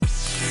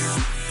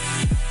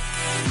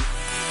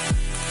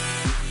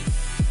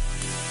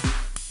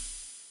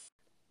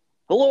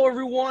Hello,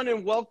 everyone,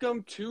 and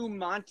welcome to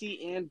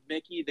Monty and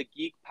Mickey, the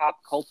Geek Pop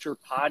Culture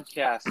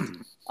Podcast.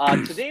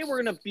 Today,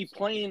 we're going to be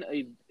playing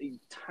a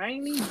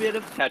tiny bit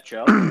of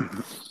catch-up.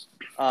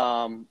 What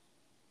are we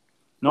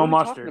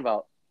mustard. talking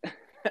about?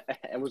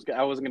 I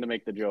wasn't going to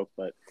make the joke,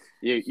 but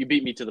you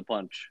beat me to the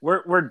punch.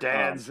 We're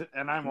dads,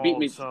 and I'm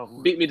old, so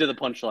beat me to the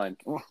punchline.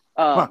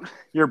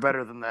 You're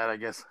better than that, I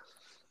guess.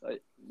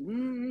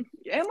 Am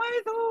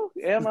I though?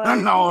 Am I?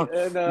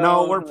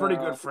 No, we're pretty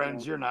good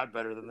friends. You're not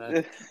better than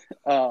that.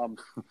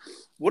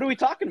 What are we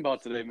talking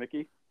about today,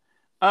 Mickey?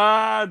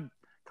 A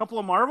couple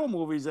of Marvel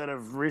movies that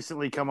have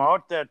recently come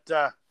out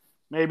that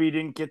maybe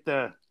didn't get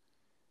the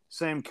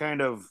same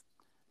kind of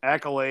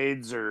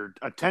accolades or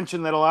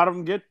attention that a lot of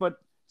them get, but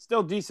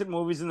still decent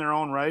movies in their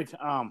own right.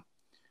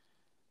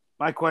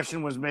 My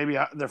question was maybe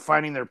they're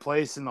finding their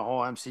place in the whole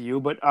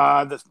MCU, but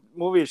the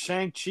movie is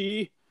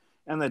Shang-Chi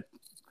and the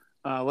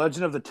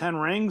Legend of the Ten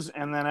Rings,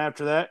 and then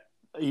after that,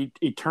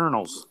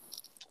 Eternals.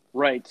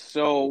 Right.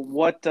 So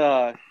what?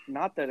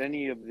 Not that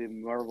any of the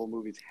Marvel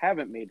movies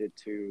haven't made it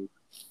to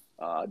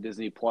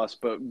Disney Plus,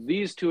 but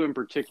these two in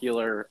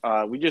particular,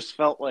 we just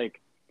felt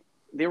like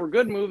they were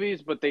good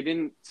movies, but they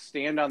didn't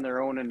stand on their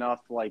own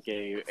enough, like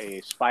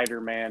a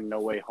Spider-Man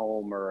No Way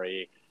Home or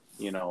a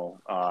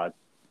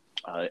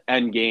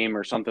Endgame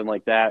or something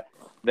like that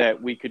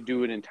we could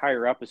do an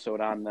entire episode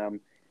on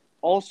them.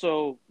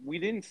 Also, we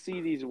didn't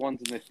see these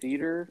ones in the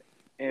theater.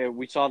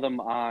 We saw them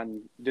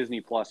on Disney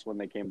Plus when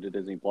they came to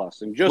Disney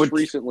Plus. And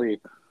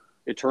recently,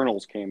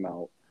 Eternals came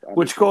out.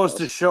 Which goes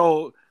to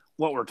show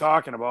what we're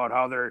talking about,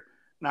 how they're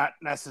not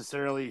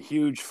necessarily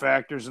huge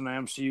factors in the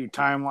MCU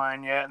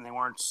timeline yet, and they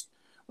weren't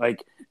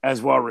like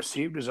as well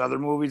received as other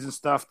movies and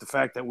stuff. The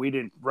fact that we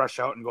didn't rush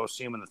out and go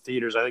see them in the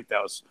theaters, I think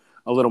that was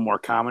a little more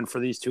common for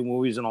these two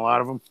movies than a lot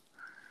of them.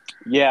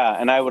 Yeah,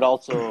 and I would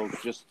also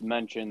just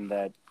mention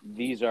that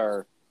these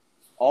are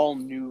all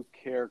new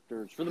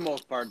characters. For the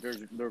most part,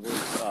 there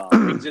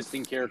were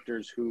existing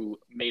characters who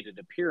made an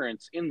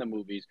appearance in the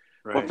movies.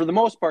 Right. But for the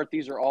most part,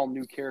 these are all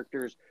new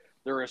characters.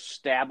 They're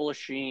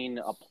establishing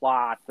a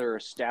plot. They're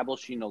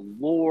establishing a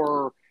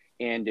lore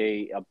and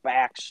a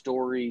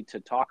backstory to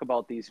talk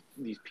about these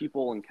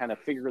people and kind of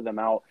figure them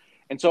out.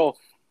 And so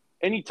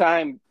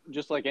anytime,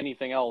 just like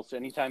anything else,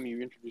 anytime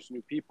you introduce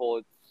new people,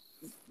 it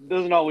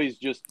doesn't always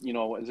just,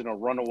 as in a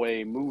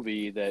runaway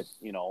movie that,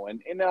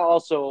 and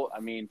also, I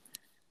mean,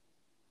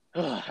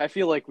 I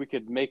feel like we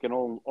could make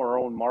our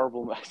own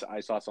Marvel.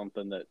 I saw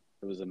something that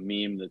it was a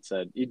meme that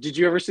said, "Did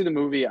you ever see the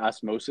movie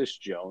Osmosis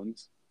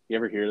Jones? You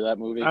ever hear of that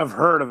movie?" I've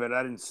heard of it.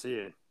 I didn't see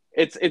it.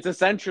 It's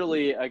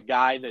essentially a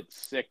guy that's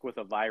sick with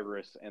a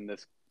virus, and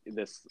this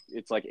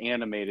it's like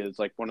animated. It's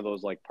like one of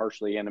those like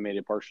partially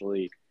animated,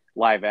 partially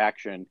live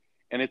action,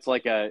 and it's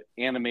like a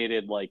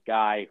animated like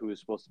guy who is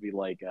supposed to be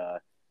like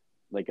a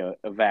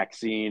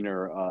vaccine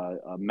or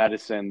a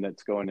medicine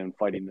that's going and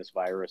fighting this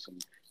virus.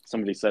 And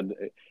somebody said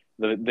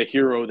the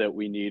hero that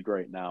we need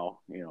right now,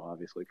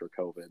 obviously for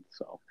COVID.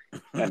 So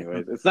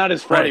anyways, it's not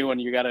as funny when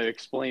you got to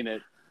explain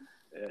it.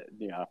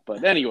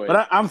 But anyway.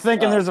 But I'm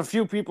thinking there's a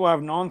few people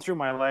I've known through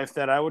my life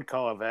that I would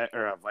call a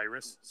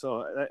virus.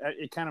 So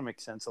it kind of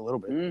makes sense a little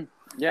bit.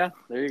 Yeah,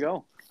 there you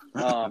go.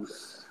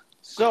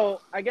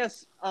 So I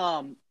guess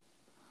I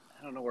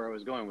don't know where I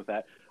was going with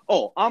that.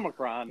 Oh,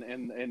 Omicron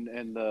and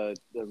the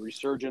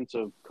resurgence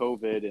of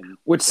COVID, and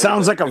which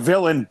sounds like a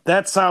villain.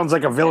 That sounds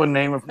like a villain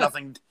name if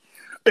nothing.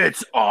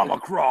 It's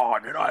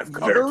Omicron, and I've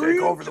come to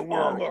take over the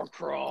world.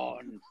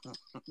 Omicron,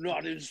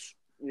 not as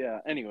yeah.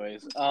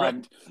 Anyways,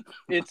 right.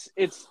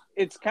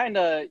 it's kind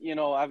of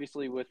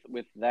obviously with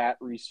that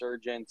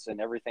resurgence and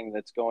everything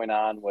that's going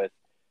on with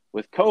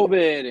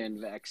COVID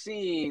and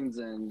vaccines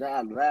and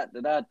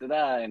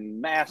and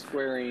mask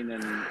wearing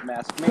and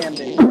mask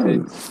mandate.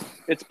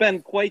 It's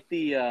been quite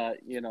the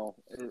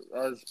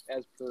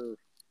as per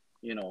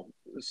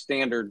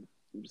standard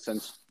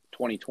since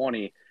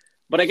 2020.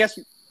 But I guess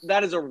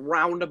that is a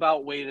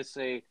roundabout way to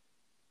say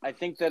I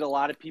think that a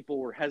lot of people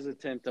were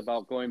hesitant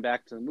about going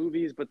back to the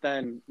movies, but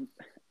then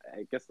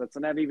I guess that's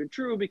not even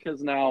true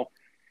because now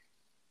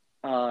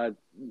as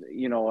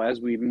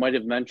we might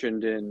have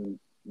mentioned in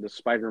the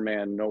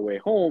Spider-Man No Way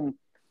Home,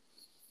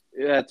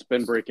 that's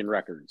been breaking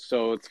records.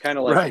 So it's kind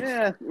of like,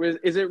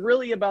 is it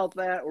really about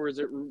that, or is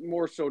it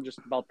more so just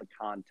about the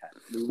content?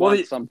 We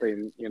want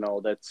something,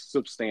 that's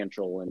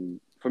substantial and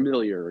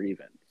familiar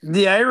even.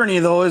 The irony,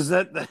 though, is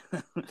that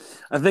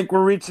I think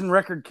we're reaching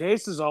record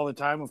cases all the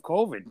time of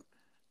COVID,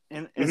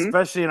 and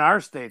especially in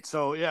our state.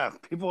 So, yeah,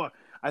 people,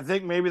 I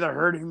think maybe the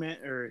herd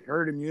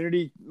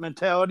immunity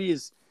mentality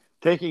is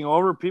taking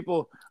over.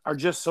 People are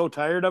just so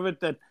tired of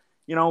it that,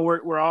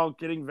 we're all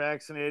getting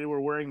vaccinated.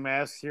 We're wearing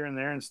masks here and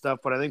there and stuff.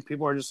 But I think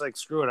people are just like,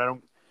 screw it. I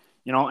don't,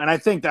 and I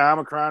think the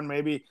Omicron,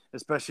 maybe,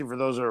 especially for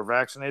those that are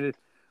vaccinated,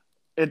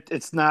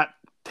 it's not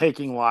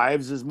taking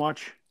lives as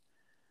much.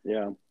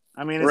 Yeah.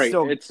 I mean,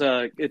 it's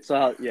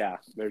still, yeah,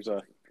 there's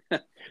a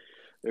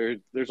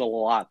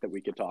lot that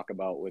we could talk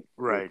about with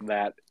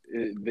that,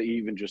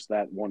 even just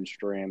that one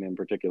strand in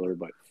particular.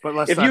 But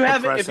let's if you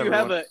have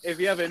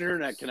an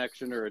internet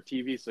connection or a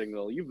TV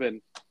signal, you've been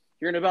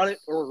hearing about it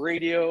or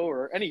radio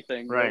or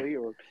anything Right. really,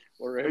 or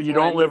You for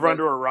don't any live of it.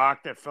 under a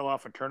rock that fell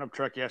off a turnip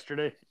truck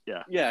yesterday?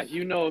 Yeah. Yeah,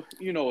 you know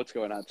what's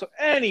going on. So,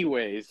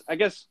 anyways, I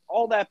guess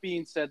all that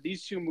being said,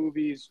 these two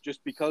movies,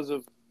 just because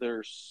of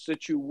their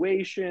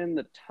situation,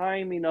 the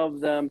timing of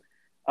them,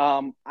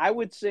 I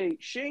would say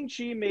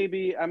Shang-Chi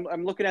maybe.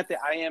 I'm looking at the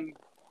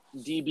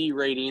IMDb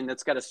rating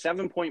that's got a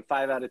 7.5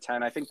 out of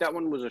 10. I think that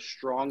one was a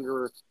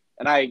stronger,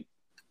 and I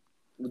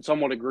would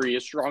somewhat agree,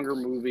 a stronger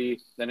movie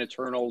than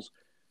Eternals.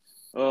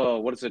 Oh,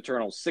 what is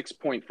Eternals?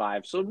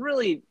 6.5. So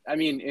really, I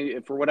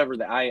mean, for whatever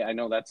I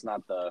know that's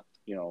not the,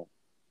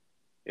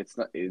 it's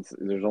not,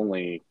 there's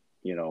only,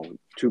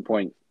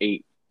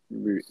 2.8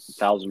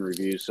 thousand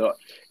reviews. So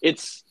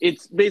it's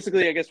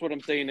basically, I guess what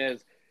I'm saying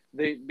is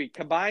they be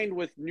combined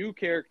with new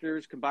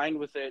characters, combined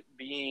with it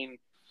being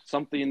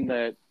something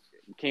that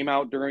came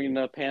out during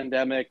the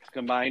pandemic,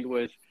 combined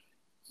with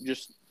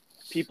just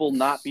people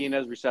not being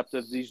as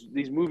receptive.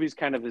 These movies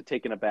kind of have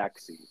taken a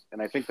backseat,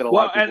 and I think that a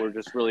lot of people are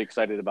just really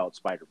excited about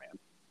Spider-Man.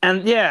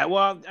 And yeah,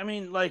 well, I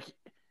mean, like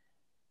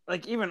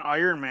even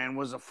Iron Man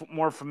was a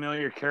more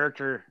familiar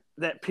character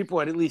that people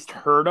had at least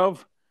heard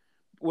of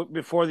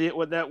before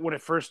when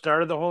it first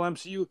started the whole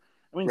MCU.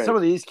 I mean, some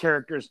of these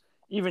characters,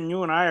 even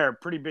you and I are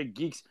pretty big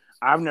geeks.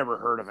 I've never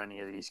heard of any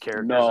of these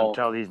characters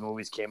until these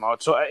movies came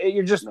out. So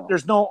you're just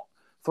there's no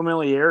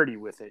familiarity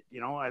with it.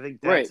 I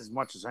think that's as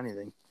much as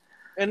anything.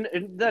 And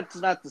that's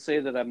not to say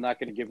that I'm not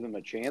going to give them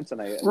a chance,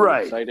 and I'm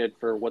excited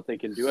for what they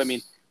can do. I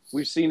mean,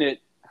 we've seen it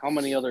how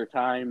many other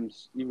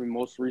times, even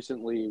most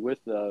recently with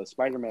the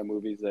Spider-Man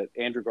movies, that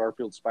Andrew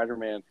Garfield's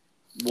Spider-Man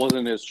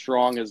wasn't as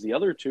strong as the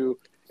other two.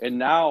 And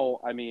now,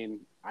 I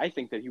mean, I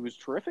think that he was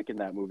terrific in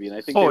that movie, and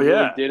I think they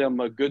really did him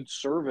a good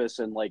service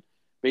and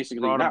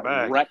basically not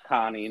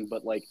retconning,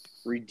 but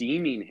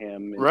redeeming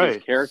him as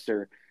his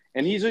character.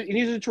 And he's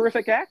a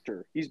terrific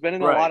actor. He's been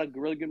in a lot of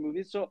really good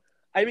movies. So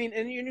I mean,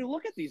 and you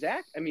look at these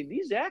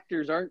these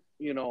actors aren't,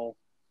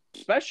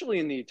 especially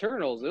in the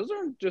Eternals, those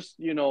aren't just,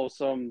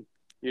 some,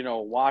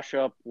 wash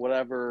up,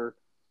 whatever,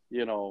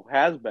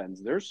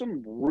 has-beens. There's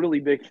some really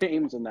big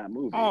names in that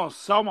movie. Oh,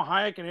 Salma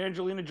Hayek and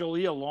Angelina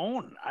Jolie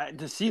alone.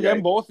 To see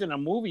them both in a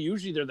movie,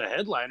 usually they're the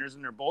headliners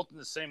and they're both in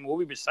the same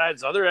movie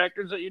besides other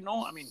actors that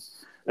I mean,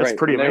 that's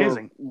pretty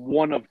amazing.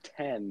 One of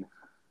 10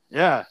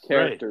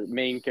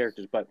 main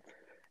characters. But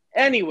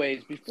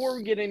anyways, before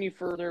we get any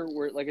further,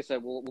 like I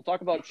said, we'll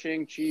talk about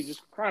Shang-Chi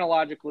just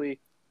chronologically,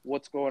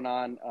 what's going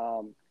on.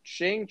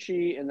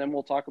 Shang-Chi, and then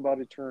we'll talk about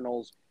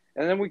Eternals.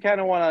 And then we kind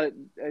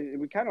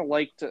of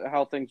liked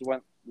how things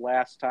went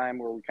last time,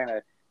 where we kind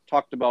of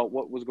talked about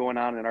what was going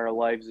on in our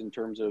lives in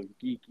terms of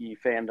geeky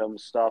fandom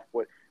stuff,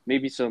 what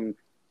maybe some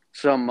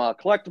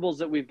collectibles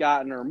that we've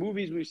gotten or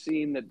movies we've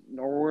seen that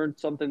weren't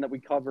something that we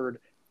covered.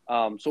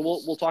 So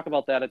we'll talk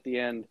about that at the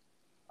end.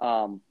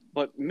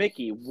 But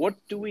Mickey, what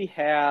do we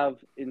have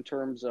in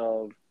terms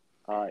of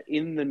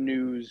in the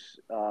news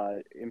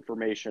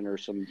information or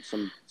some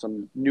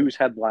news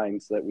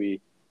headlines that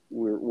we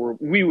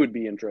would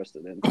be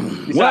interested in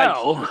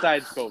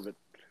besides COVID?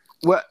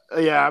 Well,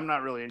 yeah, I'm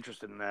not really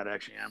interested in that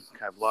actually.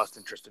 I've lost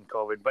interest in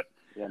COVID, but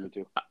yeah, me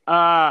too.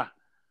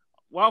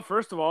 Well,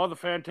 first of all, the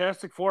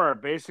Fantastic Four are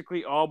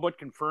basically all but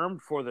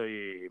confirmed for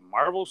the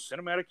Marvel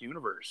Cinematic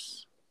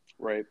Universe.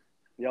 Right.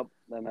 Yep.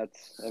 And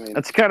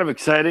that's kind of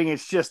exciting.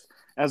 It's just,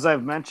 as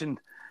I've mentioned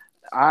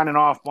on and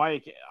off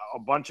mic a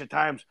bunch of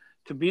times,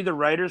 to be the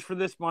writers for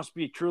this must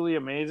be truly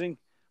amazing.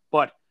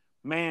 But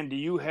man, do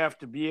you have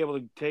to be able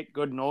to take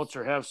good notes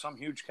or have some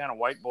huge kind of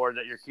whiteboard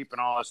that you're keeping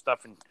all this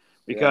stuff in,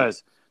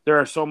 because there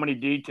are so many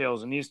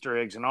details and Easter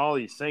eggs and all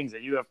these things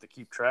that you have to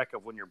keep track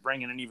of when you're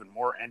bringing in even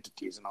more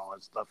entities and all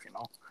that stuff,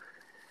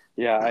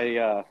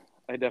 Yeah,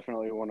 I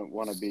definitely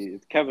want to be.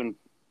 It's Kevin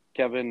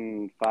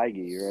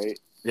Feige, right?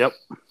 Yep.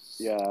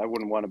 Yeah, I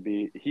wouldn't want to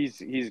be.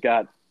 He's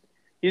got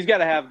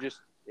to have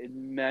just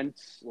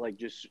immense,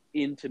 just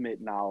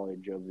intimate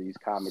knowledge of these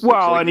comics.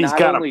 Well, and he's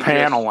got a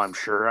panel, I'm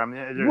sure. I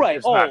mean,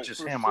 it's not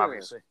just him, sure.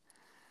 Obviously.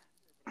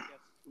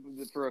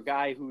 For a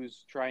guy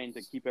who's trying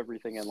to keep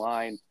everything in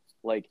line,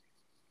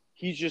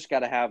 he's just got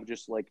to have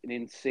just an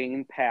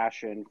insane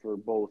passion for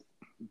both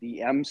the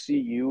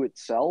MCU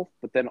itself,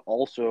 but then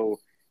also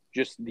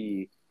just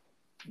the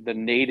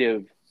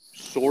native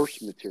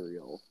source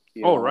material.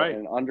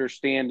 And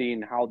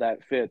understanding how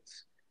that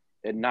fits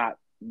and not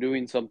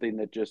doing something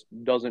that just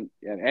doesn't.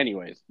 And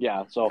anyways,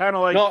 yeah. So kind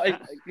of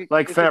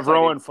like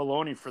Favreau and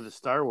Filoni for the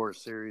Star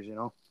Wars series,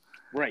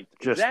 Right.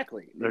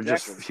 Exactly. They're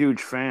just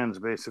huge fans,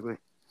 basically.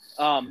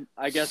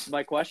 I guess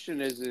my question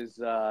is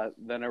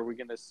then are we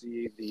going to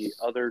see the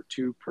other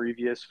two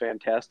previous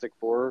Fantastic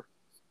Four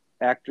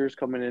actors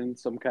coming in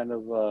some kind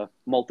of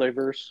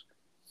multiverse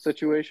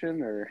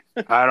situation, or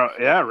I don't.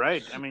 Yeah,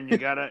 right. I mean, you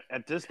gotta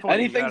at this point.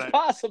 Anything's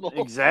possible.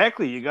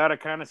 Exactly. You gotta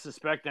kind of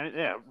suspect.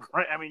 Yeah,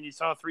 right. I mean, you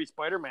saw 3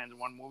 Spider-Mans in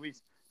one movie.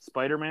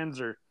 Spider-Mans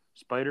or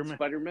Spider-Man.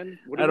 Spider-Man.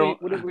 What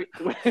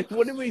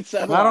did we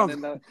settle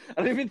on?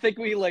 I don't even think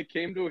we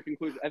came to a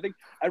conclusion. I think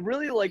I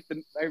really liked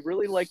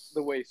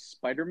the way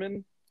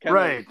Spider-Man kind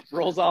Right. of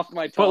rolls off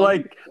my tongue.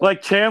 But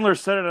like Chandler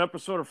said in an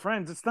episode of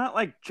Friends, it's not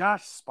like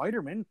Josh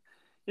Spiderman.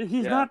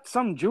 He's not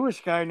some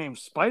Jewish guy named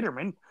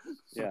Spiderman.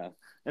 Yeah.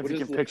 If What you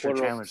is can the picture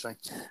plural? Chandler saying.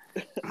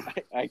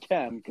 I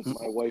can, because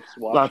my wife's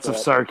watched Lots of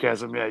that.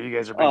 sarcasm. Yeah, you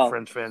guys are big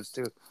Friends fans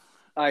too.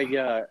 What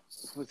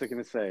was I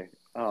going to say?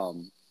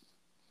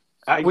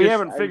 We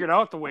haven't figured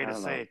out the way to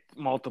say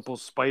multiple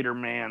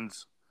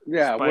Spider-Mans.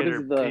 Yeah, Spider what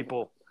is the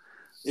people?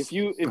 If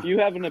you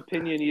have an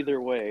opinion either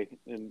way,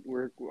 and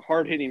we're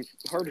hard hitting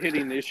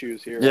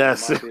issues here.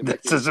 Yes,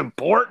 this is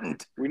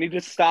important. We need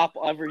to stop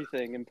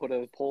everything and put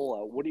a poll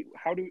out.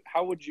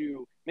 How would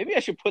you? Maybe I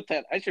should put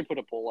that. I should put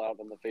a poll out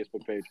on the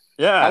Facebook page.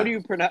 Yeah. How do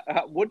you pronounce?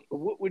 What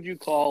would you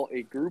call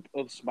a group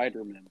of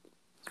Spider-Men?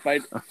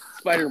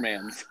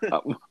 Spider-Mans.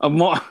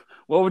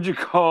 What would you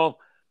call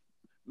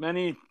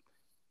many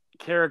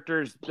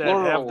characters that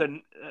Plural. have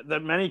the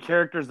many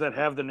characters that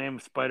have the name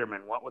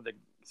Spider-Man? What would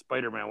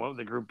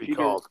the group be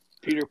called?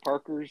 Peter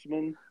Parker's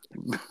man.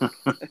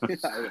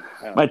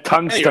 My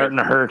tongue's starting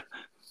to hurt.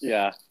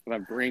 Yeah, my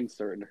brain's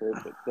starting to hurt,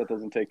 but that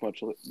doesn't take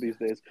much these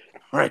days.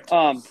 Right.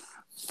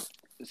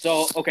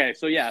 So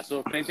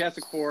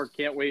Fantastic Four,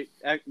 can't wait.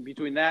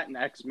 Between that and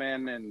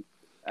X-Men and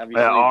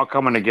obviously all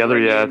coming together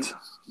yet.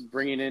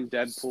 Bringing in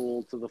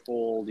Deadpool to the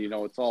fold,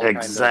 it's all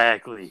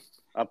exactly kind of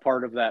a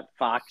part of that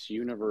Fox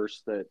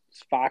universe, that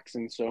Fox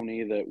and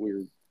Sony, that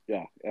we're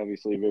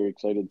obviously very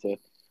excited to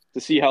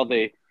see how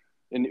they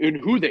and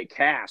who they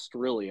cast.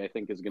 Really, I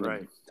think is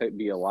going to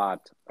be a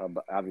lot,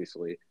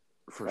 obviously,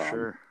 for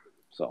sure.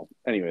 So,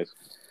 anyways,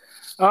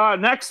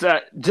 next,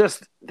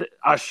 just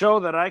a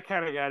show that I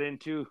kind of got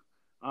into,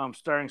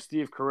 starring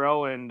Steve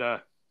Carell and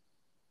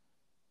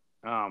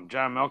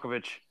John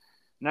Malkovich.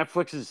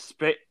 Netflix's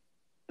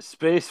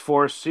Space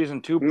Force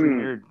season 2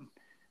 premiered.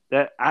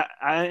 That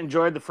I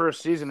enjoyed the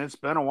first season. It's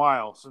been a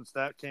while since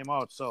that came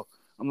out, so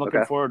I'm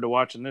looking forward to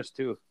watching this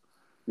too.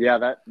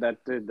 Yeah,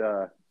 that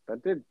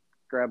did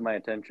grab my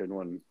attention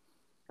when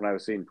I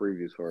was seeing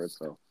previews for it.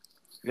 So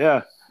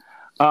yeah.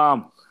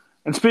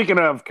 And speaking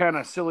of kind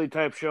of silly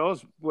type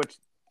shows, which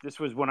this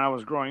was when I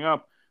was growing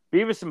up,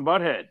 Beavis and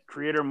Butthead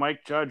creator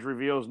Mike Judge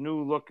reveals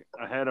new look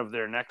ahead of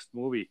their next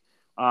movie.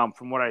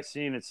 From what I've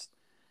seen, it's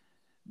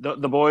the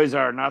boys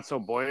are not so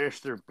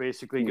boyish. They're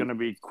basically going to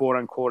be quote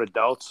unquote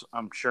adults.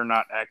 I'm sure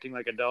not acting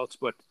like adults,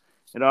 but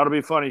it ought to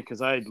be funny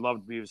because I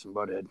loved Beavis and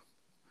Butthead.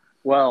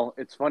 Well,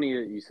 it's funny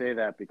that you say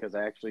that because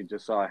I actually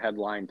just saw a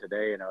headline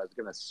today and I was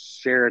going to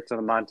share it to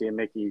the Monty and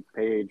Mickey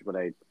page, but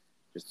I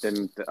just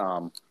didn't.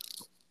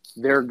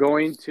 They're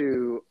going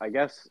to, I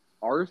guess,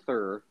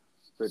 Arthur,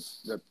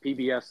 the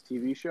PBS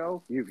TV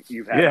show.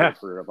 You've had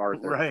heard of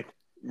Arthur, right?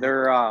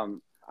 They're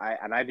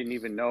I didn't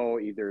even know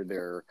either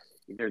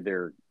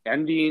they're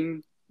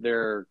ending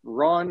their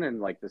run and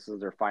like this is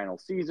their final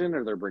season,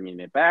 or they're bringing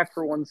it back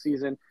for one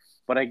season.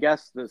 But I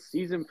guess the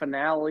season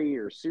finale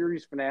or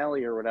series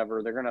finale or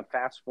whatever, they're going to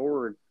fast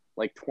forward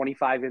like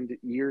 25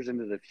 years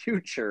into the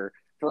future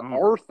for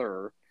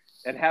Arthur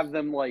and have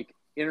them like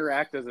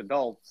interact as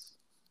adults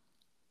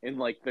in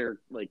like their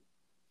like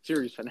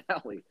series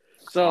finale.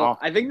 So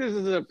I think this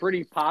is a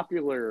pretty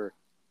popular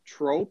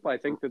trope. I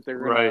think that they're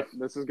gonna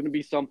this is gonna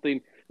be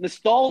something.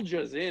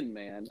 Nostalgia's in,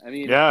 man. I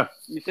mean,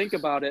 you think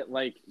about it,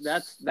 like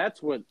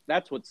that's what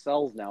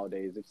sells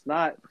nowadays. It's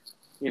not,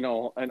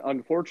 and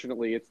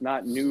unfortunately, it's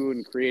not new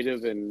and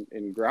creative and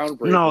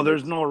groundbreaking. No,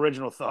 there's no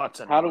original thoughts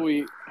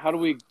anymore. How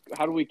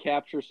do we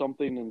capture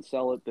something and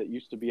sell it that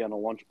used to be on a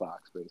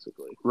lunchbox,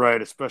 basically?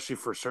 Right, especially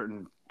for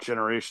certain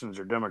generations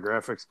or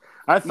demographics.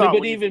 I thought,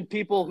 but even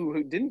people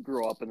who didn't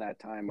grow up in that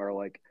time are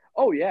like,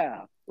 oh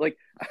yeah, like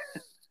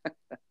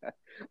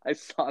I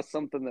saw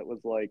something that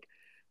was like,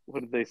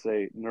 what did they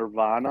say?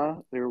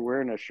 Nirvana. They were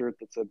wearing a shirt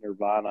that said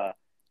Nirvana.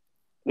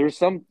 There was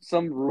some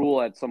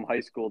rule at some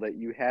high school that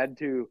you had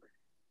to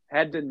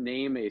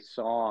name a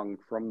song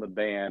from the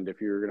band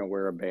if you were going to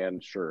wear a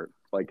band shirt.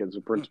 Like as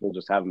a principal,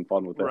 just having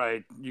fun with it.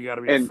 Right. You got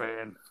to be a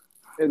fan.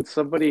 And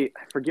somebody,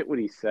 I forget what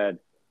he said.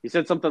 He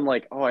said something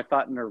like, "Oh, I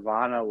thought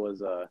Nirvana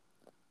was a."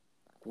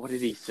 What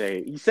did he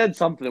say? He said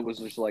something that was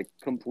just like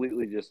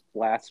completely just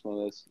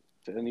blasphemous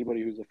to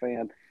anybody who's a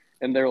fan.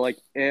 And they're like,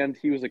 and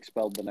he was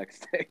expelled the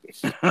next day.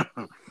 So,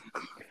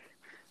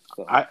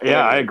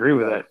 I agree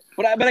with that.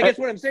 But I guess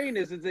what I'm saying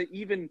is that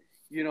even,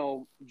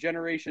 younger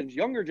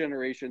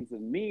generations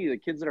than me, the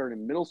kids that are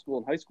in middle school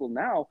and high school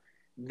now,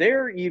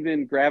 they're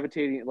even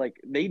gravitating, like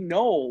they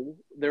know,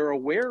 they're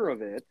aware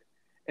of it.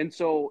 And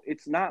so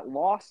it's not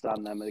lost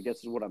on them, I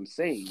guess is what I'm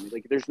saying.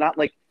 Like there's not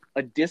like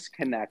a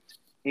disconnect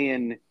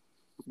in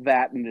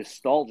that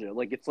nostalgia.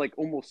 Like it's like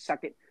almost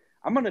second.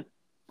 I'm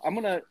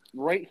gonna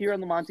right here on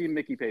the Monty and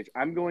Mickey page,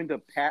 I'm going to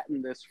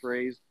patent this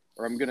phrase,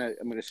 or I'm gonna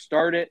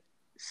start it.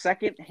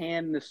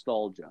 Secondhand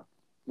nostalgia.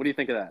 What do you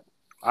think of that?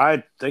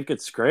 I think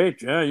it's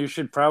great. Yeah, you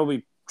should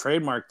probably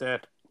trademark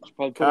that.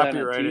 Probably put that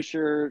on a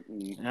T-shirt.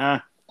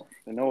 Yeah,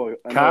 I know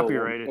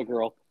copyright a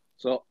girl.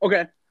 So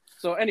okay.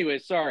 So anyway,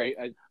 sorry.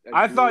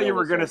 I thought you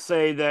were going to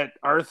say that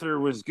Arthur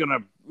was going to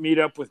meet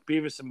up with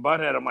Beavis and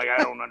Butthead. I'm like,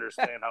 I don't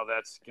understand how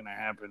that's going to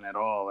happen at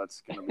all.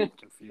 That's going to be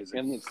confusing.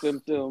 And the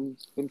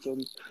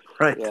Simpsons.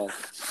 Right. Yeah.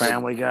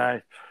 Family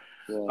Guy.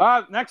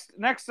 Yeah.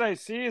 Next I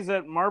see is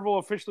that Marvel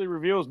officially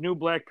reveals new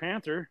Black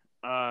Panther.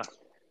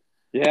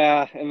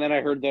 Yeah, and then I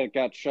heard that it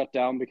got shut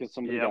down because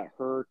somebody got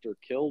hurt or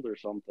killed or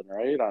something,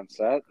 right? On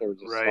set, there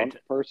was a stunt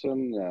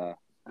person. Yeah,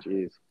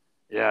 jeez.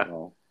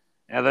 Yeah,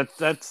 yeah.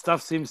 That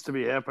stuff seems to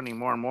be happening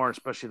more and more,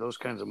 especially those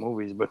kinds of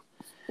movies. But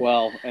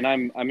and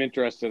I'm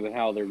interested in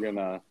how they're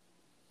gonna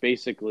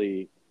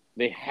basically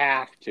they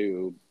have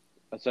to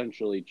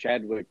essentially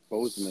Chadwick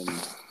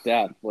Boseman's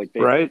death, like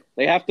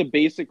they have to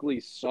basically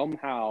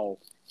somehow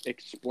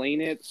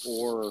explain it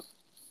or.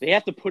 They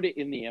have to put it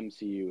in the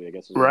MCU, I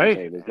guess. Is what I'm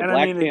saying. The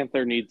Black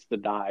Panther needs to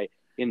die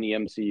in the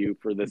MCU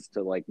for this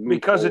to like move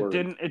because forward.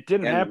 it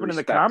didn't happen in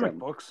the comic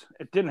books.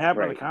 It didn't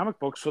happen in the comic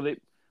books,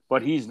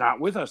 but he's not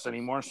with us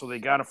anymore, so they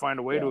got to find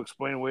a way to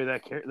explain away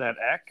that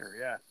actor.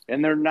 Yeah,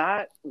 and they're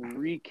not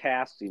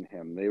recasting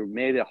him. They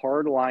made a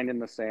hard line in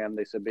the sand.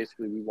 They said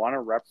basically we want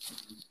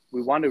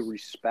to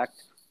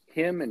respect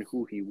him and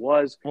who he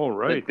was. Oh,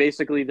 right. But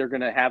basically, they're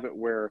going to have it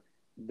where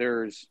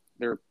they're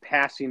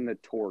passing the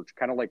torch,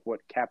 kind of like what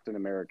Captain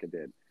America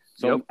did.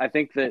 So I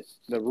think that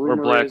the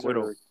rumor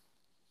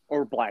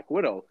or Black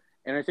Widow,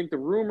 and I think the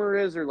rumor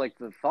is, or like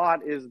the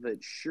thought is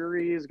that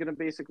Shuri is going to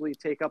basically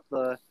take up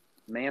the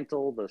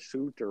mantle, the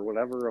suit or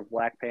whatever of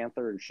Black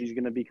Panther, and she's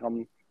going to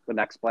become the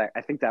next Black.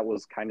 I think that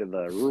was kind of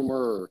the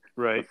rumor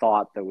or the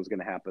thought that was going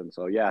to happen.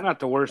 So yeah, not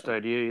the worst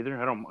idea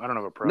either. I don't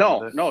have a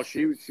problem. with it. No,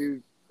 she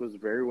was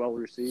very well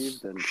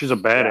received, and she's a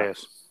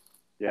badass.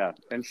 Yeah,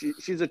 and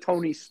she's a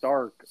Tony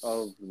Stark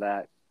of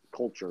that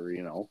culture,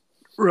 you know.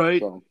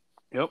 Right. So.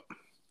 Yep.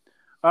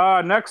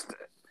 Next,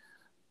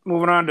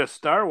 moving on to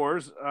Star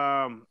Wars.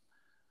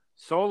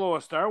 Solo,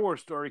 a Star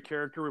Wars story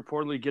character,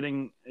 reportedly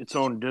getting its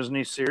own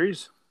Disney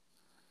series.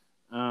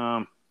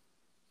 Did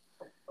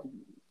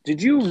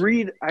you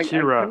read? I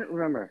couldn't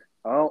remember.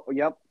 Oh,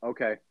 yep.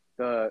 Okay.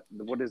 The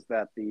what is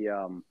that?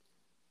 The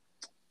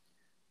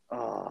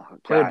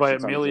played by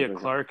Emilia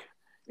Clarke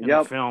in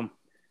the film.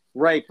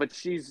 Right, but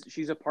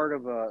she's a part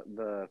of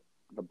the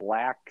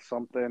Black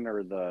something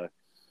or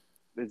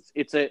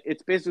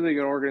it's basically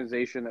an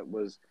organization that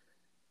was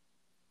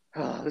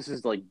this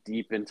is like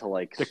deep into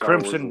like the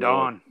Crimson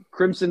Dawn.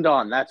 Crimson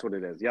Dawn, that's what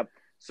it is. Yep.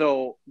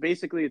 So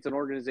basically, it's an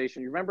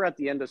organization. You remember at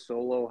the end of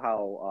Solo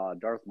how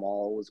Darth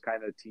Maul was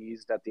kind of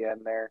teased at the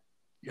end there?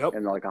 Yep.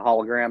 And like a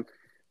hologram.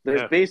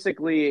 There's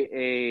basically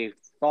a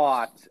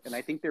thought, and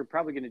I think they're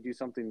probably going to do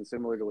something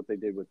similar to what they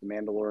did with The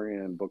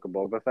Mandalorian and Book of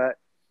Boba Fett.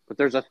 But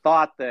there's a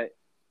thought that,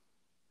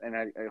 and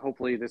I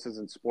hopefully this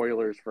isn't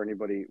spoilers for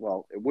anybody.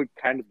 Well, it would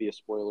kind of be a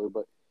spoiler,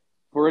 but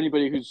for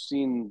anybody who's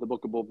seen the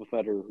Book of Boba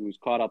Fett or who's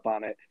caught up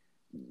on it,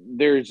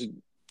 there's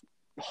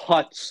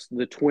Hutts,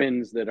 the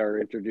twins that are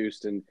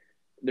introduced, and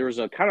there was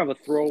a kind of a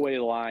throwaway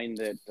line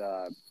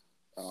that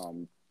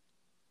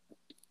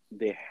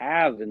they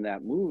have in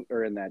that movie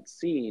or in that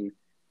scene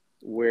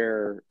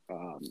where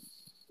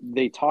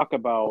they talk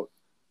about,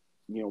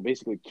 you know,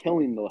 basically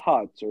killing the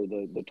Hutts or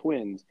the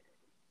twins.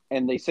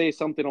 And they say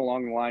something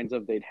along the lines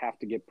of they'd have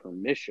to get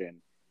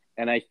permission.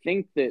 And I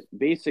think that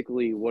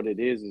basically what it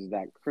is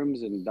that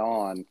Crimson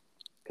Dawn,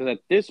 because at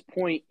this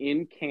point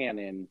in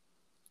canon,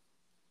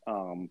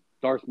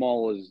 Darth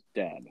Maul is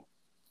dead.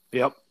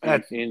 Yep.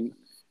 In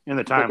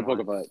the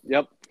timeline.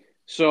 Yep.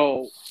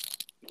 So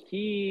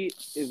he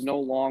is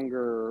no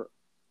longer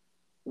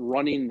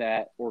running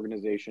that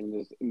organization.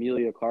 This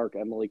Emily Clarke,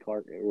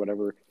 or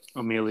whatever.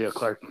 Emilia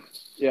Clarke.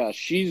 Yeah,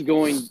 she's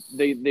going.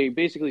 They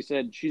basically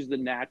said she's the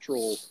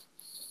natural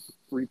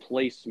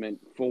replacement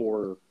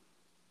for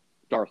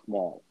Darth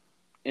Maul,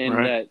 and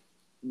that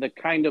the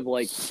kind of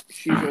like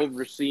she's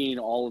overseeing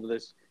all of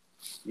this,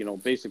 you know,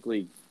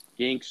 basically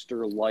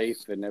gangster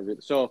life and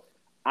everything. So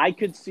I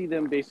could see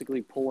them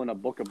basically pulling a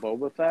Book of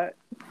Boba Fett,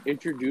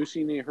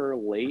 introducing her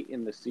late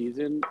in the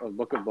season of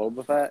Book of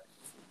Boba Fett,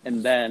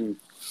 and then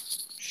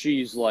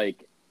she's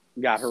like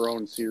got her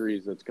own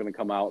series that's going to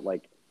come out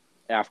like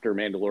after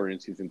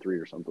Mandalorian season 3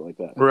 or something like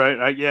that.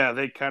 Right.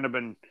 They kind of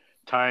been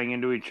tying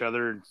into each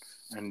other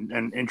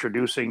and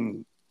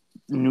introducing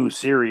new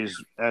series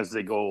as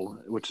they go,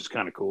 which is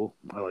kind of cool.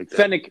 I like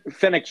that.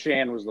 Fennec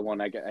Shan was the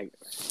one I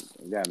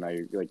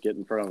like get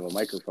in front of a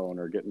microphone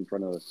or get in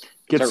front of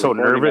get so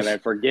nervous. I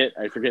forget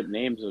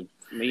names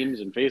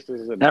and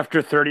faces. And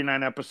after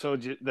 39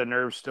 episodes, the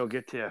nerves still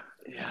get to you.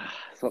 Yeah,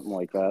 something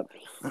like that.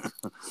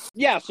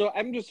 Yeah, so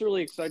I'm just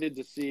really excited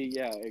to see,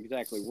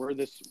 exactly where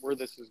this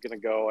is going to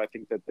go. I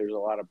think that there's a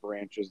lot of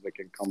branches that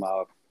can come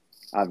out,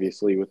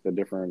 obviously, with the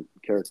different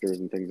characters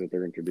and things that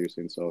they're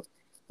introducing. So,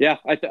 yeah,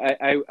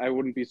 I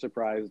wouldn't be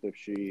surprised if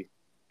she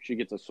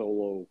gets a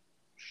solo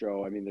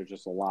show. I mean, there's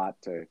just a lot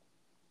to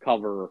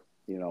cover,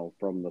 you know,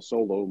 from the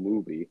Solo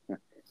movie.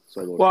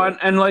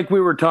 And like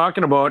we were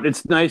talking about,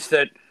 it's nice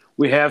that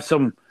we have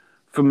some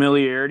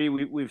familiarity.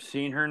 We've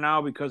seen her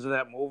now because of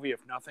that movie,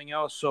 if nothing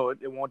else. So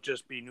it won't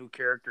just be new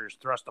characters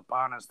thrust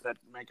upon us that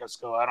make us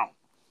go, I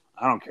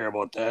I don't care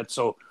about that.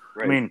 So,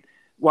 Right. I mean,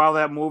 while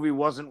that movie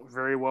wasn't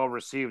very well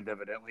received,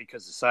 evidently,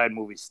 because the side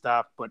movies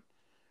stopped,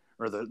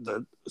 or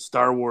the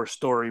Star Wars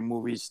story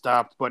movies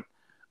stopped, but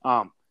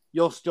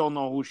you'll still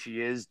know who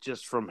she is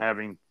just from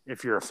having,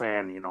 if you're a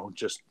fan,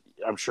 just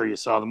I'm sure you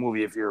saw the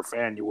movie. If you're a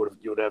fan, you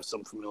would have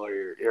some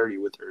familiarity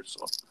with her.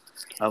 So,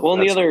 well,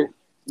 and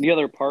the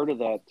other part of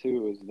that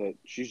too is that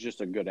she's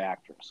just a good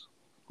actress.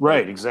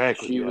 Right,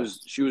 exactly.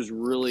 She was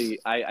really.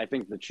 I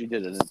think that she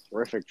did a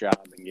terrific job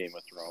in Game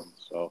of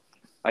Thrones. So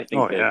I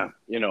think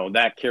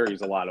that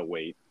carries a lot of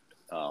weight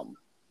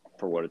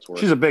for what it's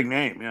worth. She's a big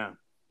name. Yeah.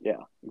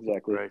 Yeah.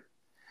 Exactly. Right.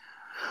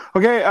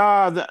 Okay.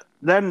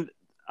 Then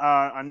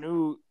a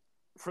new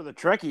for the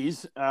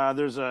Trekkies.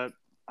 There's a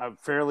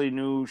fairly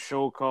new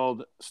show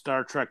called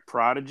Star Trek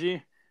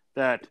Prodigy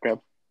that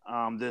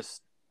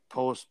this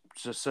post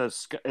just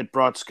says it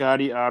brought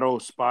Scotty, Otto,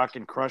 Spock,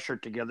 and Crusher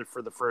together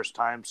for the first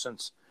time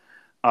since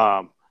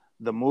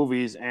the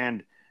movies,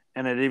 and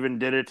it even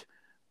did it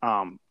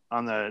on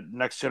the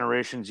Next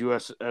Generation's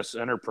USS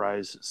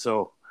Enterprise.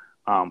 So,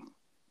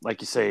 like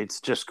you say,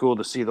 it's just cool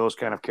to see those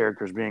kind of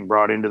characters being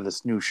brought into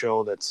this new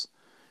show that's,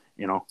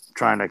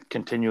 trying to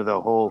continue the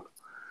whole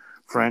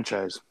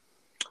franchise.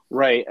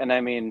 Right, and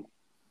I mean,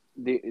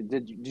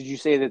 did you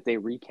say that they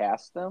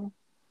recast them?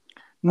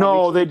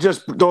 No,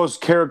 those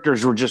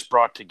characters were just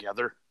brought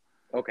together.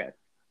 Okay.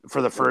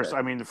 For the first,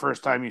 I mean, the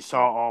first time you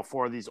saw all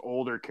four of these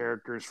older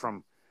characters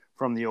from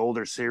the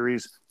older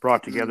series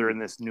brought together in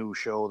this new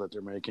show that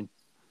they're making.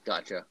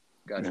 Gotcha.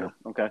 Yeah.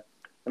 Okay.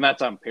 And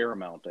that's on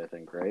Paramount, I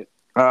think, right?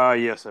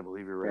 Yes, I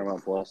believe you're right.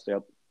 Paramount Plus,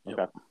 yep.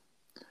 Okay.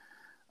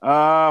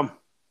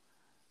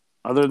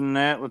 Other than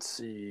that, let's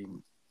see.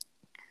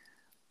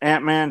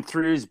 Ant-Man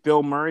 3's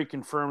Bill Murray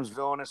confirms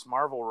villainous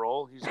Marvel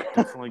role. He's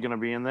definitely going to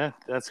be in that.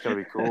 That's going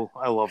to be cool.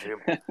 I love him.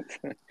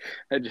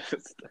 I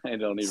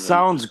don't even.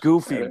 Sounds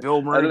goofy.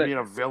 Bill Murray being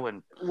a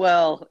villain.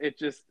 Well, it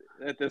just,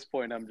 at this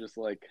point, I'm just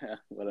like,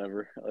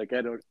 whatever. Like,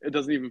 it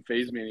doesn't even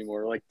faze me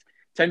anymore. Like,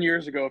 10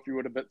 years ago, if you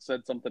would have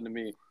said something to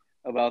me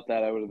about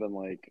that, I would have been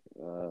like,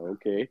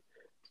 okay.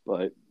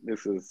 But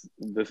this is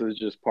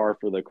just par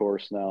for the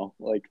course now.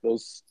 Like,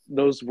 those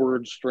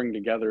words string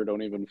together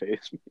don't even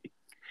faze me.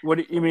 What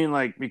do you mean,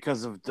 like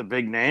because of the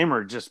big name,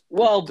 or just?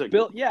 Well,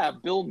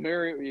 Bill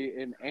Murray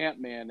and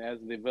Ant-Man as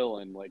the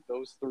villain, like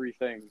those three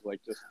things, like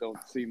just don't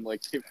seem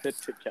like they fit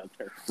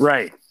together.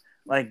 Right,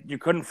 like you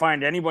couldn't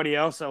find anybody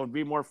else that would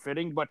be more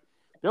fitting. But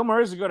Bill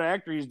Murray's a good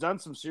actor; he's done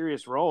some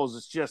serious roles.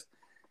 It's just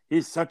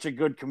he's such a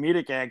good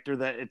comedic actor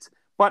that it's.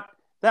 But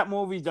that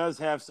movie does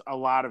have a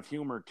lot of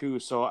humor too,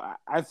 so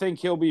I think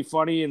he'll be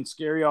funny and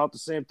scary all at the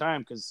same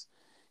time because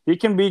he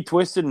can be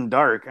twisted and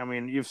dark. I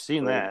mean, you've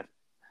seen that.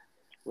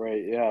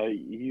 Right, yeah,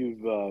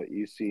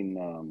 you've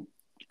seen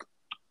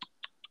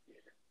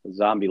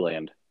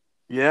Zombieland.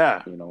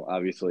 Yeah.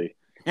 Obviously.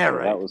 Yeah, so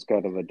right. That was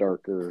kind of a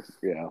darker,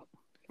 yeah.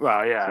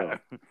 Well, yeah, so.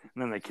 And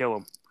then they kill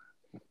him.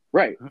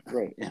 Right.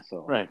 Yeah.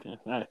 So. Right.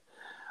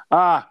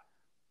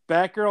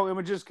 Batgirl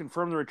images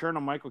confirm the return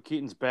of Michael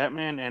Keaton's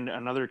Batman and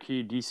another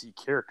key DC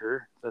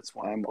character. That's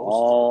why I'm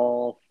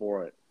all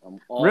for it. I'm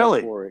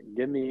all for it.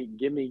 Give me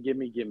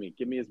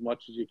as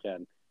much as you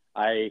can.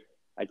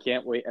 I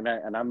can't wait, and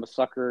I'm a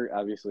sucker.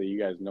 Obviously, you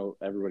guys know,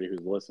 everybody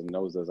who's listened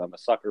knows this. I'm a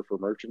sucker for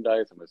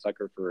merchandise. I'm a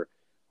sucker for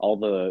all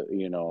the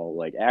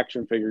like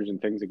action figures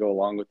and things that go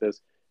along with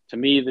this. To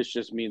me, this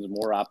just means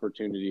more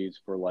opportunities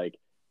for like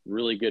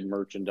really good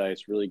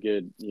merchandise, really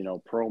good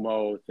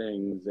promo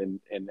things,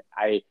 and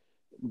I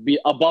be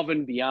above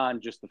and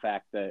beyond just the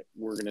fact that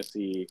we're gonna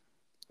see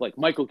like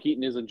Michael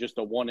Keaton isn't just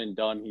a one and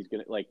done. He's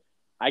gonna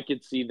I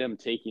could see them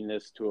taking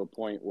this to a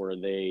point where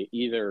they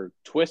either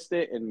twist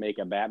it and make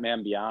a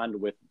Batman Beyond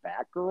with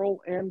Batgirl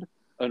and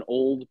an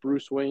old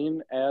Bruce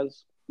Wayne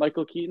as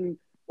Michael Keaton,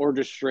 or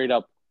just straight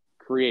up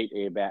create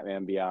a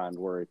Batman Beyond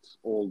where it's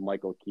old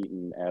Michael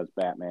Keaton as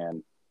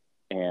Batman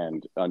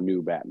and a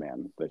new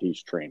Batman that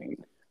he's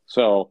training.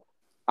 So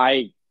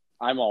I'm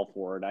all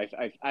for it.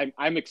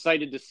 I'm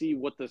excited to see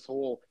what this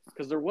whole,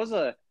 because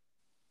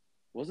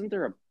wasn't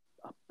there a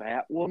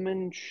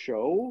Batwoman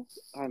show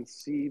on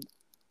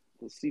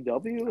the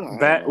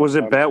CW? Was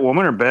it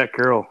Batwoman or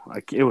Batgirl?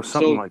 It was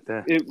something like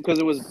that. Because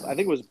I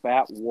think it was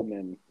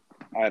Batwoman.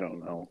 I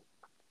don't know.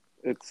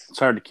 It's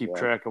hard to keep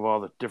track of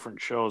all the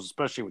different shows,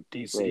 especially with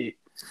DC. Right.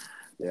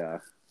 Yeah.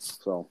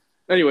 So,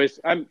 anyways,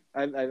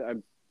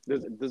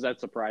 does that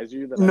surprise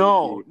you?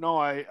 No.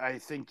 I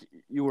think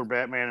you were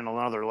Batman in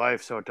another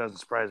life, so it doesn't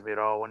surprise me at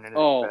all when.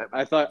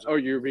 I thought. Oh,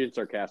 you were being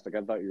sarcastic.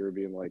 I thought you were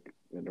being like.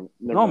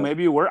 No,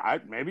 maybe you were.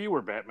 Maybe you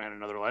were Batman in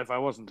another life. I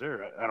wasn't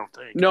there. I don't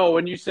think. No,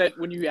 when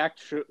you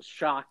act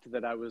shocked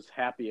that I was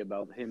happy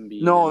about him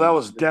being. No, that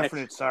was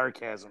definite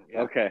sarcasm.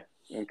 Yeah. Okay.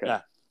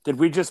 Yeah. Did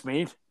we just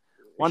meet?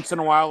 Once in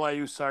a while, I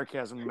use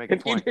sarcasm to make a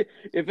point.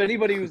 If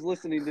anybody who's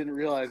listening didn't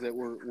realize that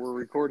we're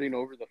recording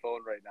over the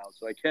phone right now,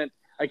 so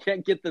I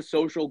can't get the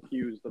social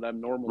cues that I'm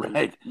normally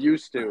Right.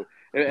 used to.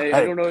 I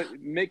Right. don't know.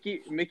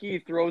 Mickey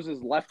throws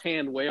his left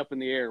hand way up in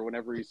the air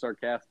whenever he's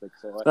sarcastic.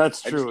 So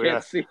That's I just true. can't Yeah.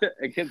 see it.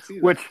 I can't see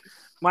that. Which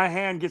my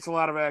hand gets a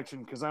lot of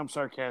action because I'm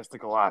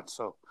sarcastic a lot.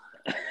 So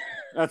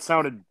that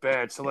sounded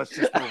bad. So let's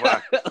just move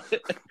on.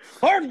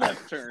 Hard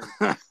left turn.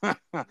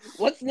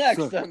 What's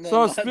next on the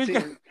so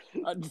Montana?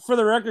 for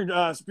the record,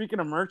 speaking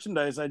of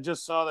merchandise, I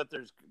just saw that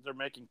they're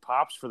making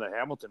pops for the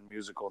Hamilton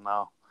musical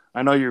now.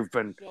 I know you've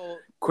been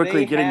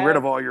quickly getting rid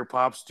of all your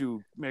pops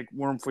to make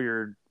room for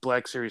your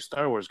Black Series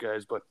Star Wars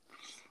guys, but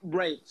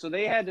right. So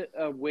they had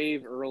a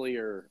wave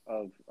earlier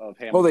of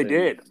Hamilton. Oh, they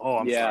did. Oh,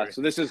 I'm sorry.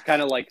 So this is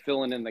kind of like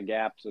filling in the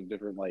gaps of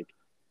different like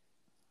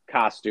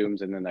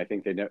costumes, and then I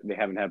think they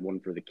haven't had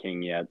one for the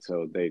King yet.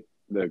 So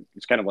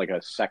it's kind of like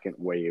a second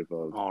wave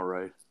of. All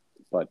right.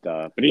 But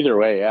either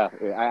way, yeah,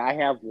 I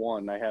have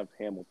one. I have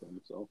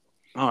Hamilton. So.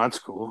 Oh, that's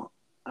cool.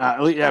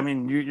 Yeah, I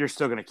mean, you're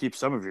still going to keep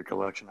some of your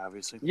collection,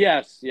 obviously.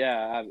 Yes,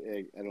 yeah.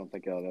 I don't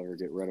think I'll ever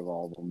get rid of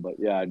all of them, but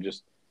yeah,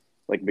 just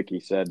like Mickey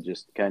said,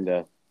 just kind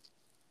of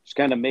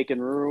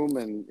making room,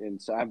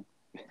 and so I've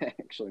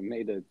actually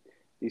made a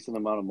decent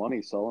amount of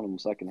money selling them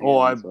secondhand. Oh,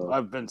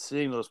 I've been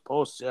seeing those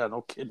posts. Yeah, no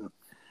kidding.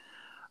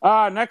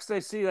 Next, I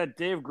see that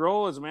Dave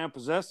Grohl is a man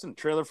possessed in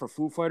trailer for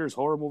Foo Fighters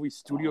horror movie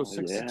Studio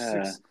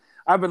 666. Yeah.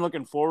 I've been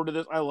looking forward to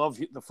this. I love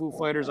the Foo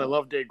Fighters. I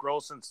love Dave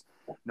Grohl since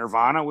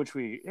Nirvana,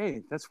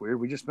 hey, that's weird.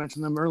 We just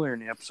mentioned them earlier in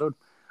the episode.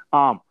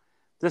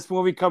 This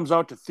movie comes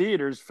out to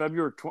theaters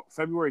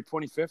February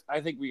 25th.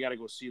 I think we got to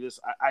go see this.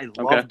 I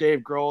love Dave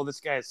Grohl. This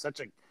guy is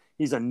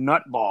he's a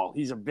nutball.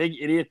 He's a big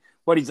idiot,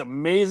 but he's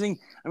amazing.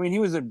 I mean, he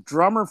was a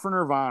drummer for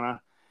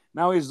Nirvana.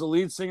 Now he's the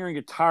lead singer and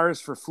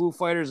guitarist for Foo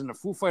Fighters, and the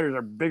Foo Fighters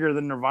are bigger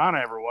than Nirvana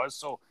ever was.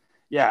 So,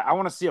 yeah, I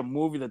want to see a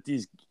movie that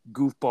these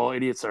goofball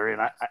idiots are in.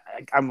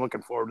 I'm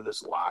looking forward to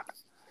this a lot.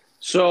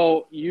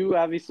 So you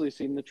obviously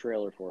seen the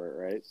trailer for it,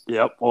 right?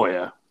 Yep. Oh,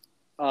 yeah.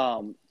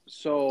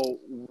 So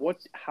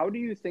how do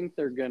you think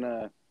they're going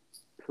to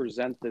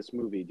present this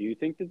movie? Do you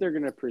think that they're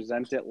going to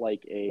present it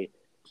like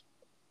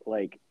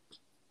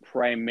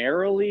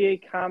primarily a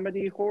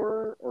comedy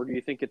horror, or do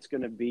you think it's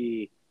going to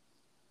be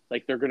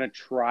like they're going to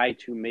try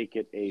to make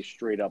it a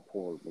straight up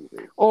horror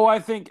movie? Oh, I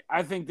think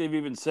they've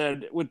even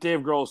said with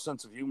Dave Grohl's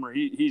sense of humor,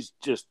 he's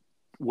just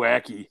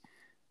wacky.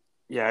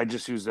 Yeah, I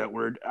just used that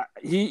word.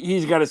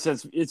 He's got a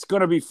sense. It's going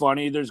to be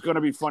funny. There's going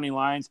to be funny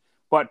lines,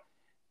 but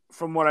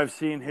from what I've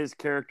seen, his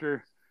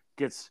character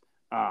gets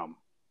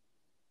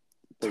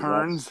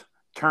turns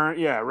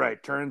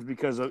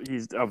because of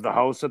the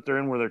house that they're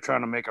in, where they're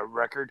trying to make a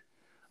record.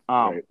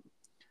 Right.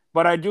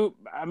 But I don't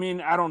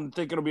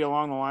think it'll be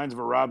along the lines of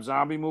a Rob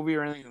Zombie movie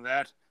or anything like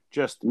that.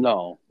 Just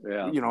no,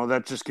 yeah,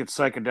 that just gets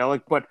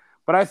psychedelic. But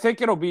I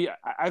think it'll be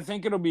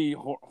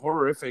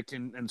horrific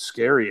and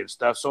scary and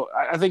stuff. So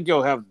I think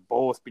you'll have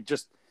both. But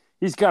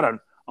he's got an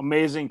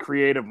amazing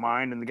creative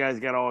mind, and the guy's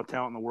got all the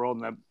talent in the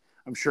world. And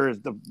I'm sure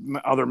the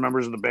other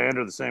members of the band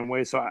are the same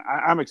way. So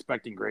I'm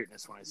expecting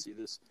greatness when I see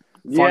this.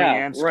 Funny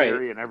and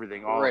scary and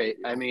everything. All right.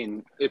 I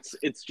mean,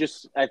 it's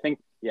just I think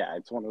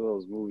it's one of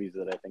those movies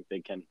that I think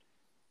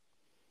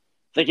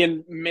they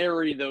can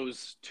marry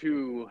those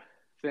two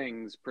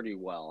things pretty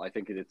well. I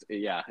think at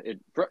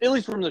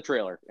least from the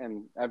trailer,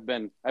 and I've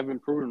been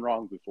proven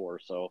wrong before.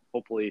 So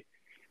hopefully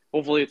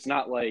it's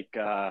not like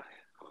what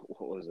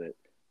was it?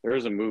 There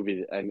was a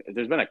movie, and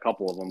there's been a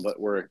couple of them, but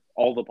where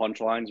all the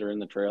punchlines are in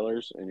the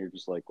trailers, and you're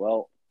just like,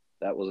 well,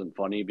 that wasn't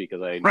funny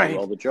because I knew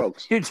all the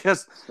jokes.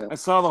 I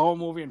saw the whole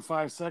movie in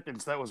 5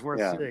 seconds. That was worth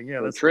seeing.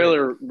 Yeah, the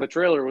trailer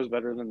was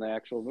better than the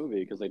actual movie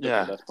because they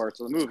took the best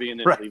parts of the movie and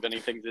didn't leave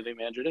anything to the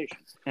imagination.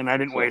 And I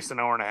didn't waste an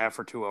hour and a half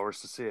or 2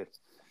 hours to see it.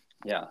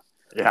 Yeah.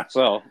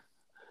 So,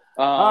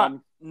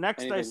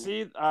 next I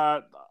see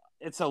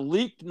it's a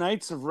leaked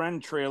Knights of Ren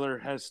trailer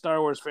has Star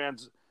Wars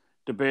fans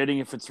debating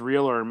if it's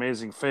real or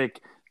amazing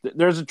fake.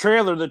 There's a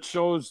trailer that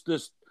shows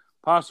this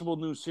possible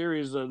new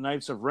series, the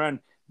Knights of Ren.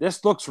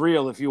 This looks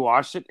real if you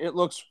watch it. It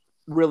looks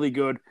really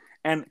good.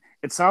 And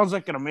it sounds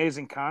like an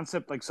amazing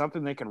concept, like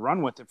something they can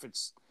run with if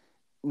it's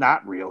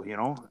not real, I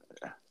don't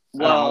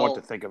know what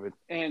to think of it.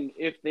 And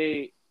if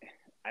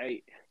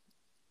I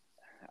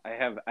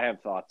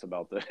have thoughts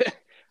about the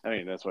I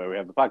mean, that's why we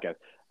have the podcast.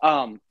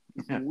 I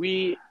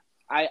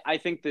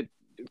think that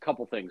a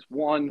couple things.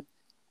 One,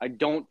 I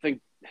don't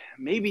think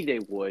maybe they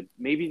would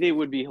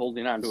be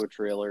holding on to a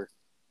trailer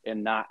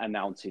and not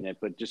announcing it,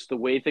 but just the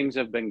way things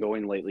have been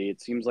going lately,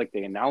 it seems like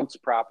they announce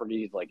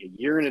properties like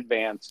a year in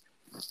advance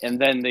and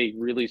then they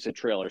release a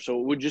trailer. So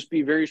it would just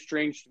be very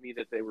strange to me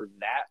that they were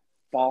that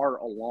far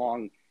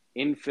along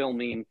in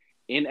filming,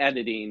 in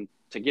editing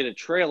to get a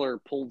trailer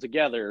pulled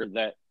together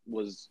that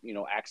was,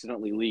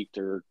 accidentally leaked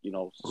or,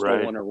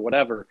 stolen or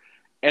whatever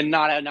and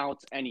not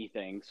announce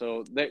anything.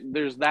 So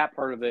there's that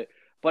part of it.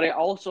 But I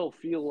also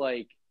feel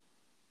like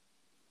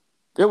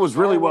it was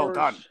really well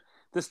done.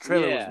 This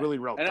trailer was really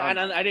well done.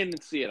 And I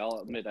didn't see it. I'll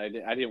admit I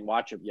didn't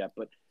watch it yet.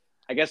 But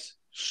I guess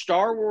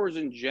Star Wars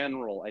in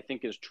general, I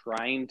think, is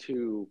trying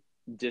to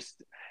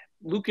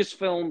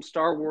Lucasfilm,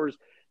 Star Wars.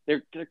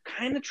 They're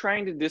kind of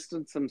trying to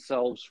distance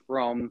themselves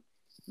from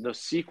the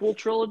sequel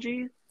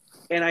trilogy,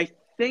 and I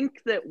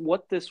think that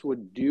what this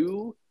would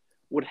do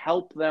would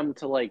help them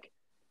to like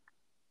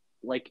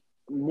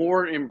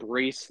more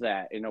embrace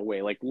that in a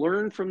way, like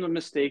learn from the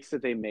mistakes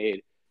that they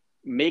made,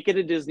 make it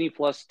a Disney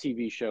Plus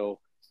TV show,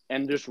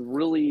 and just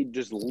really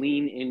just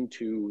lean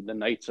into the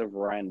Knights of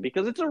Ren,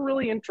 because it's a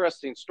really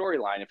interesting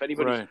storyline. If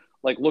anybody's Right.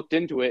 like looked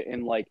into it,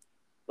 and like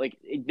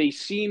they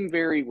seem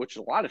very, which is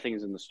a lot of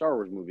things in the Star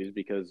Wars movies,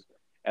 because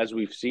as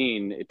we've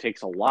seen, it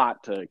takes a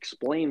lot to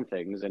explain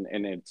things, and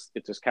it's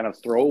just kind of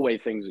throwaway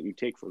things that you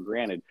take for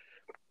granted.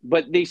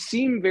 But they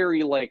seem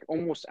very like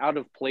almost out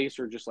of place,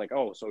 or just like,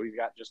 oh, so we've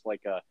got just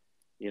like a,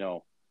 you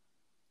know,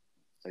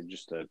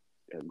 just a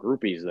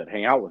groupies that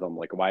hang out with him.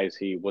 Like, why is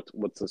he?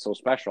 What's this so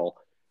special?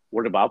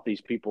 What about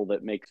these people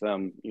that make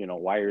them? You know,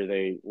 why are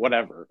they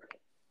whatever?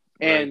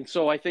 Right. And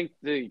so I think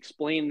they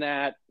explain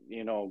that.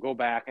 You know, go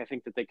back. I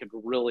think that they could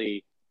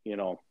really, you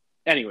know.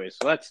 Anyways,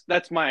 so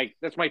that's my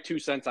 2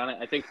 cents on it.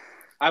 I think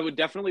I would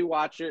definitely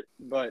watch it,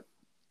 but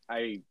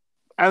I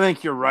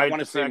think you're right.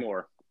 want to say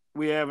more.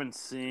 We haven't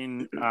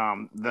seen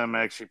them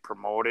actually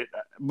promote it,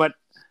 but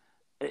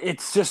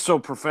it's just so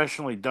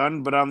professionally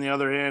done. But on the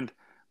other hand,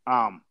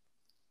 I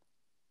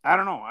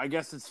don't know. I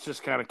guess it's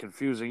just kind of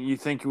confusing. You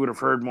think you would have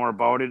heard more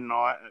about it and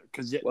all that,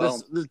 because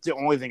this is the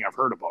only thing I've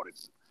heard about it.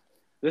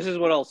 This is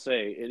what I'll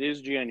say. It is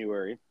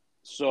January,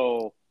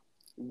 so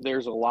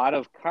there's a lot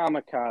of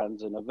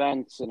Comic-Cons and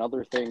events and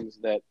other things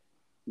that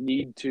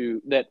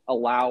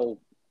allow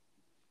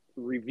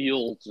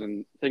reveals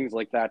and things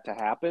like that to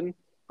happen.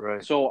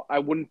 Right. So I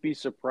wouldn't be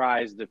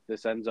surprised if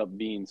this ends up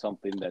being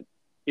something that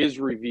is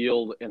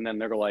revealed, and then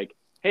they're like,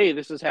 hey,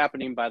 this is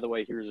happening, by the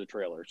way, here's a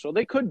trailer. So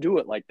they could do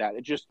it like that.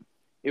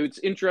 It's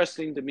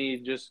interesting to me,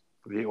 just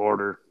the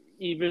order.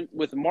 Even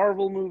with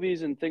Marvel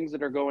movies and things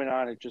that are going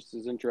on, it just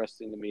is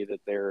interesting to me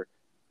that they're,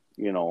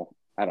 you know,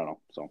 I don't know.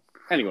 So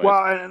anyway.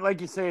 Well, and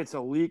like you say, it's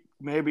a leak.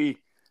 Maybe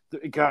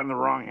it got in the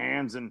wrong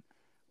hands, and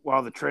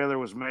while the trailer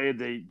was made,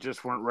 they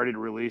just weren't ready to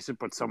release it,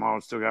 but somehow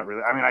it still got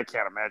released. I mean, I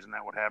can't imagine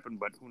that would happen,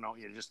 but who knows?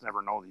 You just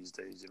never know these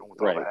days, with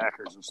all the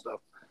hackers and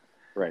stuff.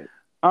 Right.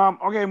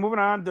 Okay, moving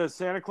on. The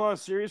Santa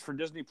Claus series for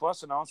Disney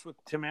Plus announced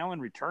with Tim Allen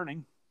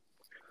returning.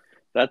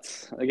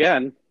 That's,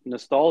 again,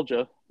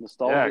 nostalgia.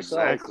 Yeah,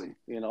 exactly. Sells,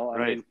 you know,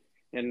 I mean,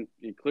 and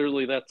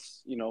clearly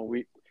that's, you know,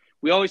 we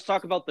always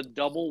talk about the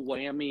double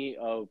whammy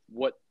of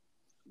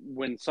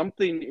when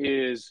something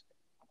is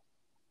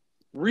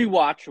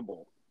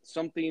rewatchable,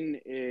 something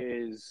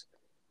is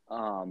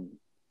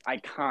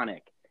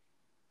iconic.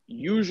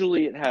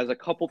 Usually it has a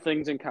couple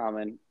things in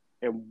common.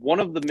 And one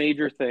of the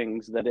major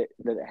things that it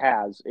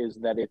has is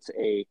that it's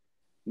a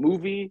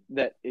movie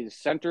that is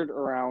centered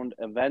around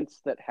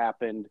events that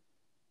happened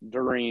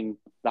during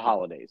the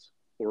holidays,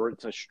 or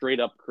it's a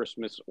straight up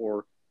Christmas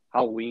or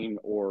Halloween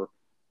or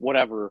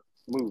whatever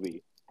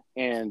movie.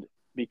 And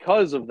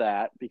because of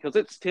that, because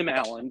it's Tim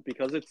Allen,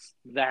 because it's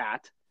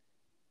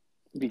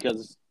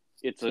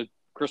a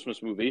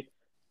Christmas movie,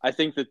 I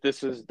think that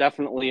this is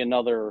definitely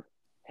another,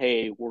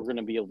 hey, we're going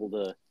to be able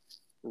to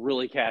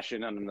really cash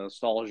in on the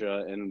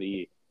nostalgia and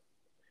the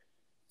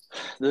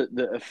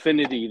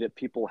affinity that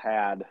people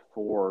had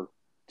for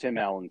Tim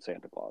Allen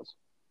Santa Claus.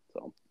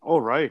 So. Oh,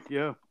 right,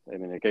 yeah. I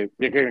mean,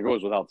 it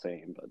goes without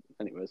saying, but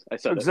anyways, I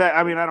said exactly.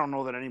 I mean, I don't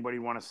know that anybody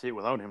want to see it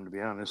without him, to be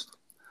honest.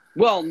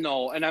 Well,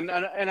 no, and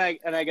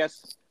I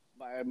guess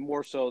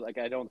more so, like,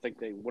 I don't think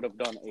they would have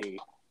done a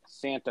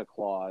Santa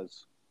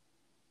Claus.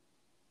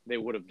 They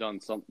would have done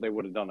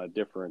a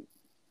different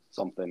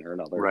something or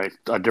another. Right,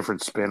 a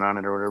different spin on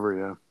it or whatever,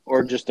 yeah.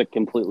 Or just a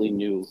completely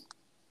new,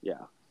 yeah.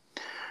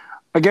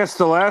 I guess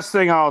the last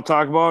thing I'll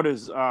talk about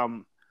is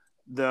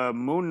the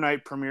Moon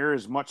Knight premiere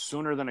is much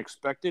sooner than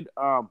expected.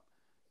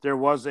 There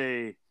was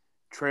a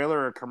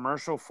trailer, a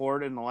commercial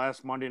for it in the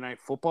last Monday Night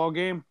Football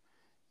game,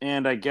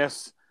 and I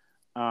guess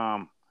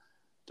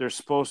there's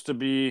supposed to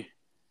be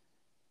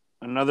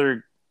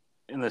another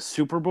in the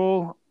Super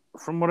Bowl,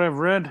 from what I've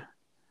read.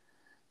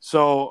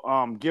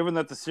 So, given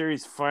that the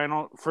series'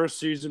 first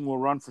season will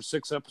run for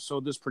 6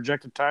 episodes, this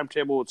projected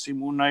timetable would see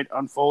Moon Knight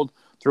unfold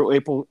through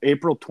April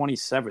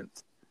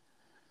 27th.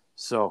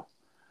 So,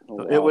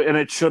 wow.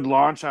 It should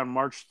launch on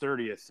March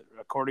 30th,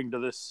 according to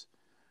this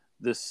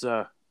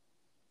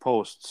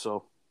post.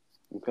 So,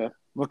 okay,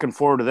 looking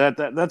forward to that.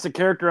 That's a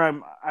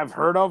character I've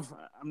heard of.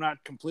 I'm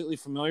not completely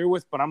familiar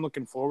with, but I'm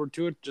looking forward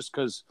to it just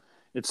because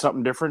it's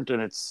something different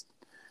and it's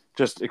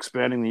just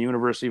expanding the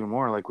universe even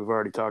more, like we've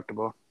already talked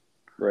about.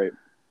 Right.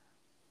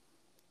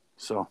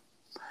 So,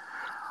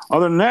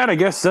 other than that, I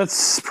guess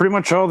that's pretty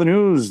much all the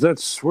news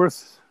that's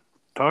worth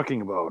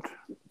talking about.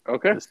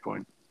 Okay. At this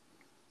point.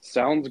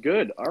 Sounds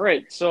good. All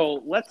right,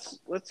 so let's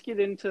get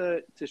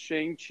into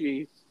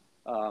Shang-Chi,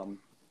 and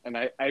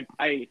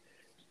I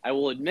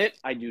will admit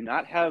I do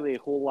not have a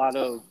whole lot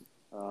of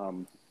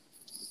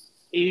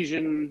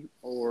Asian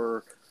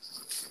or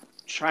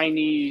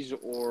Chinese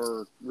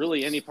or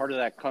really any part of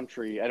that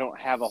country. I don't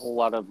have a whole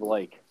lot of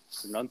like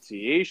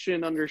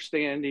pronunciation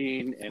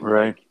understanding and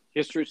like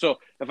history. So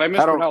if I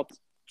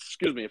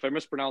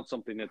mispronounce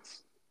something,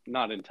 it's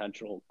not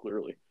intentional,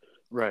 clearly.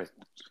 Right.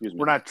 Excuse me.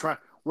 We're not trying.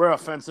 we're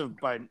offensive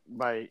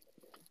by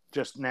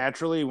just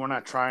naturally. We're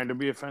not trying to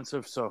be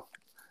offensive, so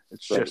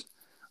it's Right. just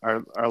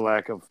our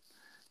lack of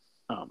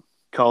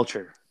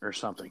culture or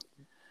something.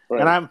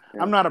 Right. And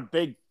Yeah. I'm not a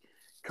big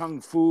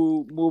kung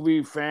fu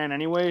movie fan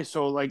anyway,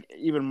 so like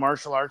even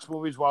martial arts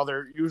movies, while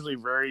they're usually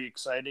very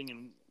exciting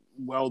and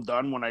well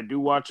done when I do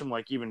watch them,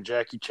 like even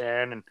Jackie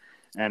Chan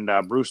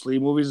and Bruce Lee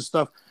movies and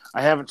stuff,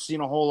 I haven't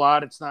seen a whole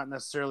lot. It's not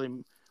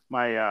necessarily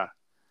my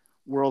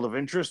world of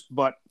interest,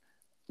 but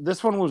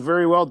this one was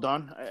very well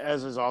done,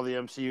 as is all the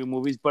MCU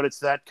movies. But it's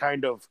that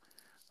kind of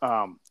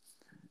um,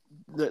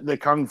 the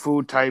kung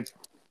fu type,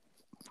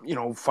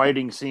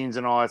 fighting scenes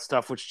and all that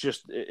stuff, which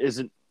just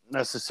isn't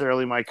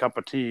necessarily my cup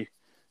of tea.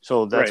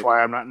 So that's Right.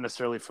 why I'm not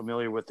necessarily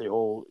familiar with the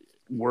whole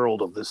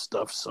world of this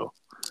stuff. So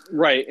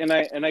Right, and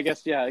I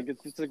guess yeah,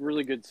 it's a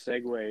really good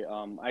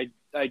segue.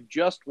 I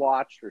just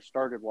watched or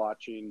started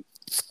watching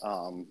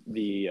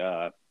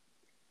the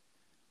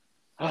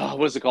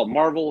what's it called?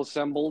 Marvel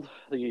Assembled,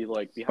 the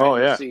like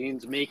behind the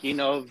scenes making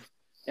of,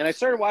 and I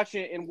started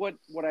watching it. And what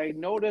I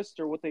noticed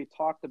or what they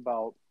talked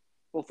about.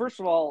 Well, first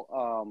of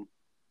all,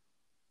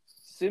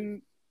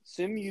 Simu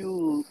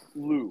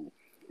Liu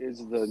is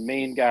the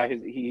main guy.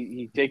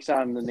 He takes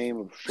on the name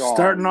of Sean.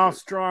 Starting off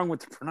strong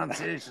with the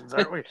pronunciations,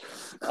 aren't we?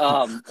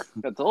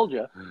 I told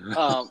you.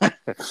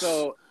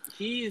 So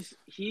he's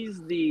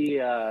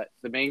the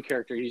main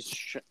character. He's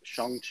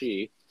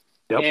Shang-Chi.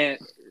 Yep. And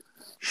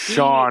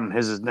Sean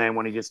is his name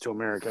when he gets to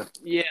America.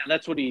 Yeah,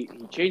 that's what he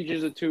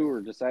changes it to,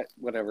 or decide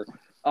whatever.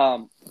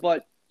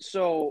 But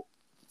so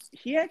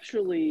he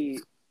actually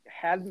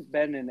hadn't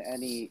been in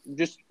any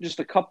just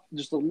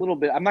a little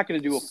bit. I'm not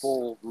going to do a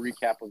full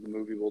recap of the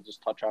movie. We'll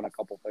just touch on a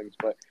couple things,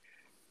 but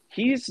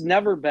he's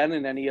never been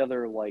in any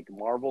other like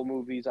Marvel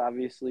movies.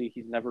 Obviously,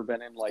 he's never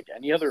been in like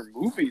any other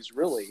movies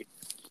really,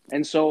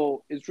 and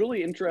so it's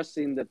really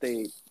interesting that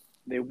they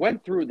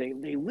went through.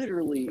 They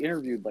literally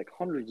interviewed like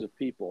hundreds of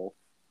people,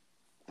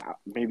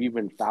 maybe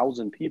even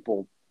 1,000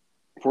 people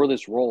for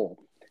this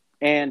role,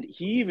 and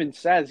he even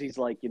says he's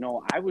like,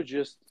 I was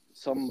just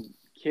some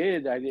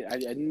kid. I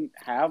didn't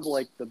have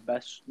like the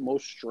best,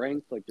 most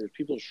strength. Like there's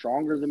people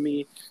stronger than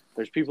me.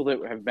 There's people that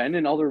have been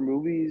in other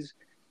movies.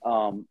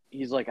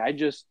 He's like, I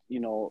just,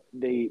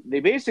 they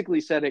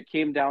basically said it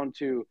came down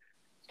to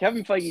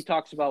Kevin Feige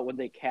talks about when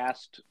they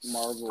cast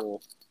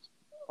Marvel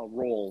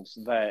roles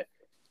that,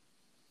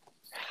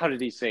 how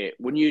did he say it?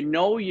 When you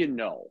know,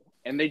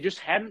 and they just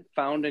hadn't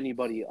found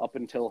anybody up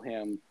until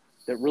him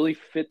that really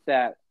fit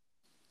that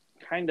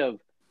kind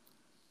of,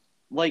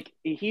 like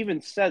he even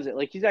says it,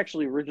 like he's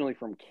actually originally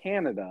from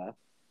Canada,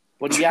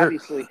 but he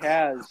obviously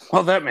has.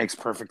 Well, that makes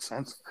perfect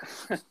sense.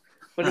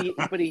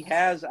 but he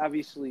has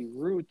obviously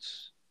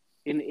roots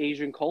in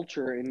Asian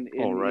culture, and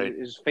right.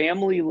 his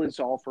family is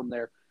all from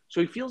there.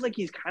 So he feels like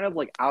he's kind of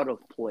like out of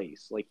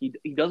place. Like he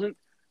doesn't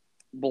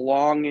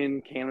belong in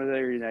Canada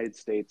or United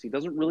States. He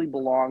doesn't really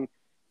belong.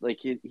 Like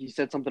he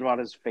said something about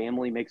his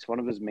family makes fun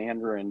of his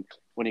Mandarin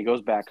when he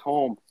goes back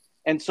home,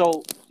 and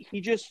so he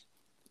just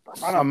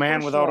on a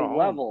man without a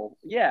level, home.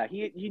 Yeah,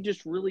 he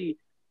just really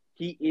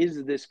he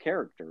is this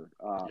character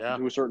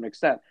to a certain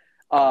extent.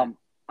 On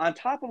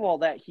top of all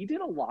that, he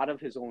did a lot of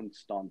his own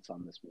stunts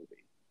on this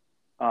movie.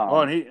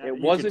 And it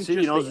wasn't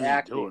just the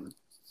acting.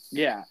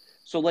 Yeah,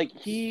 so like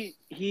he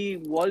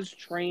was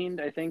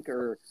trained, I think,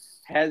 or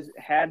has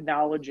had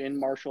knowledge in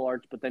martial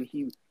arts, but then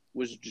he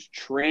was just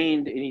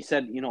trained, and he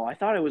said, I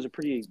thought I was a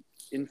pretty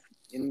in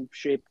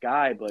shape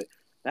guy, but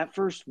that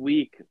first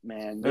week,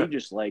 man, they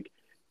just like.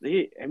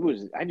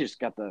 I just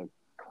got the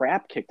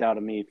crap kicked out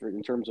of me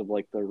in terms of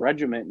like the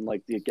regiment, and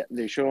like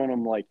they showing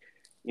them like,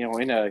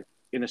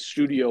 in a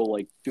studio,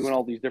 like doing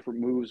all these different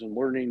moves and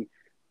learning,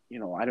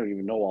 I don't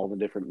even know all the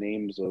different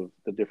names of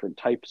the different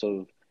types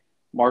of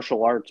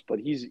martial arts, but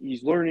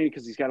he's learning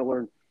because he's got to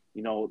learn,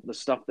 the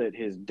stuff that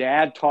his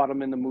dad taught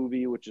him in the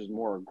movie, which is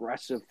more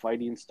aggressive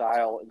fighting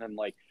style, and then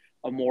like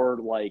a more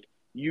like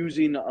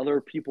using other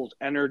people's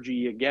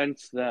energy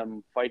against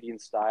them fighting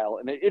style.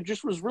 And it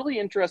just was really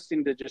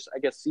interesting to just, I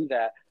guess, see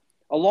that,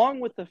 along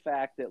with the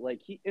fact that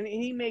like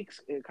he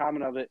makes a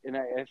comment of it. And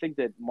I think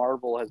that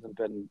Marvel hasn't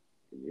been,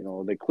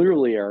 they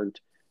clearly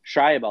aren't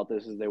shy about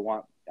this, as they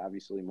want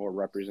obviously more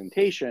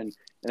representation, and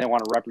they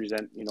want to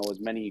represent, as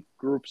many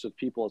groups of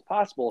people as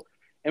possible.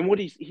 And what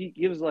he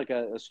gives like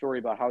a story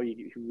about how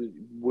he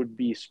would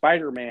be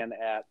Spider-Man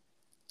at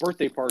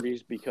birthday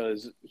parties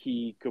because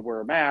he could wear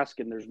a mask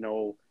and there's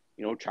no,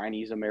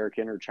 Chinese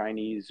American or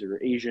Chinese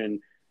or Asian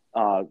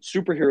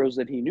superheroes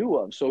that he knew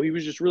of. So he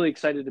was just really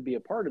excited to be a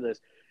part of this.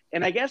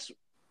 And I guess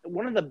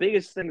one of the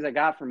biggest things I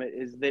got from it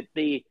is that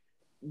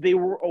they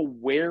were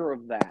aware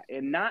of that,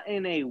 and not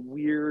in a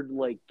weird,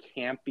 like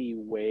campy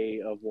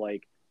way of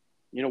like,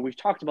 we've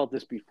talked about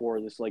this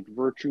before, this like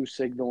virtue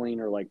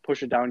signaling or like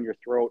push it down your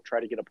throat, try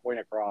to get a point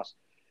across.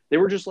 They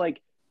were just like,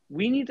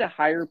 we need to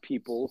hire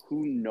people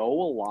who know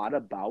a lot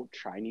about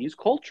Chinese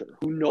culture,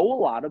 who know a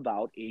lot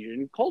about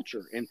Asian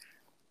culture, and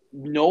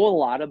know a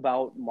lot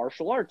about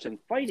martial arts and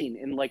fighting,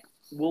 and like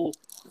will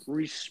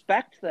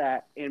respect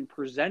that and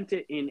present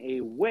it in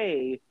a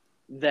way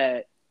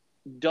that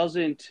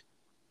doesn't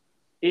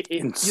it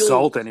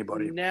insult feels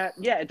anybody.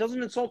 Yeah, it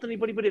doesn't insult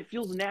anybody, but it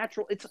feels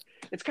natural.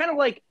 It's kind of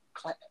like,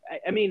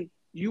 I mean,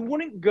 you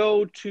wouldn't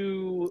go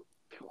to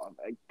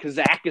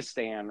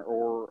Kazakhstan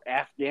or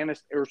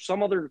Afghanistan or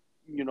some other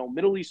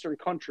Middle Eastern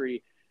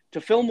country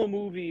to film a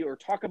movie or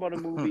talk about a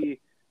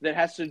movie that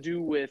has to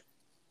do with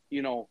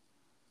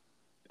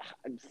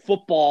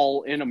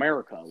football in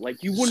America.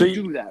 Like you wouldn't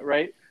do that,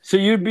 right? So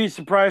you'd be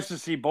surprised to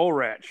see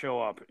Borat show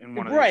up in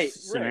one of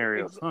these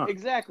scenarios. Right.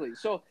 Exactly.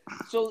 So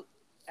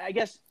I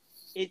guess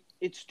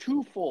it's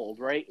twofold,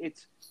 right?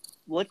 It's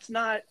let's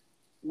not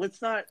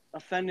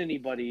offend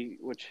anybody,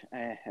 which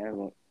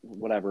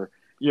whatever.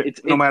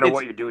 No matter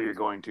what you do, you're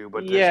going to,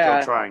 but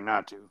they're still trying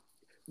not to.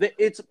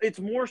 It's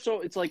more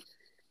so. It's like,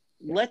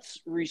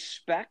 let's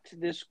respect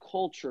this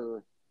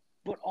culture,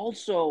 but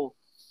also,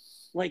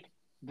 like,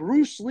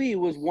 Bruce Lee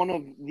was one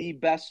of the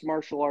best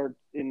martial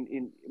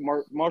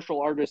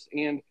artists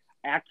and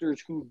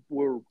actors who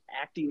were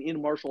acting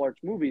in martial arts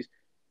movies,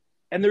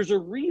 and there's a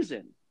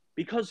reason,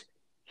 because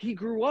he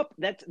grew up.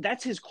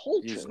 That's his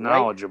culture. He's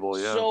knowledgeable,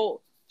 right? Yeah.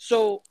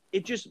 So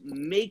it just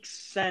makes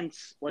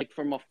sense, like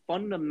from a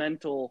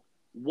fundamental,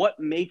 what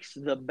makes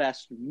the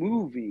best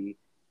movie,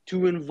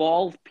 to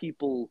involve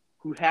people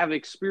who have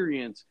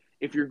experience.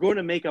 If you're going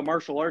to make a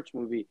martial arts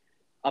movie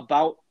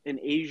about an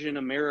Asian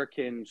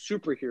American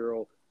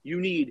superhero, you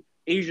need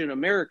Asian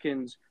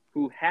Americans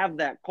who have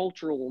that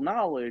cultural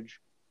knowledge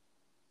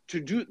to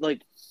do,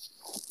 like,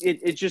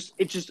 it just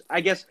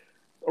I guess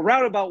a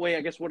roundabout way.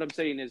 I guess what I'm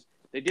saying is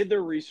they did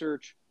their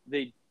research,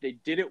 they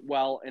did it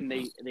well, and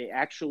they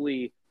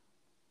actually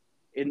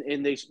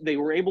and they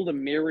were able to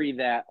marry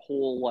that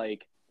whole,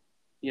 like,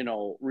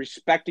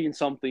 respecting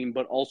something,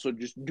 but also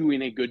just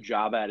doing a good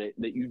job at it,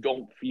 that you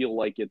don't feel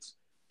like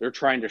they're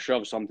trying to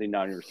shove something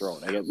down your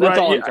throat. I guess that's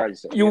all I'm trying to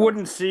say. You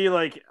wouldn't see,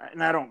 like,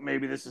 and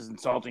maybe this is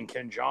insulting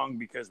Ken Jeong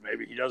because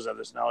maybe he does have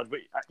this knowledge, but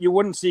you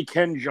wouldn't see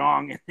Ken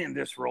Jeong in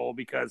this role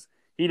because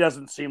he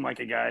doesn't seem like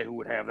a guy who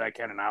would have that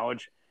kind of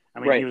knowledge. I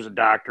mean, He was a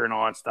doctor and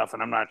all that stuff,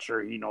 and I'm not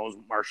sure he knows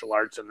martial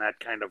arts and that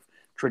kind of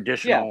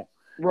traditional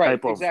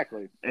type of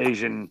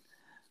Asian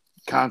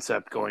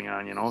concept going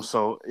on,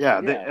 So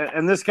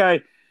and this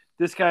guy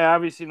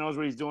obviously knows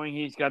what he's doing.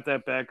 He's got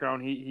that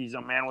background. He's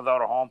a man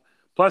without a home.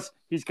 Plus,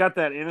 he's got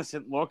that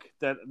innocent look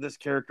that this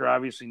character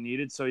obviously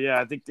needed. So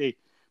I think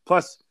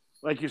plus,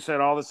 like you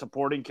said, all the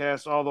supporting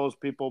cast, all those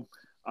people,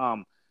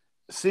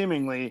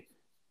 seemingly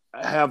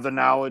have the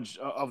knowledge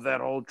of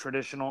that whole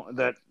traditional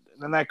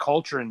and that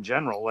culture in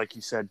general, like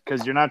you said,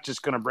 because you're not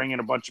just going to bring in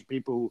a bunch of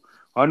people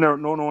who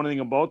don't know anything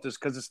about this,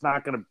 because it's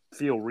not going to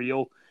feel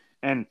real.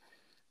 And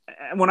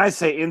when I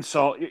say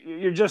insult,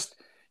 you're just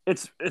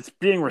it's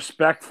being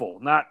respectful,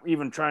 not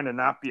even trying to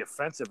not be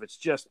offensive. It's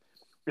just,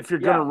 if you're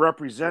going to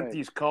represent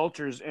these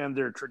cultures and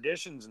their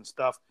traditions and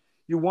stuff,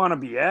 you want to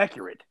be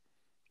accurate.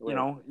 You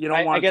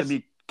don't want it to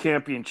be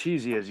campy and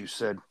cheesy, as you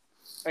said.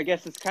 I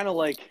guess it's kind of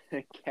like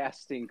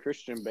casting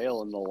Christian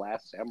Bale in The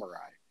Last Samurai.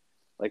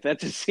 Like, that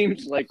just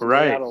seems like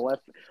right out of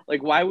left.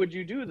 Like, why would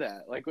you do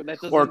that? Like, that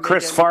doesn't. Or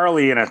Chris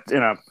Farley in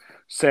a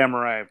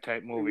samurai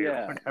type movie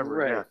or whatever.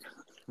 Right.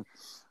 Yeah.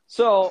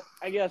 So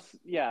I guess,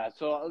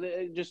 so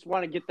I just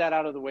want to get that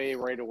out of the way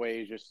right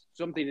away. Just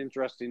something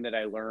interesting that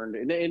I learned.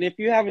 And if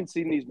you haven't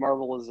seen these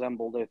Marvel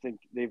Assembled, I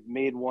think they've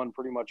made one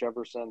pretty much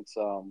ever since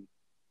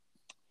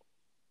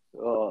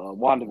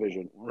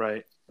WandaVision.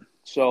 Right.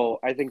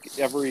 So I think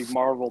every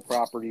Marvel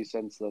property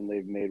since then,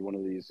 they've made one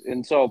of these.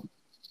 And so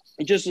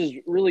it just is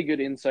really good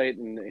insight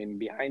and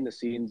behind the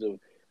scenes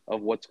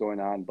of what's going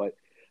on. But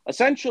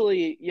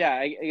essentially,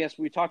 I guess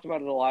we talked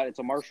about it a lot.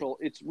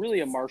 It's really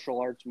a martial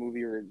arts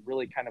movie, or it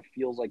really kind of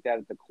feels like that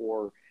at the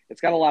core.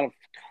 It's got a lot of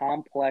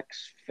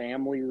complex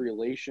family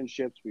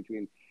relationships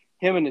between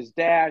him and his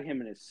dad, him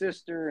and his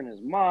sister, and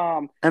his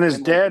mom. And his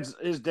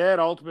dad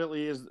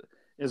ultimately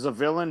is a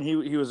villain.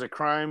 He was a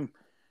crime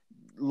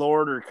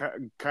lord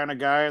or kind of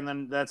guy,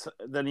 and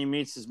then he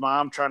meets his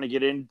mom trying to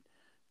get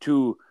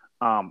into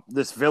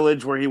this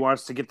village where he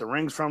wants to get the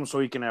rings from so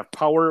he can have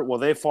power. Well,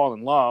 they fall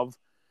in love.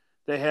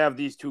 They have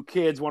these two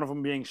kids, one of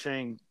them being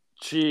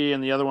Shang-Chi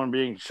and the other one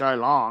being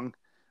Shai-Long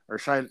or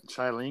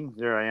Shai-Ling.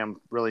 There I am,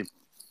 really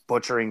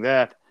butchering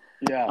that.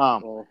 Yeah.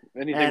 Well,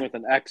 anything with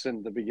an X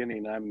in the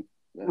beginning, I'm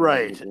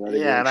right.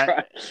 Yeah, and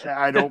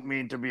I don't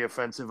mean to be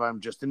offensive.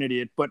 I'm just an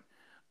idiot. But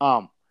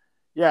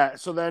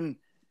so then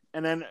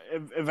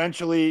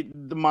eventually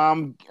the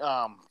mom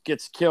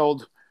gets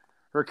killed.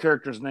 Her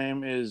character's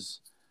name is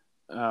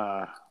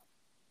what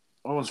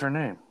was her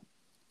name?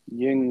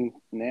 Ying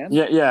Nan?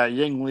 Yeah,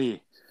 Ying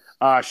Li.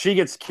 She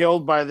gets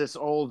killed by this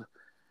old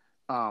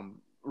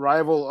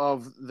rival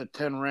of the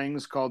Ten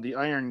Rings called the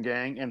Iron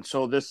Gang, and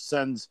so this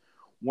sends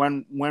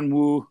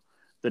Wenwu,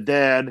 the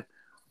dad,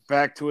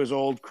 back to his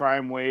old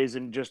crime ways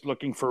and just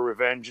looking for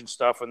revenge and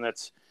stuff. And then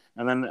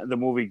the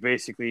movie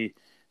basically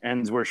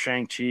ends where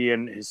Shang-Chi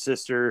and his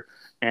sister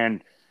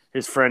and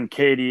his friend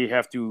Katie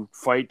have to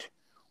fight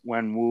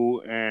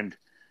Wenwu, and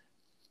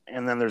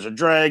then there's a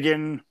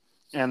dragon,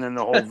 and then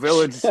the whole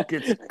village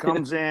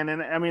comes in,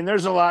 and I mean,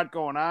 there's a lot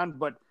going on,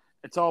 but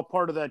it's all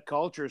part of that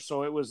culture.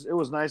 So it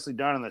was nicely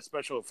done, and the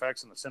special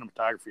effects and the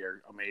cinematography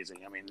are amazing.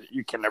 I mean,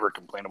 you can never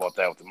complain about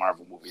that with the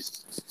Marvel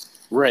movies.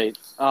 Right.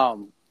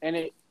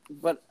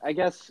 But I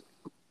guess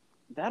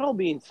that all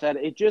being said,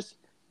 it just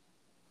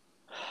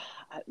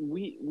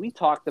we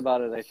talked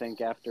about it. I think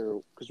after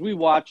because we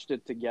watched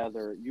it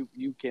together.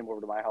 You came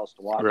over to my house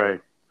to watch Right.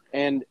 it,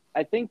 and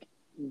I think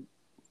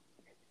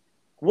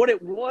what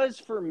it was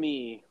for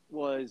me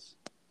was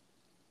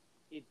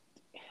it.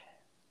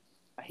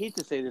 I hate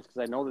to say this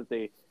because I know that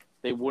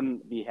they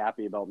wouldn't be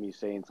happy about me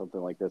saying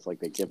something like this, like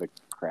they give a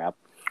crap.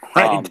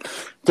 Right.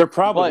 They're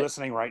probably but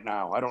listening right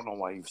now. I don't know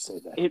why you say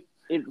that. It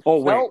Oh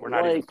wait, felt we're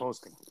not like, even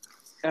posting.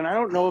 and I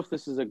don't know if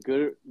this is a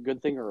good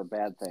thing or a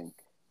bad thing,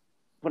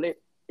 but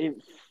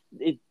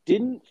it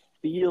didn't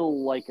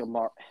feel like a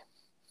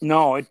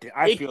No,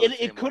 I feel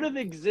it could have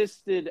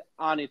existed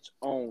on its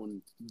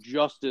own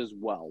just as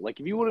well. Like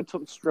if you would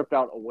have stripped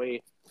out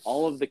away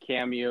all of the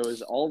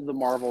cameos, all of the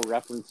Marvel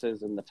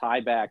references and the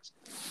tiebacks,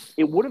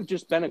 it would have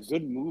just been a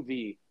good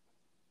movie,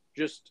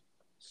 just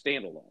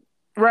standalone.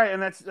 Right,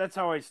 and that's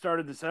how I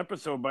started this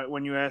episode. But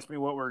when you asked me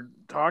what we're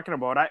talking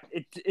about,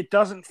 it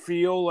doesn't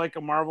feel like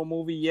a Marvel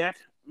movie yet.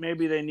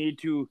 Maybe they need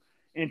to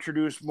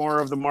introduce more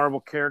of the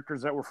Marvel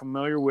characters that we're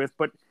familiar with,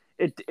 but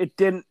it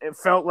didn't. It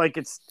felt like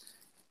it's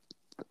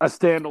a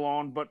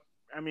standalone. But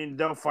I mean,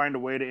 they'll find a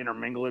way to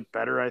intermingle it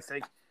better, I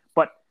think.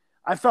 But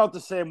I felt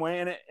the same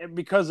way, and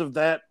because of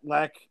that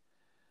lack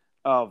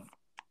of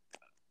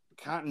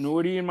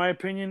continuity, in my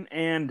opinion,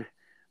 and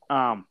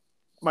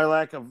my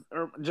lack of,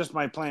 or just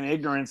my plain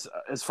ignorance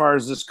as far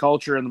as this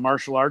culture and the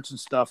martial arts and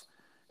stuff.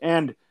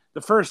 And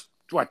the first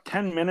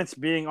 10 minutes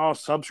being all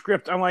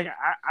subscript, I'm like,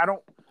 I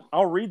don't.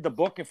 I'll read the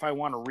book if I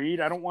want to read.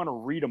 I don't want to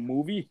read a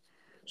movie.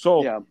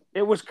 So Yeah.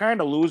 it was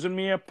kind of losing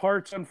me at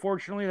parts,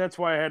 unfortunately. That's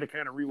why I had to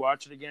kind of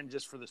rewatch it again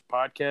just for this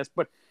podcast.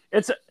 But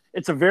it's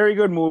a very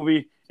good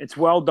movie. It's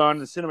well done.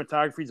 The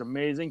cinematography is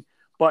amazing.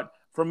 But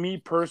for me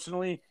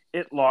personally,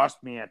 it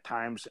lost me at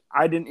times.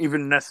 I didn't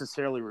even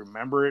necessarily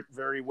remember it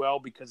very well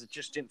because it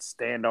just didn't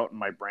stand out in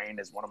my brain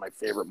as one of my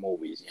favorite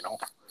movies, you know?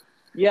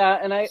 Yeah,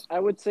 and I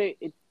would say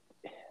it,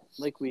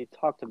 like we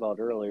talked about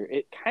earlier,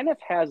 it kind of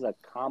has a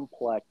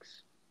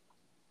complex,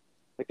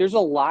 like there's a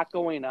lot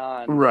going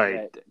on.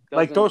 Right.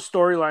 Like those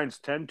storylines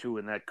tend to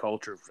in that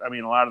culture. I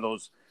mean, a lot of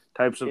those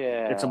types of,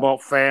 it's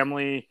about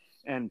family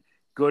and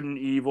good and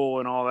evil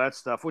and all that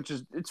stuff, which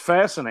is, it's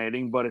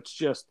fascinating, but it's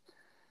just,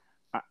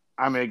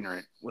 I'm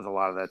ignorant with a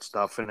lot of that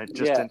stuff, and it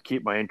just didn't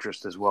keep my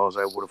interest as well as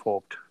I would have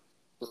hoped.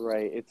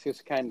 Right. It's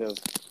just kind of,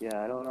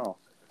 I don't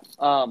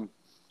know.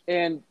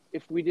 And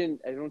if we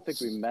didn't, I don't think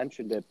we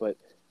mentioned it, but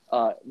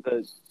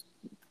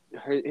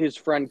his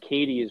friend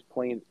Katie is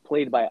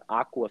played by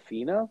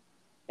Aquafina,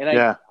 and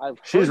I've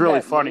she's heard really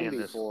that funny name in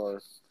this.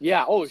 before.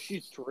 Yeah. Oh,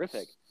 she's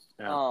terrific.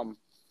 Yeah.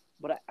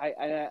 But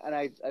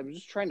I'm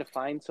just trying to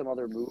find some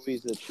other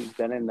movies that she's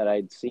been in that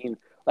I'd seen.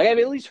 Like I've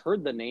at least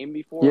heard the name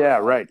before. Yeah,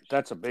 right.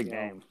 That's a big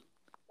name.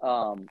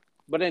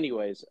 But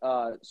anyways,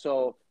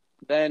 so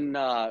then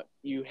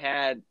you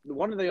had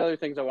one of the other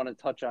things I want to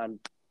touch on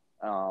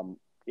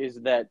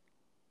is that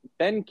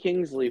Ben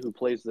Kingsley, who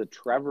plays the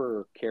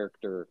Trevor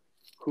character,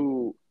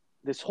 who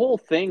this whole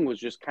thing was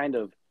just kind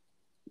of,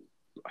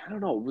 I don't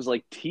know, it was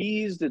like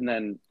teased and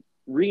then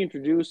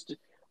reintroduced.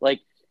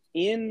 Like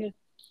in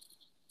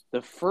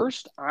the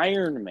first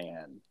Iron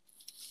Man,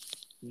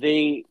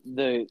 the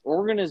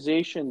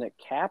organization that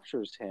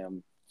captures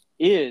him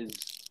is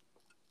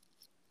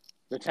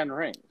the Ten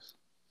Rings.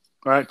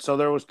 Right. So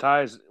there was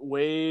ties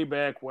way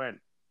back when.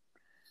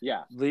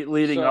 Yeah.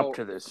 Leading up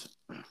to this.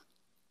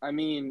 I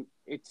mean,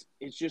 it's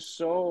just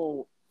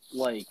so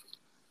like,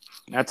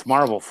 that's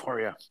Marvel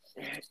for you.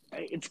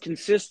 It's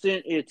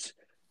consistent. It's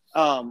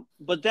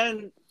but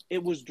then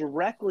it was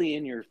directly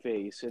in your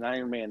face in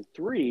Iron Man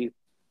 3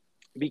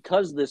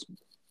 because this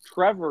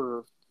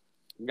Trevor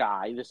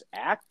guy, this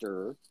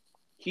actor,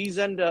 he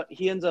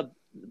ends up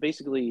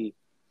basically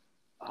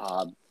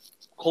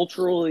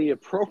culturally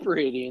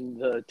appropriating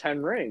the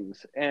Ten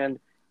Rings, and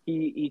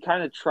he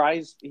kind of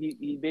tries.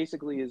 He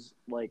basically is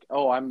like,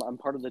 oh, I'm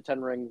part of the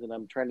Ten Rings, and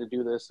I'm trying to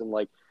do this, and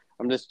like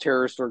I'm this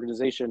terrorist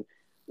organization.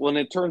 Well, and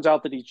it turns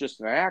out that he's just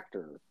an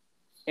actor,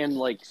 and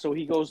like so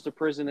he goes to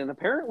prison, and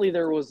apparently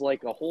there was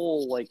like a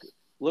whole like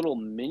little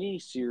mini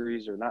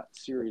series, or not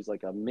series,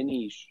 like a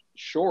mini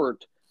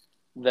short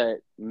that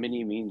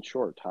mini means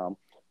short, Tom,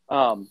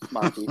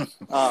 Monty,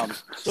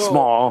 so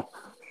small,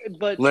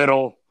 but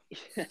little.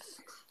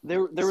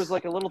 there was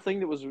like a little thing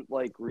that was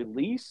like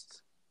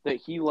released that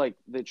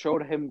that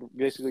showed him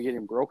basically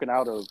getting broken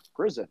out of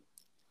prison.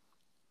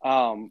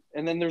 And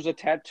then there's a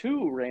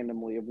tattoo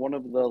randomly of one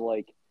of the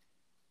like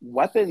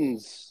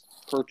weapons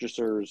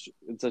purchasers.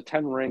 It's a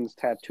Ten Rings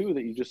tattoo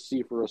that you just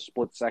see for a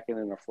split second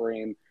in a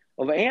frame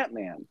of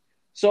Ant-Man.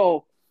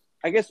 So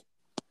I guess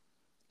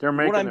they're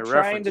making what I'm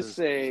trying references. to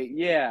say,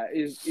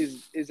 is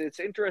it's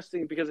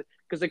interesting because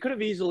they could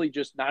have easily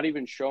just not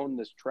even shown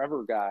this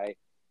Trevor guy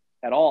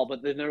at all,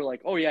 but then they're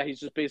like, oh yeah, he's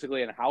just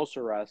basically in house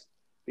arrest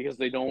because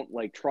they don't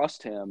like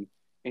trust him,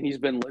 and he's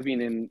been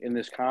living in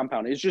this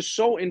compound. It's just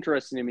so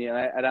interesting to me,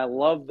 and I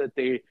love that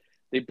they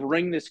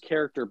bring this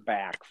character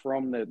back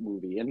from the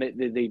movie, and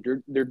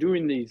they're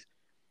doing these,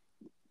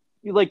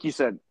 like you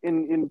said,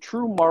 in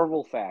true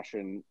Marvel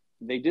fashion.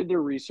 They did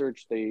their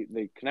research,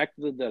 they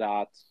connected the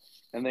dots,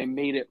 and they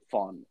made it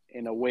fun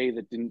in a way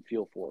that didn't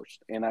feel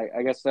forced. And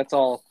I guess that's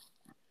all.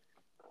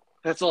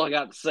 That's all I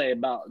got to say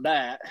about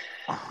that.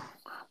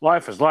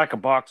 Life is like a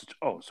box.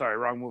 Oh, sorry,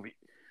 wrong movie.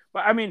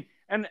 But I mean,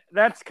 and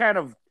that's kind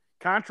of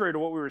contrary to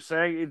what we were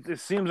saying. It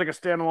seems like a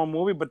standalone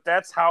movie, but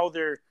that's how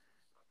they're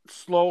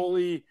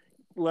slowly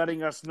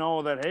letting us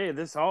know that, hey,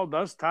 this all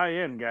does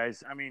tie in,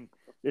 guys. I mean,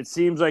 it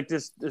seems like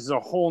this is a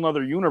whole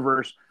nother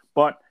universe,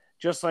 but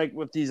just like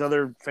with these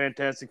other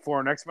Fantastic Four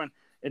and X-Men,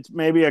 it's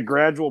maybe a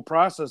gradual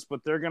process,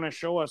 but they're going to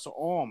show us,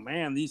 oh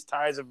man, these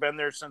ties have been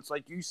there since,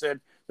 like you said,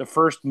 the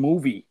first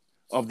movie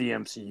of the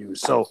MCU.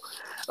 So,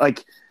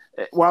 like,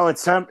 while it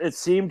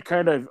seemed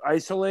kind of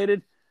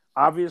isolated,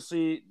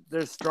 obviously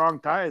there's strong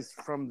ties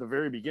from the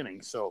very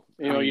beginning. So,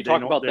 you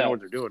talk about they that. know what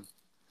they're doing.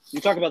 You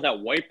talk about that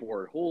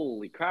whiteboard.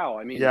 Holy cow!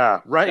 I mean,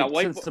 yeah, right.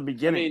 Since the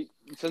beginning. I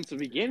mean, since the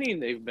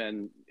beginning, they've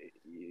been,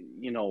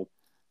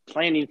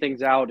 planning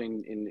things out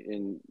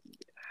in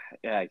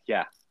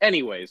yeah.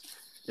 Anyways,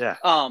 yeah.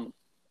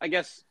 I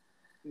guess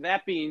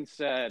that being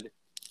said,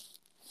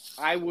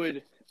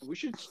 we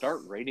should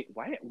start rating.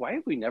 Why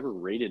have we never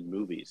rated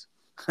movies?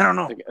 I don't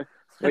know.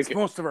 That's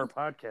most of our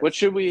podcast. What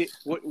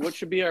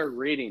should be our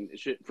rating?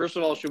 First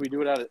of all, should we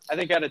do it out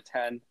of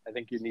 10? I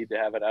think you need to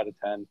have it out of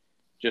 10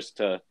 just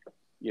to,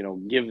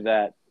 give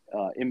that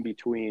in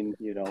between,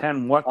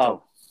 10 what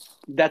though?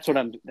 That's what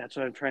I'm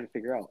trying to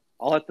figure out.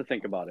 I'll have to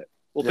think about it.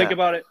 We'll think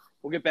about it.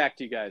 We'll get back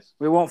to you guys.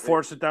 We won't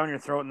force it down your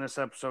throat in this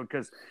episode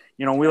because,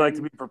 we like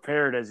to be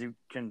prepared, as you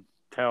can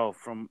tell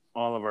from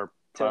all of our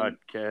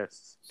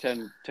podcasts.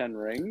 10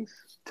 rings?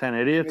 10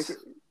 idiots?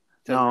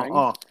 10 no. rings?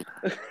 Oh.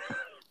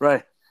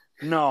 Right.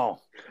 No.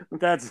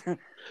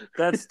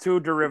 That's too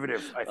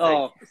derivative, I think.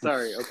 Oh,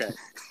 sorry. Okay.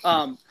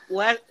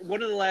 One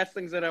of the last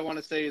things that I want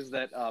to say is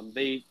that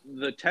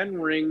the 10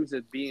 rings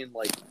as being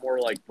like more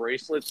like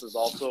bracelets is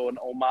also an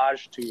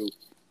homage to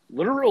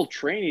literal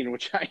training,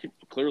 which I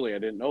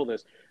didn't know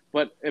this,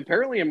 but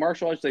apparently in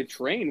martial arts they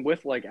train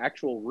with like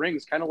actual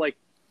rings, kind of like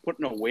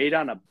putting a weight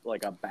on a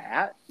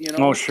bat,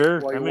 Oh, sure.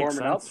 while you're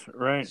warming up.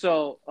 Right.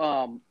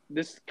 So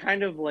this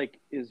kind of like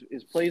is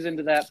plays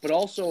into that, but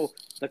also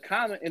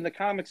in the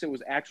comics it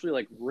was actually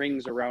like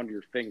rings around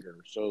your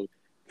fingers, so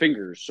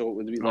it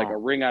would be like a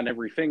ring on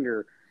every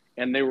finger,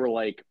 and they were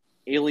like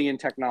alien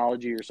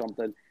technology or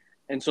something,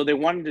 and so they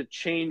wanted to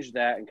change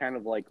that and kind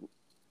of like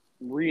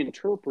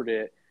reinterpret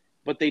it,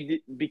 but they did,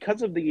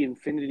 because of the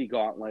Infinity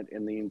Gauntlet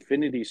and the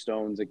Infinity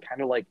Stones, and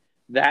kind of like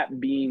that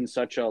being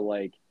such a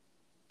like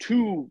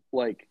too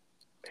like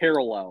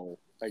parallel,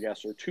 I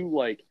guess, or too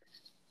like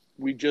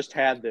we just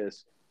had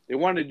this. They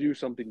wanted to do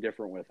something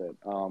different with it.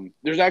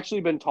 There's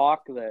actually been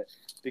talk that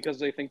because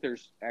they think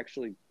there's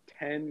actually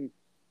 10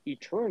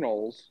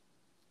 Eternals,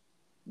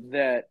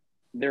 that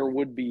there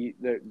would be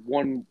that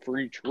one for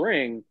each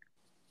ring.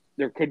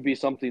 There could be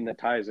something that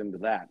ties into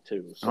that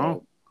too.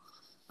 So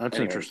that's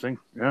interesting.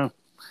 Yeah.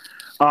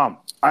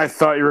 I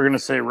thought you were going to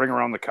say ring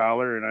around the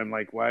collar, and I'm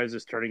like, why is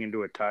this turning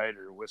into a Tide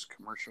or Whisk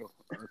commercial?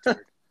 That's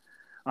weird.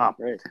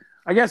 Right.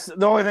 I guess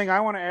the only thing I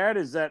want to add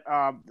is that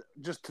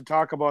just to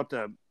talk about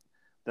the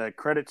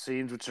credit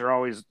scenes, which are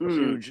always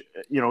huge,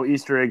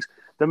 Easter eggs.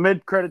 The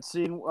mid-credit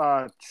scene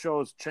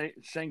shows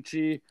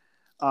Shang-Chi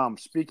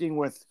speaking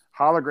with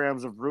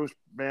holograms of Bruce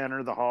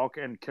Banner, the Hulk,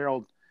 and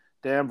Carol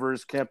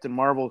Danvers, Captain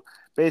Marvel,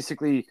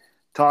 basically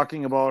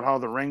talking about how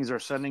the rings are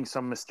sending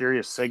some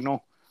mysterious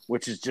signal,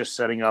 which is just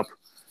setting up,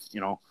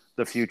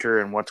 the future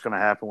and what's going to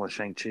happen with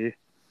Shang-Chi.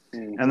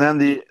 Mm-hmm. And then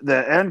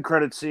the end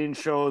credit scene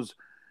shows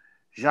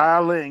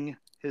Xia Ling,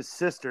 his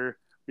sister,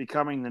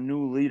 becoming the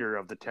new leader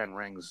of the Ten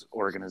Rings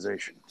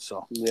organization.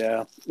 So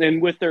yeah,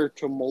 and with their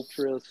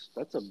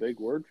tumultuous—that's a big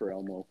word for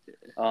Elmo.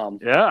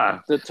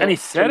 And he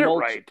said it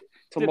right.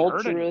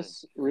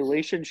 Tumultuous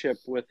relationship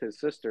with his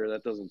sister.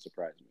 That doesn't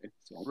surprise me.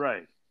 So.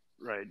 Right.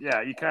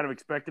 Yeah, you kind of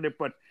expected it,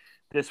 but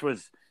this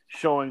was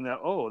showing that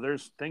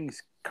there's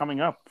things coming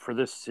up for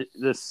this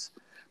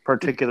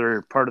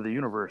particular part of the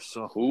universe.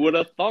 So who would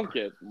have thunk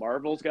it?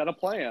 Marvel's got a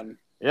plan.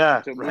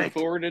 Yeah, to move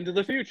forward into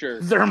the future.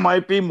 There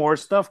might be more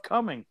stuff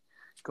coming.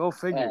 Go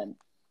figure.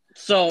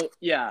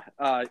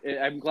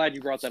 I'm glad you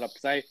brought that up,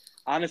 because I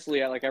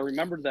honestly, I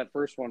remembered that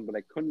first one, but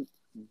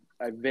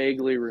I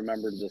vaguely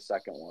remembered the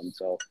second one.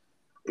 So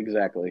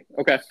exactly.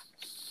 Okay.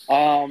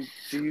 Do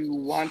you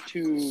want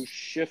to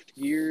shift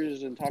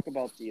gears and talk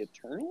about the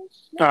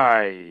Eternals now?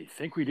 I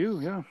think we do.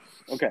 Yeah.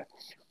 Okay.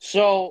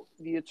 So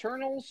the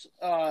Eternals,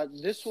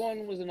 this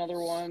one was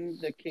another one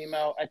that came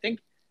out, I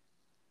think,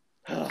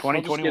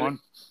 2021.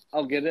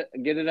 I'll get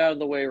it out of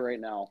the way right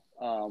now.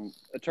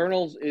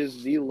 Eternals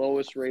is the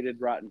lowest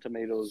rated Rotten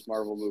Tomatoes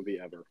Marvel movie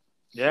ever.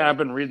 Yeah, I've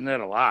been reading that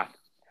a lot.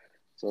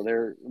 So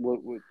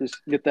we'll just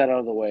get that out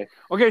of the way.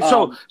 Okay,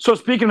 so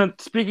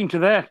speaking to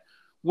that,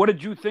 what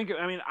did you think?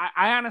 I mean,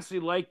 I honestly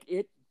liked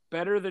it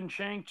better than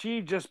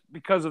Shang-Chi just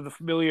because of the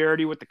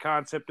familiarity with the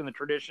concept and the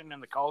tradition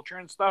and the culture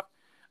and stuff.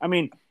 I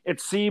mean,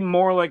 it seemed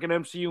more like an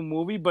MCU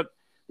movie, but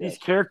these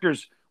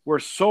characters were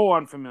so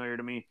unfamiliar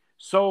to me.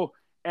 So,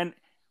 and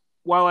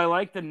while I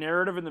like the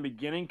narrative in the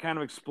beginning, kind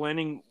of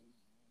explaining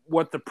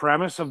what the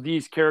premise of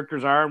these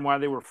characters are and why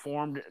they were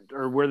formed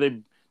or where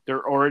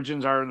their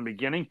origins are in the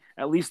beginning,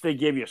 at least they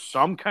gave you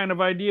some kind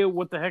of idea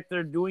what the heck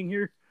they're doing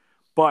here.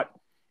 But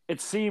it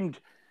seemed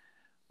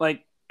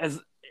like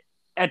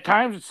at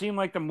times it seemed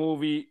like the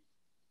movie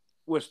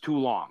was too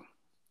long,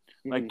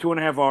 like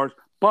 2.5 hours.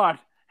 But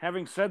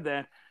having said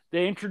that,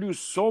 they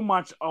introduced so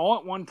much all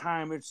at one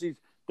time.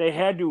 They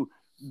had to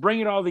bring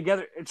it all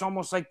together. It's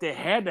almost like they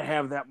had to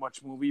have that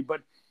much movie,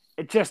 but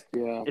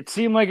it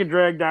seemed like it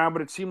dragged on,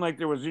 but it seemed like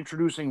there was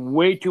introducing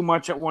way too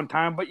much at one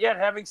time. But yet,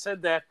 having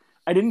said that,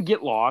 I didn't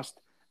get lost.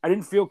 I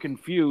didn't feel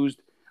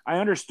confused. I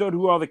understood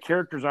who all the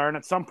characters are, and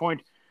at some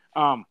point,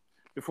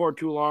 before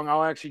too long,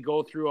 I'll actually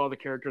go through all the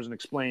characters and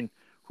explain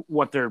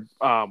what their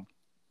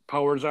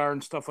powers are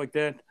and stuff like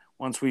that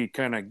once we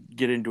kind of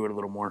get into it a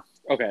little more.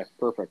 Okay,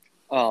 perfect.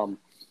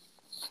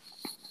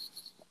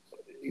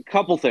 A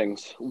couple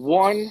things.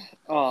 One,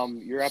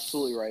 you're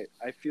absolutely right.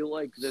 I feel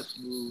like this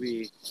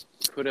movie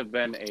could have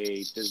been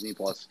a Disney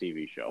Plus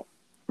TV show.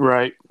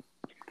 Right.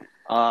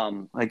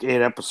 Like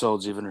 8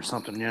 episodes even or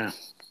something, yeah.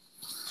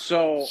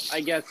 So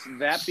I guess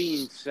that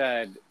being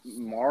said,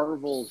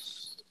 Marvel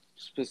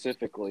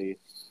specifically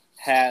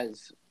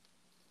has,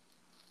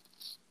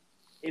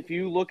 if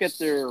you look at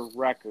their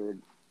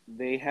record,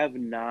 they have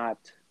not,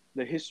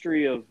 the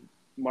history of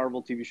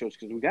Marvel TV shows,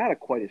 because we got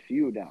quite a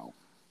few now.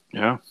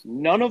 Yeah.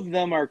 None of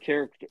them are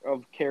characters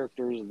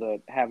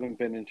that haven't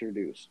been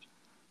introduced.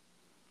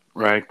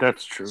 Right,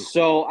 that's true.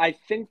 So I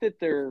think that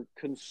their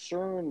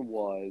concern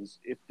was,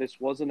 if this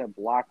wasn't a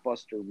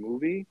blockbuster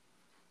movie,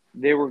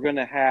 they were going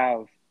to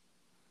have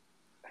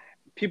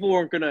people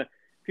aren't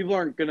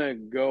gonna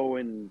go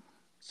and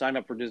sign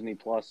up for Disney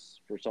Plus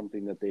for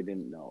something that they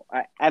didn't know.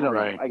 I don't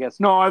know. I guess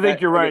no. I think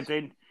you're right.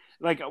 They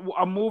like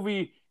a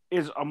movie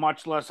is a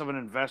much less of an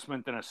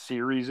investment than a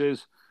series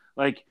is.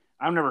 Like,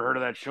 I've never heard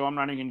of that show. I'm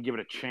not even going to give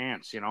it a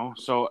chance, you know?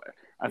 So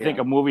I think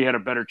a movie had a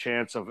better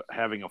chance of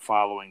having a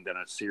following than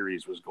a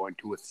series was going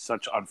to with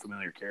such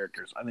unfamiliar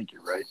characters. I think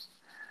you're right.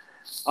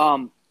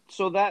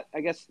 So that,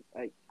 I guess,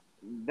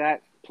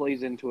 that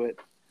plays into it.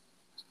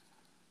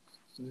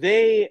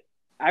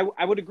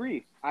 I would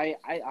agree. I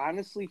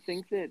honestly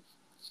think that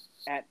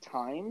at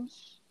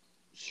times,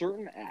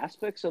 certain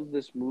aspects of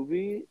this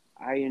movie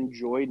I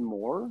enjoyed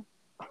more.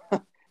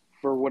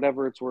 For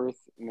whatever it's worth.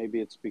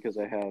 Maybe it's because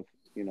I have,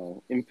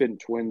 infant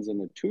twins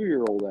and a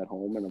 2-year-old at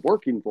home and I'm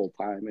working full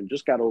time and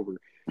just got over,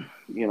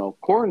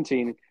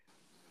 quarantine.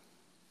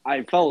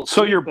 I fell asleep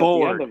so you're at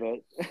bored. the end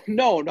of it.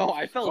 No,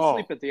 I fell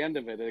asleep at the end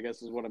of it, I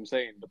guess is what I'm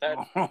saying. But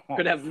that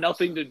could have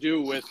nothing to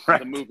do with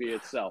the movie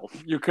itself.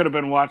 You could have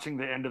been watching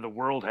the end of the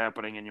world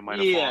happening and you might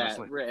have fallen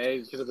asleep. Yeah,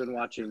 I could have been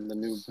watching the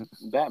new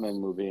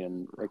Batman movie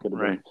and I could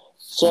have been.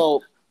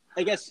 So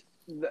I guess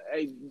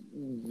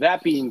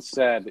that being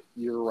said,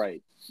 you're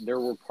right.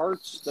 There were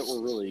parts that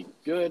were really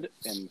good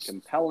and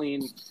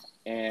compelling,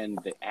 and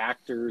the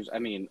actors. I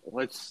mean,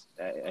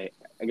 I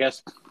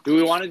guess, do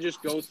we want to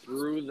just go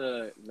through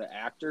the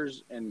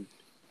actors and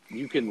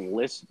you can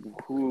list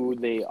who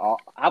they are?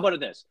 How about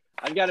this?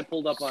 I've got it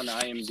pulled up on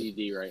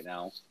IMDb right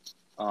now,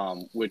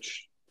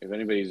 which, if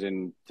anybody's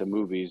into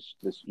movies,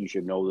 you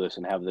should know this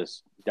and have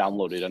this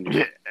downloaded under.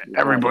 Yeah,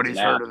 everybody's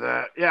heard of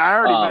that. Yeah, I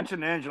already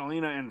mentioned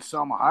Angelina and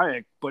Salma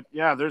Hayek, but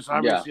yeah, there's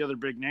obviously other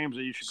big names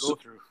that you should go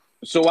through.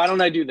 So why don't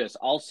I do this?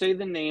 I'll say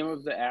the name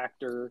of the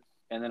actor,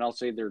 and then I'll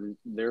say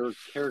their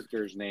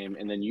character's name,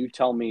 and then you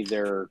tell me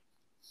their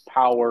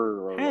power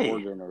or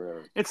origin or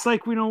whatever. It's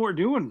like we know what we're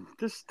doing.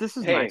 This is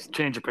nice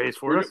change of pace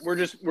for us. We're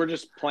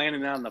just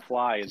planning on the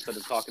fly instead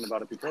of talking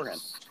about it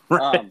beforehand.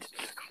 Right.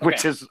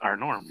 Which is our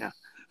norm, yeah.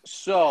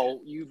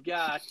 So you've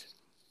got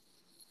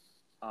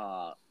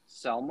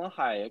Salma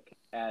Hayek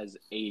as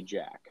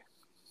Ajak.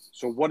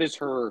 So what is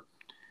her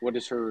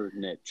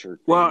niche? Or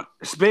well,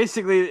 it's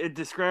basically, it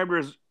described her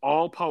as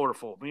all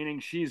powerful,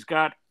 meaning she's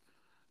got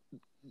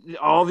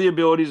all the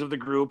abilities of the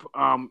group,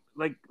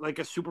 like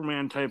a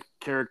Superman type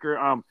character.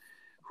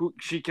 Who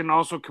she can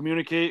also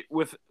communicate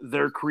with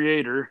their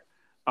creator,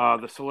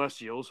 the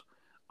Celestials.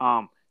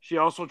 She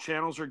also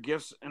channels her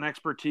gifts and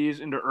expertise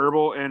into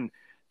herbal and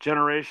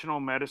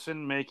generational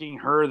medicine, making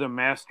her the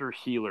master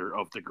healer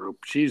of the group.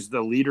 She's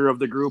the leader of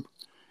the group,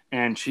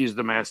 and she's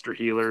the master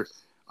healer.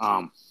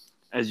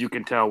 As you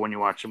can tell when you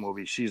watch the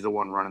movie, she's the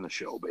one running the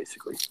show,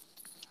 basically.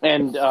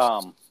 And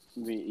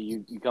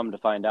you come to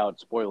find out,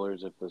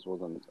 spoilers if this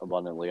wasn't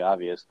abundantly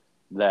obvious,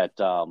 that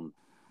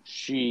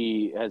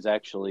she has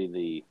actually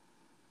the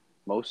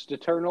most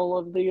eternal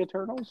of the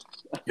Eternals.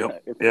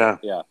 Yep.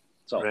 Yeah.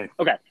 So right.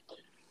 Okay.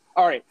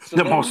 All right. So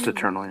the most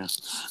eternal, yeah.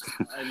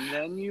 And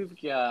then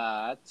you've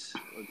got,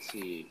 let's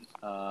see.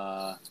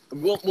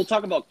 We'll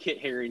talk about Kit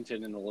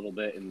Harington in a little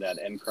bit in that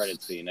end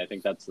credit scene. I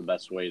think that's the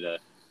best way to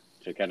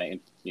kind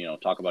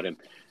of talk about him.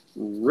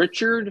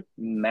 Richard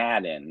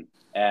Madden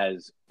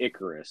as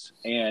Icarus.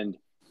 And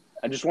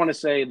I just want to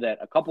say that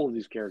a couple of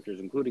these characters,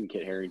 including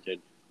Kit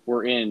Harington,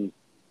 were in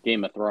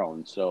Game of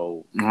Thrones.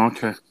 So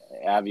Okay.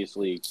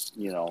 obviously,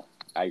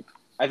 I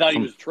thought he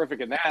was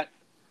terrific in that.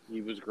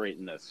 He was great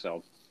in this.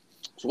 So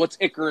what's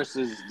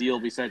Icarus's deal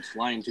besides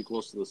flying too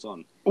close to the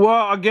sun?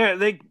 Well, again,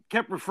 they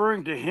kept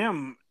referring to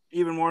him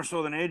even more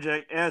so than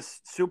Ajax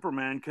as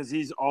Superman because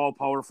he's all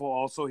powerful.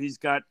 Also, he's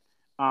got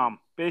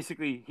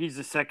basically he's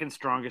the second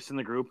strongest in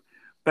the group,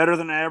 better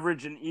than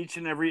average in each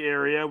and every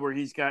area where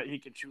he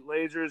can shoot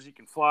lasers, he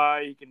can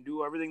fly, he can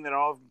do everything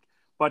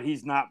but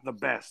he's not the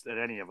best at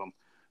any of them.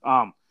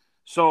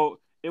 So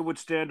it would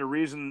stand to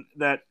reason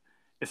that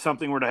if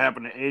something were to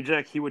happen to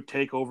Ajax, he would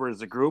take over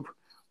as a group.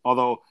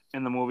 Although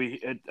in the movie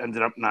it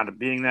ended up not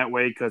being that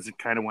way because it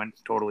kind of went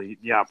totally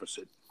the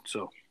opposite.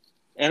 So,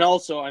 and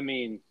also, I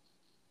mean,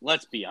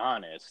 let's be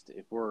honest.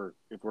 If we're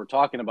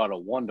talking about a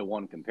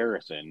 1-to-1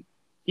 comparison,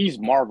 he's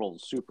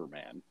Marvel's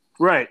Superman.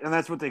 Right, and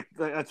that's what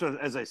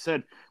as I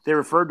said, they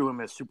referred to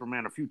him as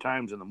Superman a few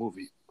times in the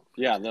movie.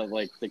 Yeah,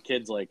 the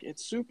kid's like,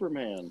 it's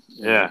Superman.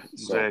 Yeah,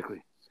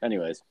 exactly.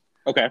 Anyways,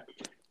 okay.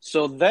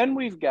 So then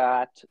we've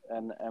got,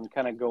 and I'm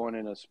kind of going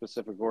in a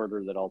specific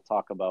order that I'll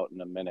talk about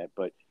in a minute,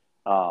 but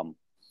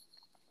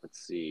let's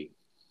see.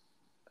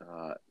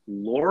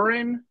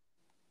 Lauren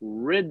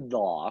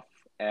Ridloff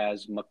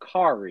as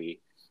Makkari.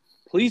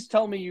 Please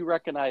tell me you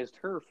recognized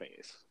her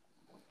face.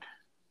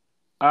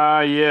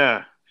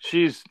 Yeah.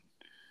 She's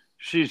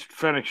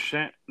Fennec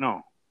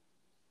no.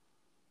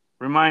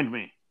 Remind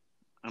me.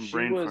 I'm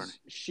brain farting.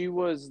 She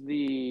was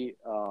the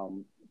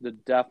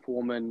deaf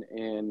woman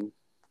in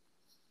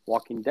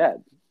Walking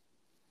Dead.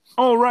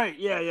 Oh, right.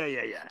 Yeah.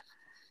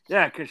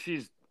 Yeah, because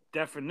she's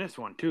deaf in this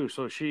one, too.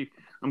 So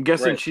I'm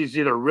guessing she's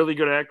either a really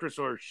good actress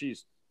or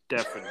she's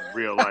deaf in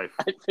real life.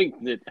 I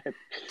think that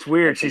it's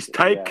weird. She's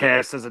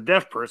typecast as a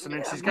deaf person,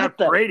 and she's got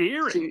great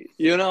hearing.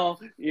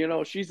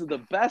 She's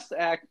the best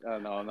act.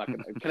 No, I'm not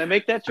gonna. Can I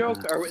make that joke?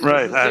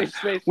 Right.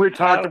 We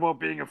talked about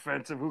being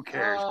offensive. Who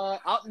cares?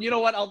 You know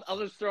what? I'll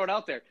just throw it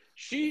out there.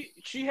 She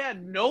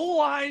had no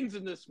lines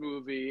in this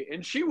movie,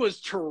 and she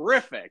was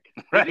terrific.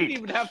 Right. You didn't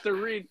even have to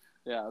read.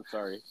 Yeah, I'm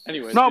sorry.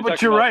 Anyway. No,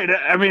 but you're right.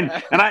 I mean,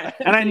 and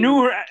I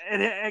knew her.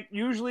 And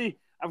usually,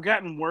 I've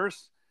gotten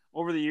worse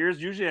over the years.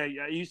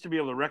 Usually, I used to be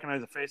able to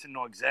recognize a face and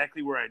know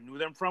exactly where I knew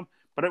them from.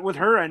 But with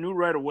her, I knew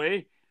right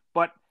away.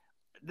 But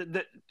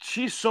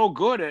she's so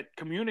good at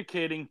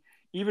communicating,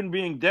 even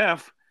being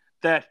deaf,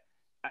 that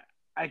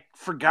I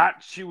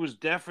forgot she was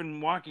deaf in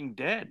Walking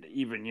Dead.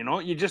 Even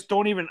you just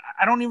don't even.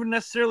 I don't even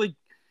necessarily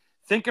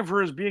think of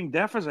her as being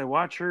deaf as I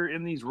watch her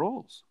in these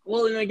roles.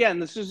 Well, and again,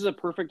 this is a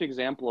perfect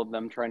example of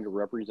them trying to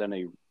represent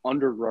a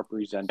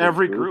underrepresented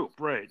every group,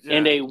 right? Yeah.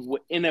 And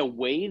in a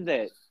way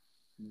that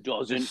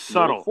doesn't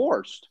feel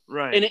forced,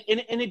 right?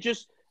 And it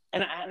just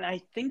and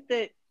I think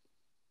that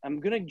I'm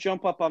gonna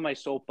jump up on my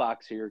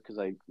soapbox here because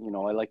I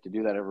like to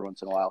do that every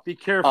once in a while. Be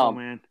careful,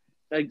 man.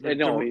 I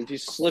know if you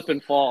slip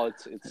and fall,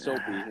 it's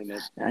soapy,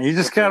 and you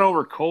just got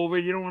over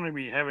COVID. You don't want to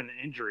be having an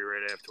injury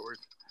right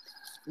afterwards.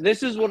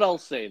 This is what I'll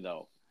say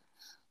though.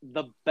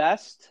 The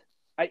best,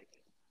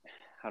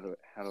 how do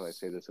I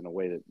say this in a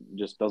way that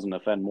just doesn't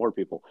offend more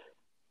people?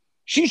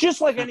 She's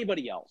just like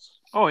anybody else.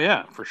 Oh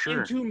yeah, for sure.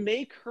 And to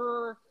make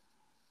her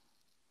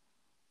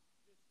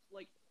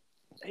like,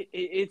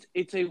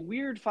 it's a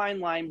weird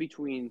fine line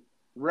between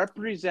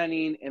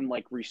representing and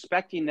like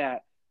respecting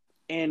that,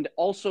 and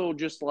also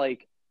just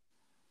like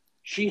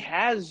she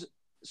has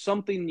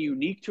something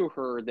unique to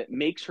her that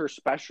makes her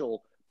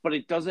special, but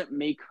it doesn't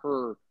make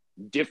her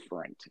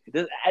different.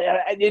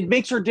 It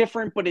makes her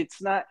different, but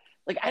it's not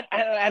like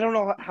I don't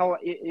know how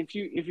if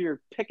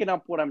you're picking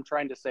up what I'm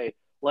trying to say,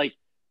 like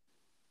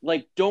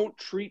don't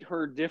treat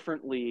her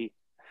differently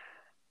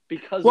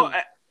because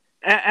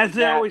as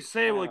they always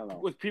say,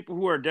 like with people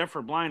who are deaf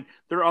or blind,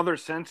 their other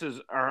senses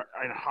are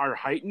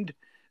heightened.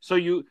 So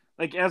you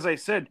like, as I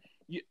said,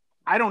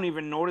 I don't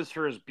even notice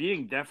her as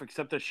being deaf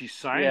except that she's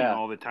signing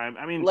all the time.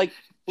 I mean,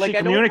 she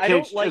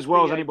communicates as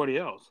well as anybody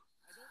else.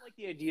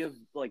 The idea of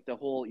like the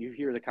whole, you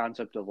hear the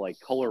concept of like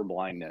color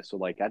blindness, so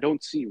like I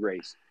don't see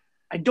race.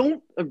 I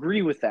don't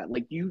agree with that.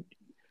 Like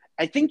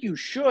I think you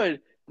should,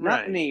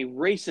 not in a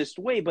racist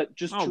way, but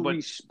just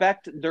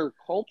respect their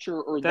culture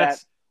or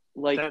that's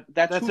who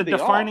a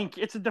defining are.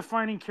 It's a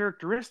defining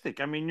characteristic.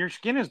 I mean, your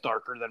skin is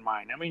darker than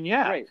mine. I mean,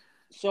 yeah. Right.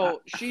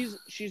 So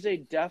she's a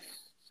deaf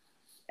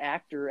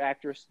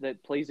actress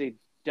that plays a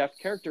deaf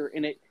character,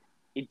 and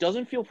it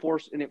doesn't feel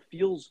forced, and it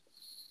feels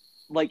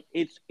like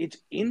it's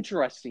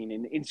interesting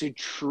and it's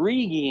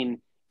intriguing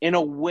in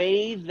a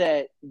way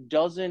that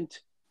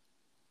doesn't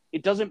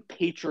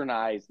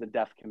patronize the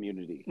deaf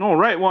community. Oh,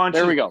 right. Well,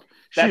 there we go.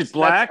 She's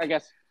black. I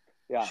guess.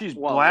 Yeah. She's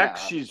black.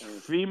 Yeah. She's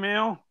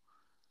female.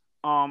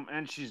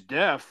 And she's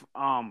deaf.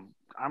 I'm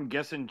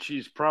guessing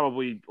she's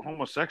probably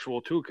homosexual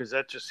too, because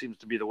that just seems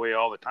to be the way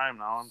all the time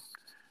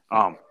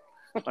now.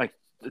 Like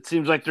it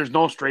seems like there's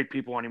no straight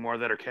people anymore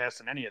that are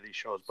cast in any of these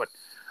shows. But,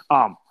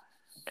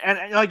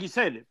 and like you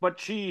said, but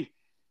she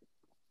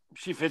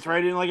fits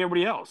right in like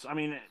everybody else. I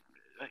mean,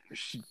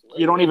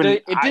 you don't even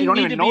it you didn't don't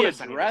need even to be notice any of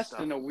this addressed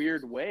stuff. in a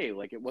weird way.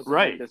 Like it wasn't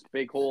Right. like this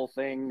big whole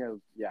thing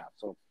of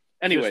So,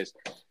 anyways,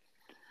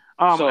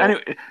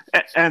 Anyway,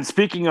 and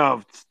speaking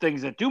of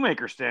things that do make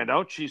her stand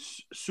out,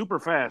 she's super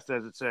fast,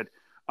 as it said.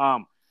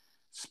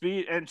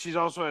 Speed, and she's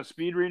also has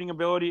speed reading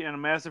ability and a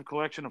massive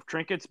collection of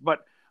trinkets.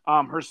 But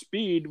her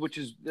speed,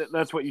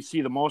 that's what you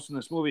see the most in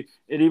this movie,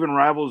 it even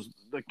rivals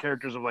the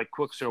characters of like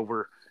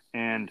Quicksilver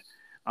and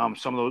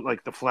some of those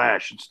like the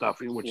Flash and stuff,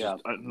 which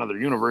is another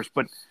universe.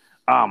 But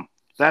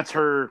that's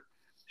her.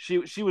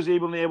 She was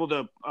able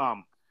to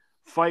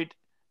fight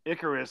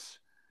Icarus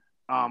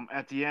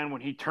at the end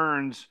when he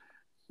turns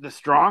the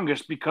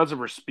strongest because of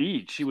her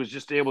speed. She was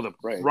just able to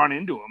run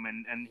into him,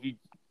 and he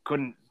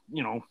couldn't,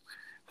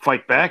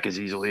 fight back as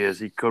easily as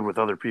he could with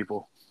other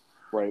people.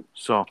 Right.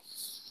 So,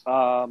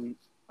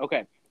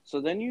 okay. So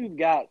then you've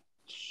got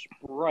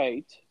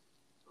Sprite,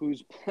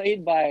 who's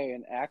played by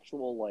an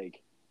actual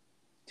like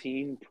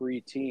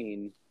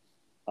preteen,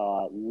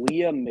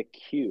 Leah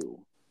McHugh.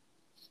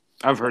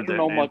 I've heard that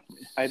name.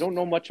 I don't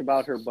know much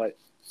about her, but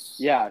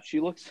yeah, she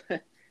looks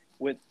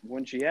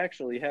when she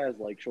actually has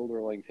like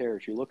shoulder length hair,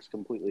 she looks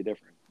completely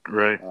different.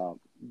 Right.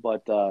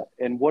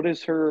 And what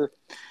is her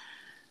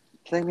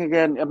thing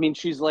again? I mean,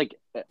 she's like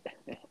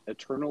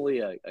eternally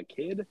a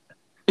kid.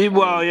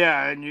 Well,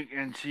 yeah,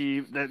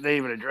 they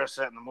even address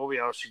that in the movie.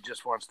 How she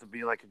just wants to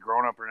be like a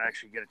grown up and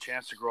actually get a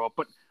chance to grow up.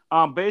 But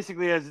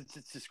basically, as it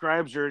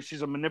describes her,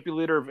 she's a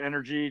manipulator of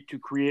energy to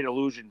create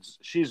illusions.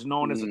 She's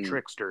known as a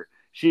trickster.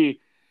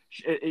 She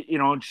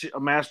a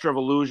master of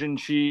illusion.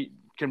 She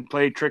can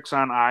play tricks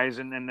on eyes,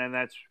 and then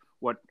that's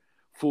what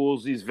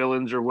fools these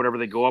villains or whatever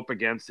they go up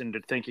against into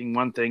thinking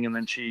one thing, and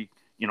then she,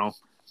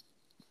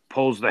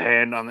 pulls the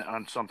hand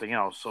on something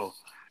else. So,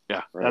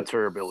 yeah, that's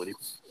her ability.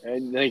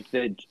 And I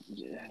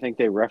think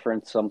they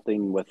referenced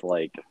something with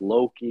like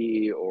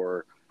Loki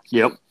or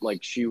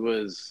like she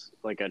was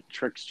like a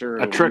trickster.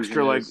 A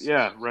trickster, like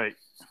right.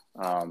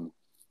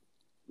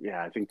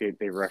 I think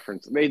they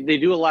reference they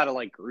do a lot of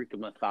like Greek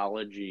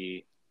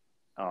mythology.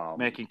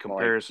 Making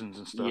comparisons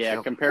and stuff.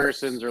 Yeah,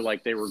 comparisons are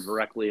like they were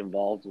directly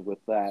involved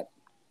with that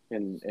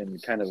and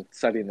kind of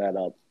setting that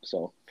up.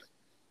 So,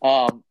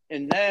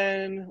 and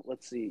then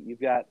let's see,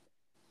 you've got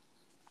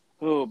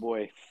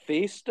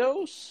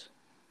Phastos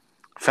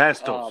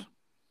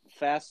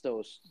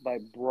by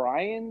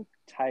Brian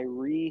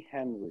Tyree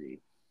Henry,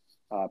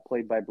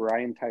 played by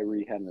Brian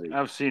Tyree Henry.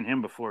 I've seen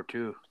him before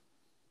too.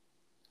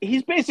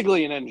 He's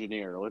basically an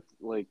engineer.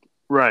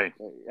 Right.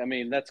 I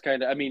mean, that's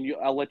kind of. I mean,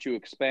 I'll let you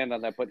expand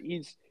on that, but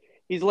he's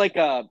like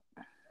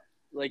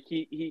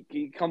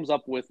he comes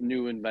up with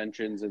new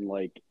inventions and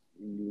like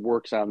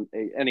works on.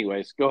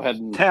 Anyways, go ahead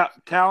and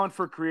talent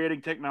for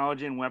creating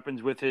technology and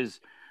weapons with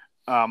his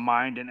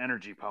mind and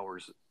energy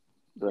powers.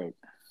 Right.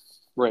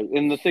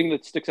 And the thing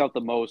that sticks out the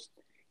most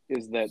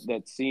is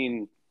that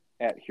scene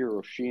at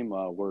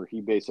Hiroshima where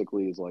he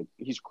basically is like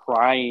he's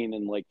crying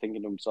and like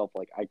thinking to himself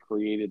like I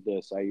created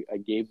this, I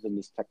gave them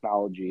this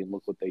technology and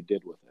look what they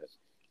did with it.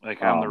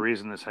 Like I'm the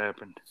reason this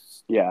happened.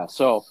 Yeah,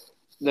 so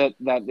that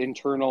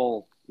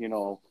internal,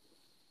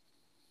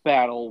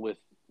 battle with,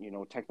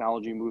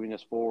 technology moving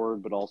us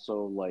forward, but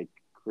also like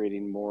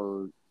creating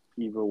more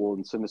evil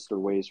and sinister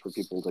ways for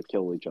people to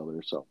kill each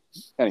other. So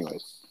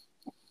anyways.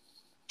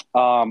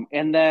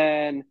 And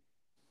then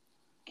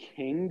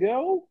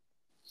Kingo?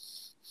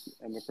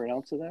 Am I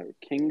pronouncing that?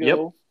 Kingo?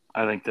 Yep.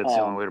 I think that's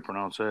the only way to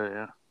pronounce that,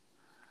 yeah.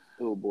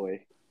 Oh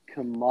boy.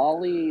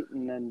 Kamali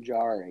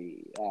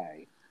Nanjiani.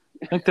 I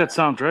think that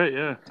sounds right,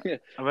 yeah.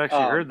 I've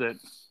actually heard that.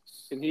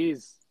 And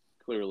he's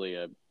clearly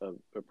a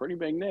pretty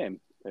big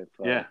name, if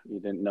you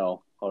didn't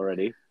know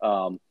already.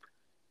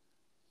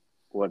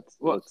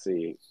 Let's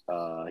see.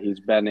 He's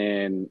been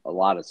in a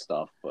lot of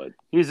stuff, but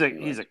he's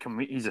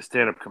a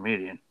stand-up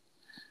comedian,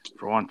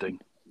 for one thing.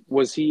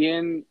 Was he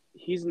in?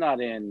 He's not.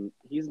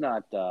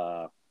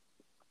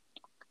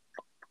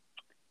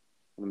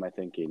 What am I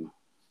thinking?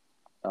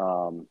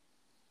 Not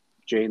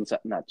Jane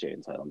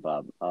Silent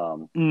Bob.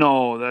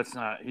 No, that's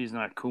not. He's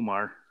not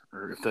Kumar,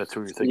 or if that's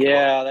who you're thinking.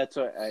 Yeah, that's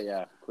what.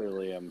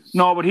 Clearly.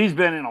 No, but he's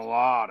been in a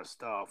lot of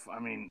stuff. I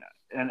mean,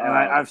 and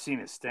I've seen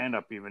his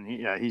stand-up even.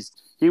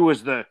 He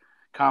was the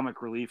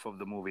comic relief of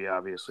the movie,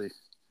 obviously.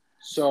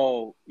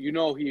 So I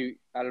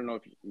don't know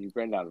if you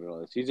read out of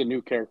this. He's a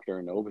new character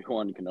in the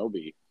Obi-Wan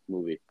Kenobi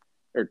movie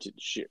or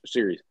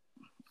series.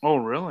 Oh,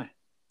 really?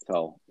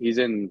 So he's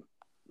in.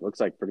 Looks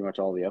like pretty much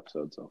all the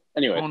episodes. So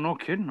anyway. Oh, no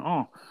kidding.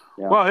 Oh,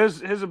 yeah. Well,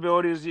 his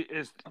ability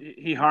is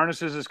he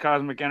harnesses his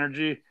cosmic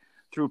energy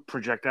through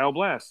projectile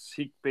blasts.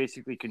 He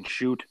basically can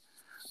shoot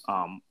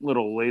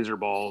little laser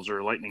balls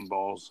or lightning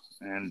balls,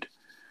 and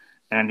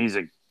he's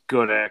a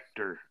good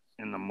actor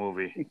in the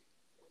movie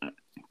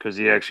because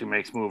he actually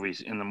makes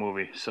movies in the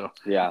movie. So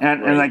yeah,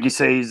 and like you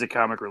say, he's the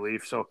comic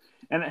relief. So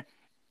and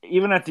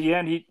even at the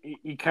end,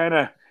 he kind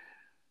of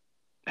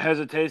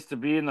hesitates to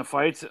be in the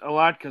fights a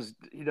lot because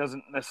he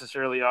doesn't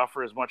necessarily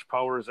offer as much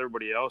power as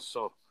everybody else.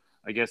 So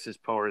I guess his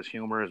power is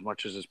humor as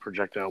much as his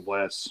projectile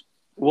blasts.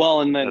 Well,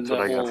 and then the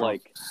whole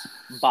like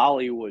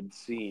Bollywood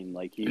scene,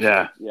 like he's in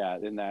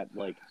that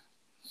like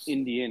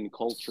Indian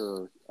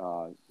culture,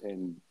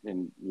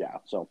 and yeah.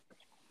 So,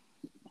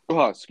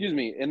 excuse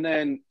me. And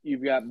then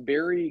you've got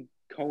Barry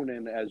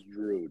Conan as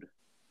Drood.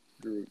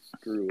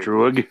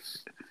 Droog. Yeah.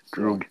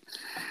 Droog.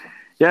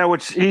 Yeah,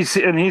 which he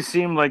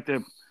seemed like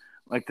the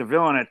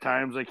villain at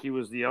times, like he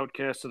was the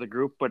outcast of the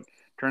group, but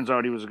turns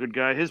out he was a good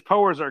guy. His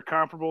powers are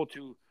comparable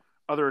to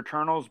other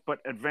Eternals, but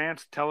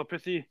advanced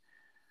telepathy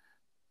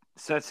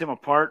sets him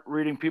apart,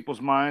 reading people's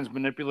minds,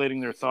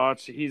 manipulating their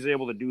thoughts. He's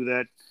able to do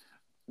that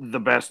the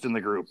best in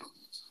the group.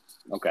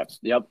 Okay.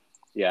 Yep.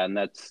 Yeah,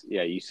 and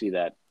you see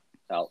that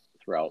out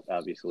throughout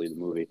obviously the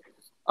movie.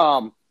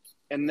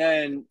 And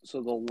then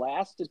so the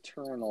last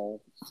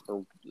Eternal,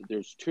 or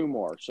there's two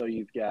more. So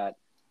you've got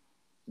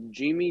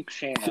Jimmy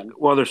Chan.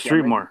 Well, there's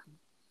three more.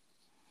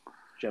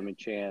 Jimmy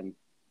Chan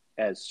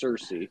as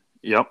Cersei.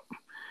 Yep.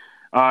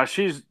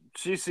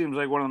 She seems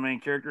like one of the main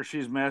characters.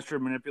 She's master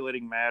of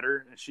manipulating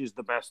matter, and she's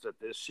the best at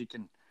this. She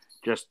can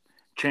just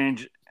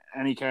change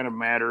any kind of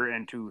matter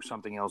into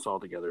something else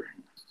altogether.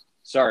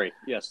 Sorry,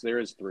 yes, there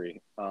is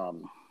three.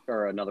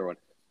 Or another one.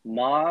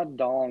 Ma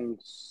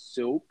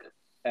Dong-seok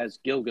as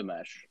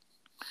Gilgamesh.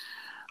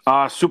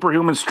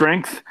 Superhuman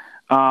strength,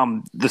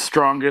 the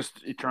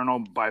strongest Eternal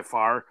by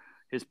far.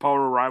 His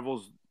power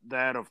rivals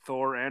that of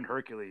Thor and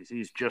Hercules.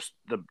 He's just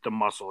the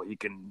muscle.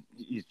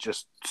 He's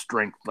just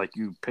strength like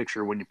you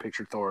picture when you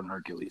picture Thor and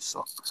Hercules.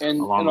 So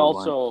and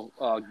also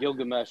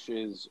Gilgamesh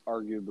is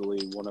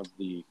arguably one of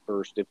the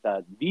first, if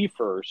not the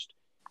first,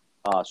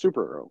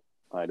 superhero.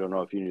 I don't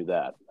know if you knew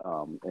that.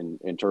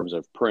 In terms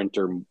of print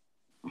or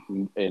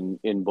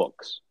in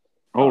books.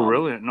 Oh,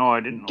 really? No, I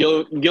didn't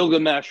know.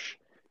 Gilgamesh,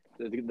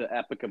 the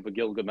Epic of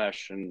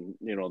Gilgamesh, and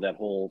that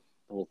whole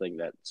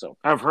thing. So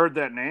I've heard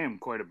that name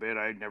quite a bit.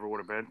 I never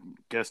would have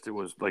guessed it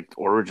was like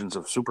origins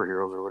of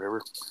superheroes or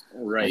whatever.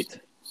 Right.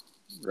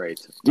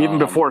 Even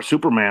before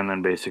Superman,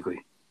 then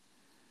basically.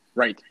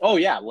 Right. Oh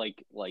yeah,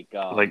 like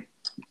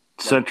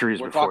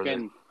centuries before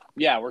that.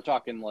 Yeah, we're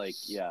talking like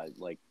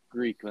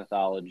Greek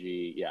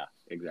mythology. Yeah,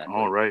 exactly.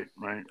 Oh, right.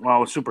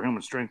 Well, with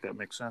superhuman strength, that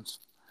makes sense.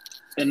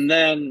 And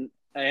then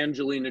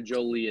Angelina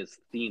Jolie is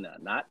Thena,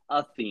 not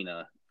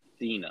Athena.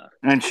 Thena.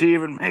 And she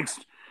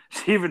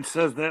even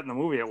says that in the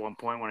movie at one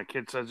point when a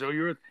kid says,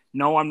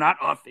 "No, I'm not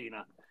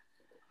Athena."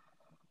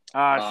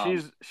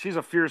 She's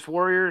a fierce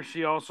warrior.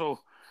 She also,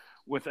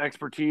 with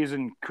expertise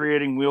in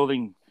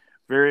wielding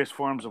various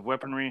forms of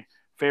weaponry.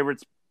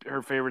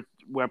 Her favorite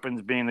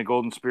weapons being the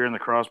golden spear and the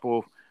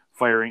crossbow,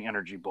 firing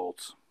energy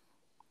bolts.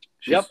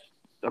 She's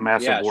a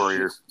massive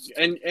warrior.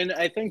 And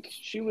I think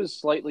she was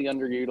slightly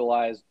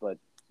underutilized, but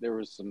there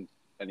was some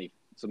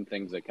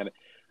things that kind of,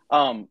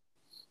 oh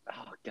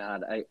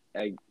God,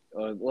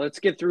 let's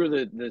get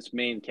through this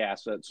main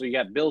cast. So you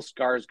got Bill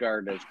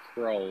Skarsgård as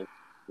Crow,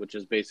 which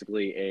is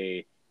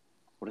basically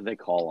what do they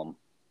call them?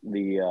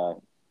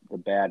 The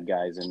bad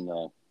guys in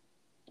the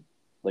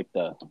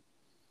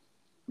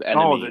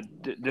enemy.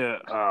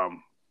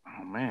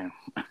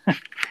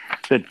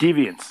 The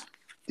deviants.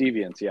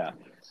 Deviants, yeah.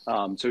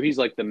 So he's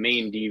like the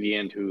main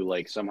deviant who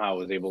like somehow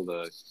is able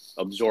to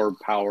absorb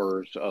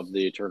powers of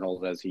the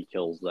Eternals as he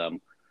kills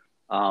them.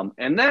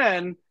 And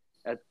then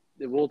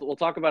we'll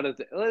talk about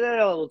it.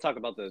 We'll talk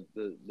about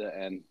the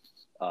end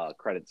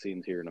credit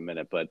scenes here in a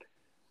minute. But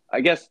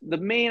I guess the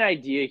main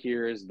idea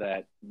here is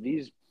that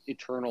these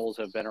Eternals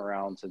have been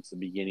around since the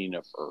beginning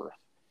of Earth.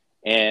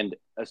 And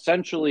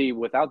essentially,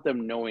 without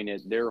them knowing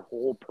it, their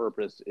whole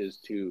purpose is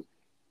to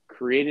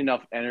create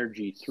enough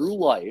energy through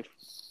life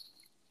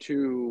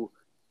to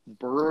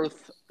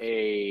birth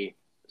a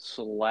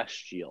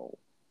celestial.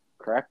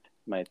 Correct?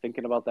 Am I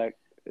thinking about that?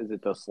 Is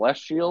it the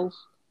Celestials?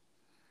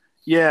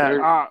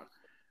 Yeah.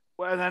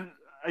 Well, then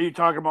are you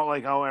talking about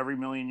like how every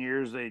million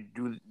years they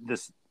do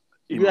this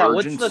emergence? Yeah,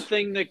 what's the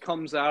thing that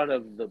comes out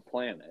of the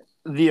planet?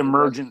 The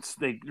emergence,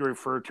 they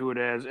refer to it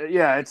as.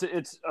 Yeah, it's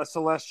a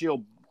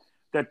celestial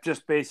that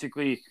just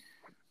basically,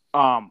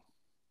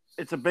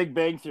 it's a Big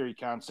Bang Theory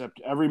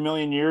concept. Every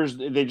million years,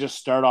 they just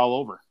start all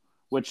over,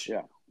 which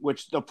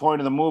the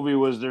point of the movie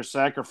was they're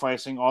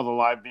sacrificing all the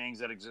live beings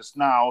that exist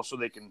now so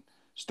they can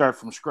start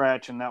from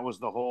scratch. And that was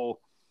the whole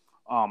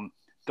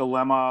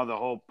dilemma, the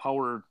whole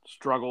power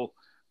struggle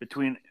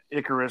between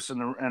Icarus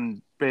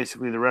and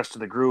basically the rest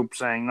of the group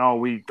saying, no,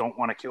 we don't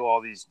want to kill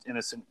all these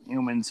innocent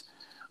humans.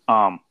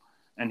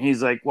 And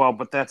he's like, well,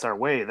 but that's our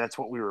way. That's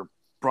what we were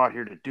brought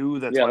here to do.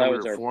 That's why we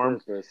were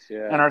formed. Purpose,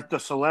 yeah. And the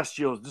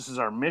Celestials, this is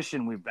our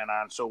mission we've been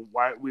on. So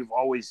we've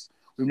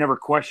never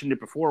questioned it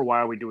before. Why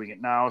are we doing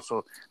it now?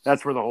 So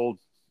that's where the whole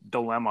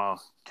dilemma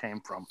came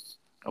from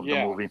of the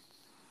movie.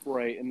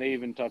 Right. And they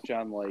even touch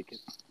on like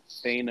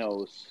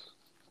Thanos.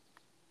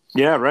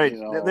 Yeah, right.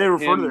 They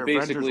refer to their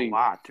Avengers a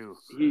lot too.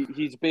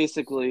 He's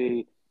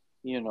basically,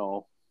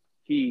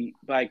 he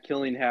by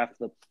killing half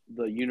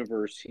the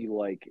universe, he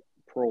like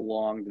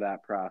prolonged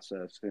that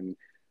process. And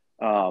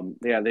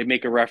they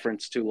make a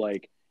reference to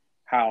like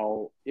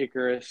how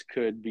Icarus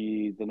could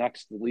be the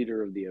next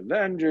leader of the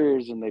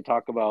Avengers, and they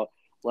talk about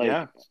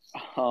I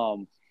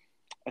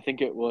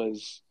think it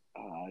was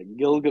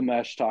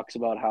Gilgamesh talks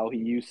about how he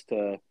used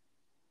to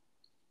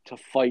to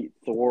fight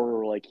Thor,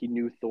 or like he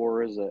knew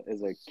Thor as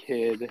a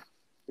kid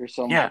or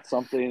Yeah.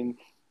 something.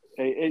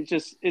 It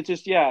just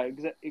yeah,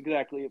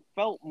 exactly. It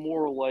felt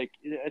more like,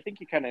 I think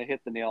you kind of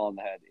hit the nail on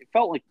the head. It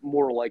felt like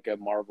more like a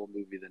Marvel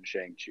movie than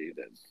Shang-Chi did.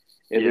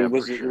 Yeah,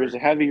 for There was sure.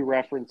 heavy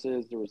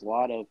references. There was a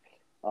lot of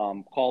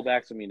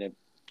callbacks. I mean, it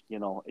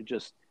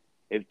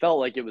felt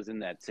like it was in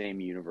that same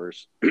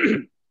universe.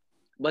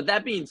 But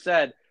that being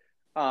said,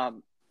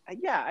 um,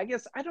 yeah, I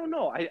guess I don't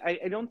know.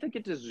 I don't think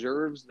it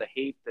deserves the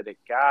hate that it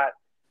got.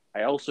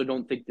 I also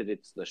don't think that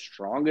it's the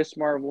strongest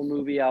Marvel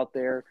movie out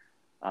there.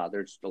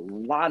 There's a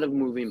lot of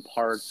moving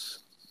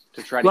parts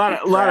to try A to lot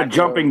keep of, a lot of track of.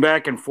 jumping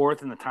back and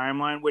forth in the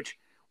timeline,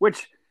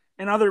 which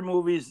in other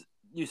movies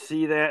you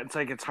see that it's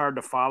like it's hard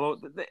to follow.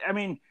 I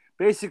mean,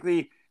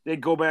 basically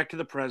they'd go back to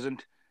the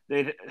present,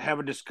 they'd have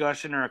a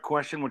discussion or a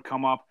question would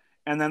come up,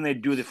 and then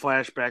they'd do the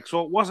flashback.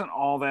 So it wasn't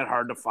all that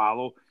hard to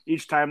follow.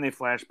 Each time they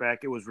flashback,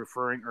 it was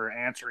referring or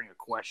answering a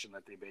question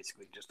that they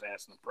basically just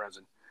asked in the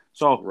present.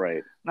 So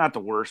Right. not the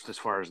worst as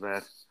far as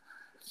that.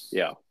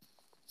 Yeah.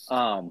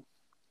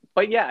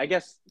 But yeah, I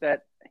guess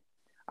that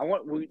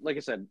like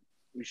I said,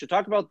 we should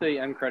talk about the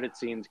end credit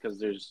scenes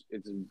because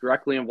it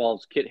directly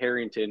involves Kit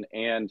Harington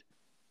and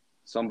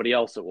somebody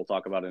else that we'll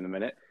talk about in a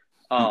minute.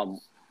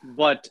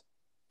 But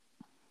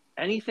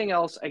anything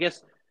else, I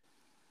guess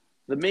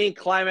the main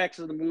climax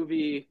of the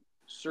movie,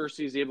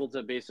 Cersei's able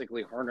to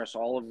basically harness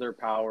all of their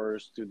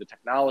powers through the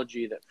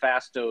technology that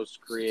Phastos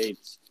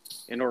creates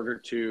in order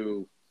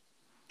to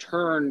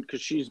turn,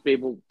 because she's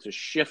able to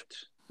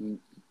shift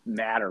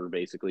matter,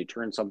 basically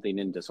turn something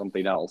into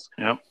something else.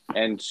 Yep.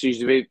 And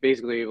she's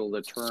basically able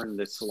to turn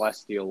the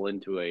Celestial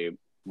into a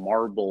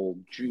marble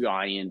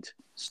giant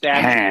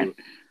statue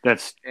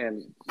that's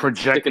and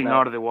projecting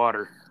out of the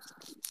water.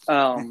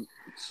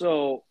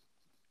 So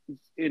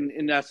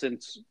in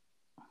essence,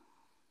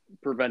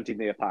 preventing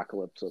the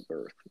apocalypse of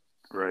Earth,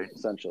 right?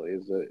 Essentially,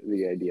 is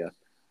the idea.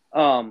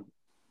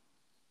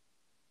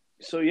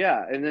 So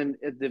yeah, and then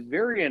at the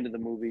very end of the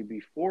movie,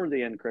 before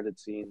the end credit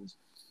scenes,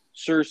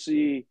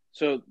 Cersei.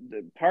 So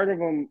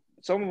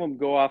some of them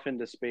go off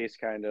into space,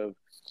 kind of,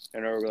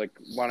 and are like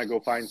want to go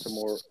find some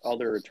more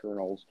other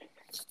Eternals,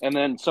 and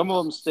then some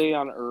of them stay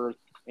on Earth.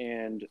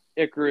 And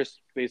Ikaris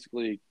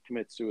basically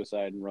commits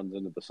suicide and runs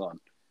into the sun.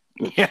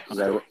 Yeah,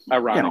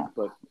 ironic,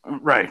 but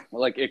right,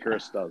 like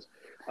Ikaris does.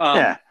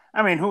 Yeah,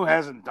 I mean, who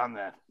hasn't done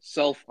that?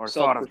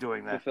 Thought of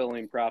doing that?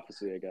 Fulfilling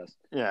prophecy, I guess.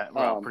 Yeah,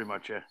 well, pretty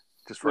much. Yeah,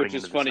 just which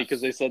is funny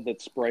because they said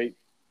that Sprite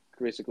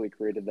basically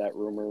created that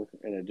rumor,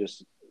 and it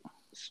just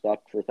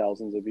stuck for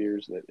thousands of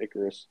years that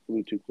Ikaris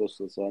flew too close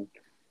to the sun.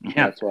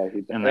 Yeah, that's why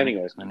he.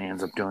 Anyways, and he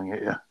ends up doing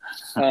it. Yeah.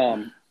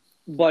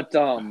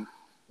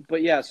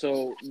 But yeah,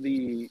 so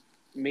the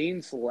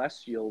main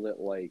Celestial that,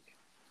 like,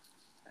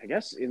 I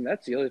guess, and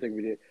that's the other thing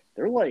we did.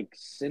 They're like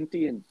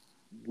sentient,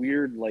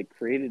 weird, like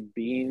created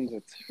beings.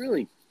 It's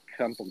really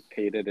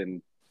complicated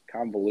and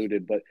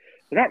convoluted, but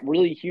they're not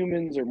really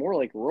humans. They're more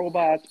like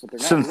robots, but they're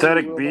not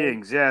synthetic really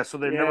beings. Yeah, so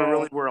they never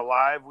really were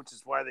alive, which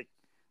is why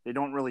they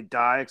don't really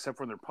die except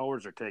when their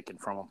powers are taken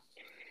from them.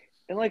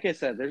 And like I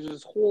said, there's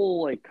this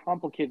whole like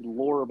complicated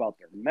lore about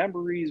their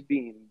memories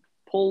being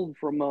pulled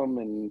from them,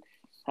 and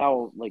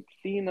how like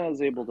Thena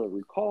is able to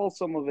recall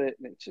some of it,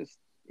 and it's just,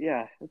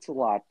 yeah, it's a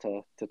lot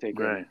to take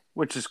in.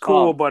 Which is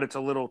cool, but it's a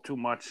little too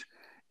much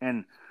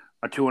in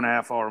a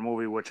 2.5 hour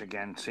movie, which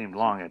again seemed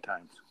long at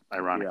times,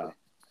 ironically.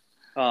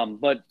 Yeah.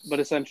 But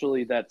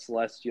essentially that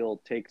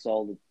Celestial takes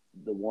all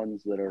the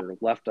ones that are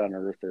left on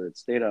Earth or that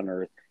stayed on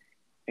Earth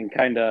and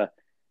kind of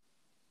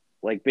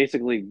like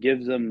basically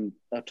gives them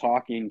a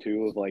talking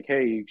to of like,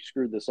 hey, you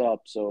screwed this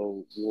up,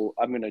 so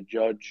I'm going to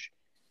judge.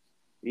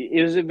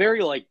 It was a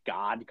very like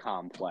God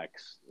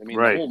complex. I mean,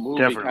 the whole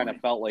movie kind of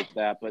felt like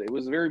that, but it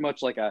was very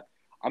much like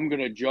I'm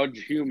going to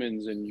judge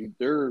humans and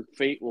their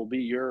fate will be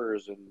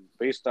yours and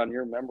based on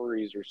your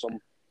memories or some.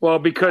 Well,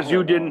 because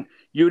you didn't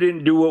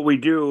do what we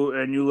do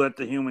and you let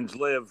the humans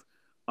live.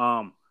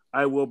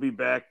 I will be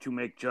back to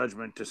make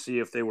judgment to see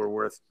if they were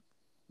worth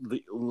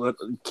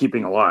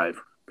keeping alive.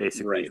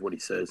 Basically, is what he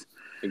says.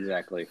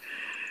 Exactly.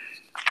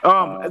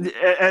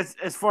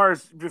 As far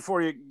as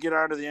before you get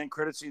on to the end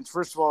credit scenes,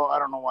 first of all, I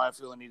don't know why I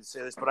feel I need to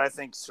say this, but I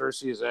think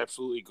Cersei is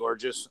absolutely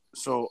gorgeous.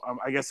 So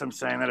I guess I'm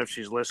saying that if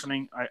she's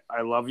listening,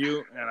 I love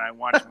you and I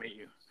want to meet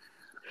you.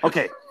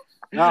 Okay,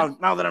 now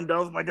that I'm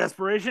done with my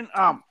desperation,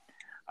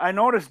 I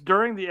noticed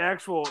during the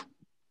actual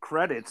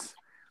credits,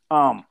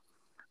 a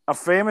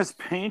famous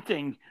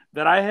painting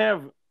that I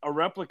have a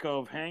replica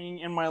of hanging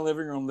in my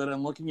living room that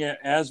I'm looking at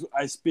as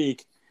I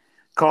speak,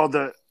 called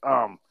the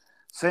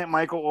St.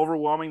 Michael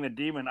Overwhelming the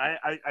Demon.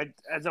 I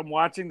as I'm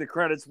watching the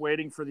credits,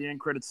 waiting for the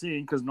end credit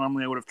scene, because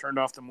normally I would have turned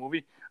off the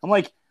movie, I'm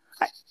like,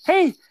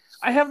 hey,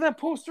 I have that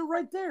poster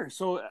right there.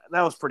 So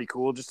that was pretty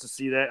cool just to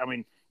see that. I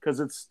mean,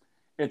 because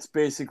it's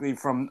basically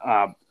from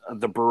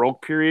the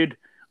Baroque period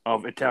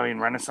of Italian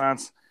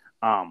Renaissance.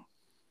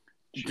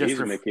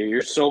 Jeez, Mickey,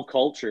 you're so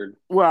cultured.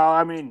 Well,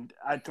 I mean,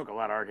 I took a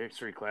lot of art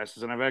history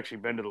classes, and I've actually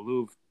been to the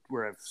Louvre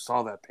where I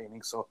saw that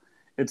painting, so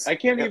I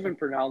can't even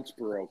pronounce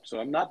Baroque, so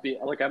I'm not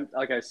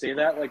I say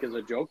that like as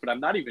a joke, but I'm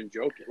not even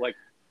joking. Like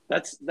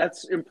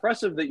that's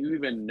impressive that you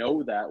even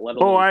know that, let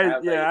alone I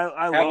have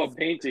a love.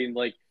 painting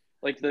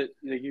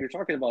you're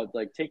talking about,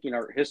 like taking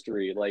art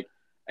history. Like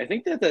I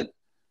think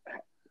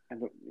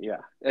yeah,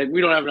 and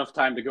we don't have enough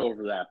time to go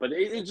over that, but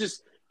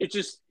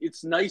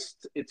it's nice.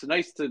 It's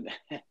nice to.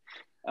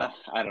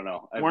 I don't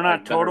know. We're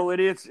not total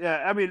idiots.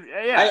 Yeah, I mean,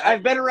 yeah.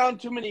 I've been around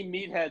too many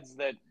meatheads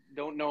that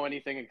don't know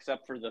anything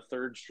except for the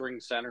third string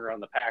center on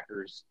the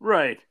Packers.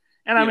 Right.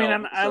 And I mean,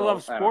 and I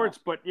love sports,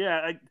 I but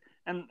yeah,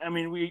 I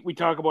mean, we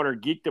talk about our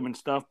geekdom and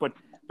stuff, but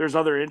there's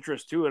other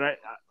interests too. And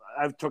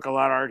I've took a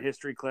lot of art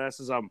history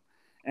classes,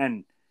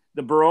 and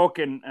the Baroque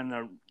and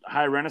the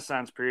High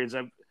Renaissance periods.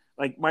 I've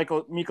like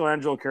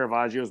Michelangelo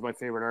Caravaggio is my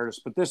favorite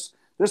artist, but this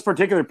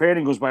particular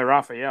painting was by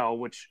Raphael,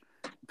 which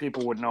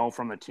people would know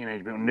from the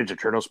Teenage Mutant Ninja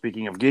Turtles.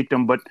 Speaking of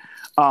geekdom, but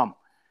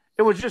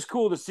it was just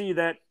cool to see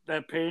that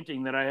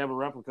painting that I have a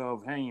replica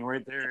of hanging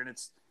right there,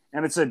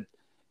 and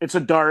it's a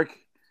dark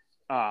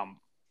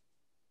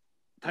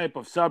type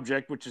of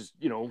subject, which is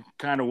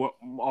kind of what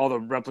all the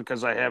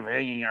replicas I have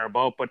hanging are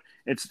about. But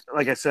it's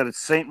like I said, it's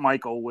Saint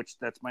Michael, which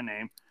that's my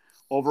name,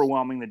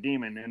 overwhelming the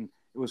demon, and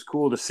it was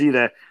cool to see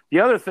that.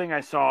 The other thing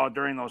I saw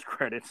during those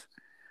credits,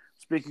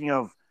 speaking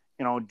of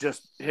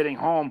just hitting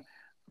home,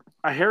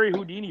 a Harry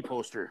Houdini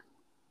poster.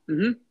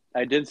 Mm-hmm.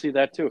 I did see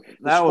that too.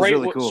 That was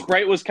really cool.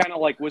 Sprite was kind of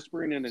like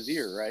whispering in his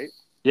ear, right?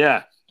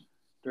 Yeah.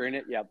 During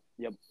it, yep.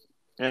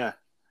 Yeah.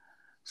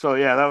 So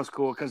yeah, that was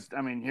cool because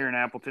I mean, here in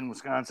Appleton,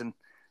 Wisconsin,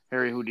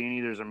 Harry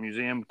Houdini, there's a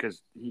museum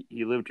because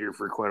he lived here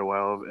for quite a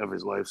while of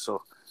his life.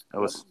 So that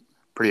was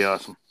pretty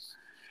awesome.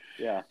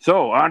 Yeah.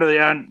 So on to the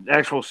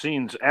actual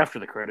scenes after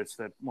the credits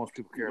that most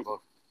people care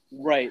about.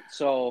 Right.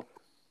 So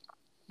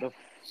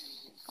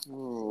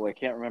I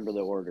can't remember the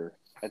order.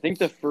 I think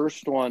the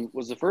first one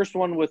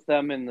with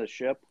them in the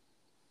ship,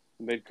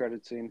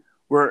 mid-credit scene.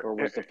 Or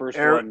was the first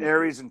one?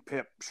 Ares and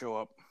Pip show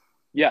up.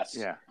 Yes.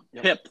 Yeah.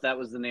 Yep. Pip, that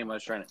was the name I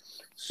was trying to.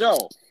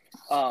 So,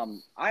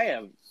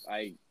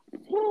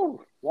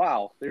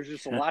 wow, there's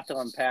just a lot to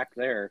unpack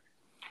there.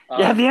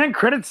 Yeah, the end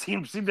credits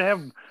seem to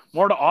have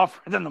more to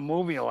offer than the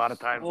movie a lot of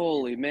times.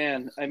 Holy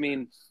man. I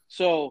mean,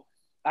 so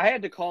I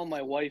had to call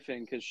my wife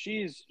in because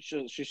she's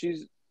a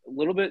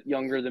little bit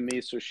younger than me,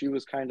 so she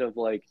was kind of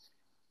like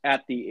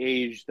at the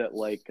age that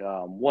like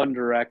One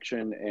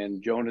Direction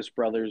and Jonas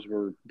Brothers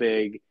were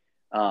big.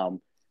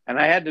 And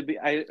I had to be.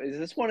 Is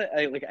this one?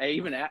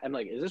 I'm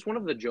like, is this one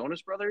of the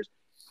Jonas Brothers?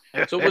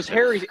 So it was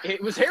Harry.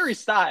 It was Harry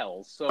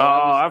Styles. So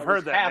I've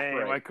heard that name.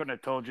 Right. I couldn't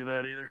have told you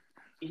that either.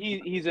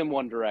 He's in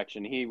One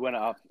Direction. He went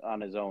off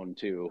on his own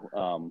too.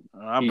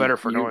 I'm better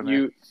for knowing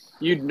that.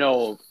 You'd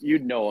know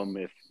him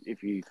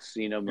if you'd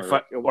seen him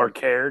or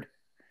cared.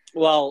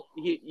 Well,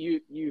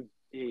 you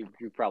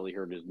probably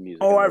heard his music.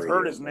 Oh, I've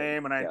heard his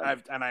name, and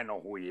I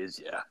know who he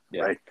is.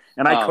 Yeah. Right.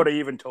 And I could have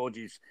even told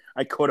you.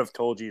 I could have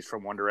told you he's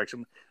from One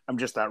Direction. I'm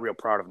just not real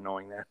proud of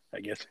knowing that, I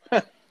guess.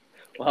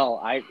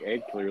 Well,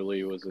 I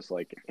clearly was just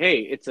like, hey,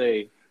 it's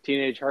a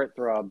teenage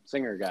heartthrob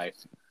singer guy.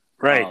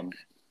 Right.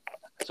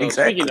 So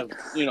exactly.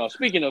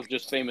 Speaking of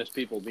just famous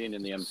people being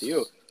in the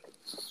MCU,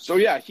 so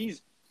yeah,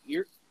 he's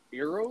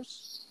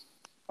Eros.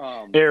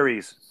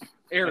 Ares.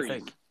 Ares. I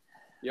think.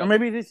 Yep. Or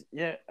maybe this.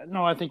 Yeah.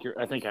 No, I think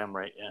I'm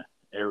right. Yeah.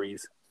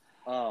 Ares.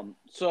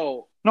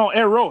 So. No,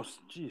 Eros.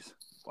 Jeez.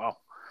 Wow.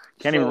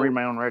 Can't even read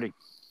my own writing.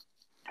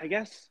 I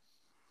guess.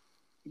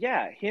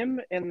 Yeah,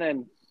 him and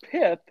then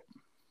Pip,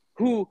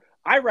 who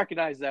I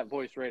recognized that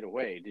voice right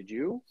away. Did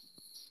you?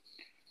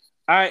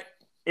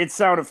 It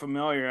sounded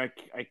familiar.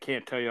 I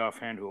can't tell you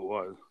offhand who it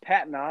was.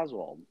 Patton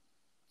Oswalt.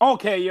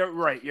 Okay, you're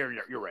right. You're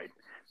right.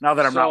 Now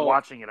that I'm not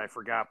watching it, I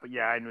forgot. But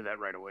yeah, I knew that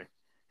right away.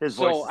 His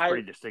voice is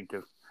pretty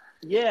distinctive.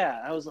 Yeah,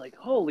 I was like,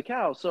 holy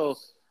cow! So,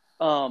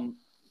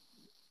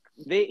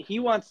 they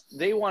want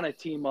to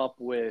team up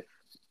with,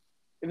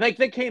 like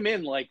they came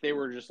in like they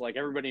were just like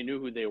everybody knew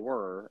who they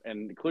were,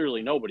 and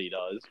clearly nobody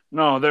does.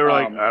 No, they were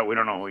like, we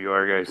don't know who you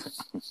are, guys.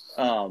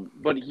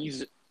 But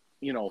he's,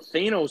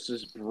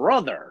 Thanos'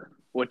 brother.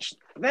 Which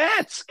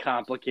that's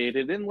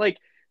complicated. And like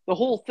the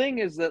whole thing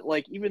is that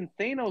like even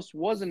Thanos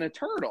wasn't a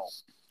turtle.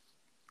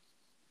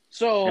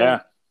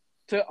 So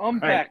to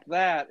unpack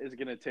that is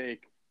going to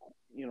take,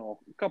 a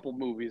couple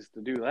movies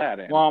to do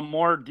that. Well,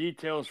 more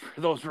details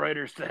for those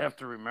writers to have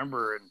to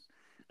remember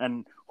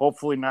and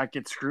hopefully not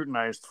get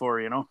scrutinized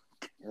for,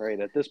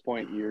 Right. At this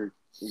point, you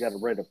got to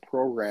write a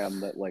program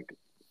that like,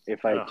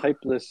 if I type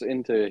this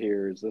into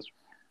here, is this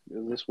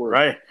work?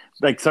 Right.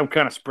 Like some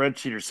kind of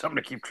spreadsheet or something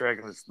to keep track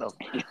of this stuff.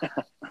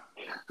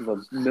 A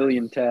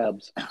million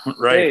tabs.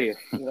 Right.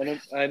 Hey,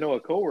 I know a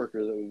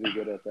coworker that would be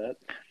good at that.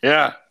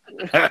 Yeah.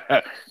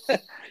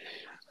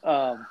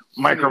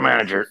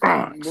 Micromanager.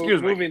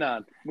 Excuse me.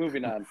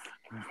 Moving on.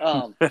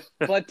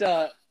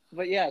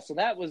 But yeah, so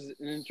that was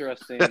an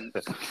interesting,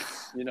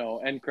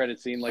 end credit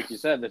scene, like you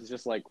said, that's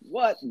just like,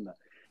 what?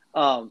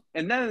 And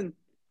then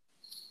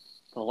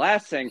the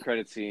last end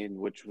credit scene,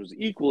 which was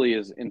equally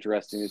as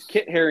interesting, is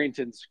Kit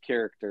Harington's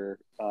character,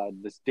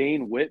 this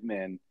Dane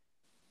Whitman.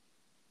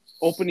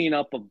 opening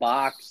up a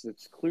box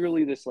that's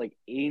clearly this like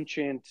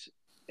ancient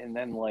and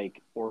then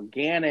like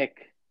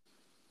organic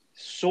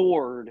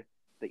sword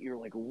that you're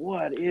like,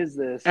 what is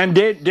this? And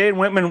Dane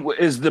Whitman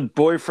is the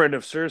boyfriend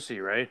of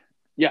Cersei, right?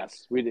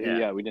 Yes, we did.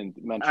 Yeah, we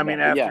didn't mention. I mean,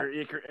 that,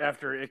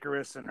 after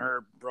Icarus and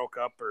her broke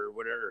up or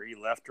whatever, he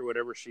left or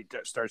whatever, she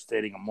starts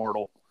dating a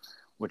mortal,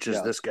 which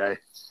is this guy.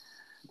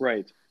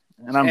 Right.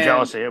 And I'm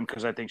jealous of him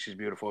because I think she's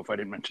beautiful. If I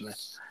didn't mention that.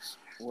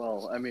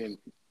 Well, I mean,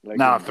 like,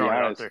 now I'm throwing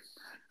it out there.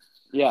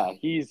 Yeah,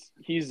 he's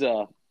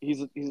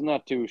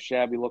not too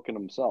shabby looking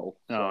himself.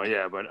 So. Oh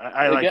yeah, but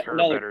I like her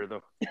better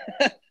though.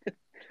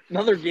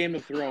 Another Game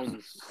of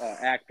Thrones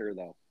actor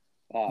though.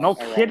 No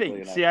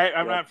kidding. See,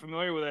 I'm not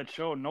familiar with that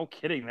show. No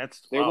kidding.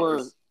 They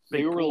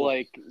were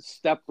like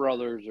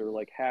stepbrothers or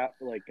like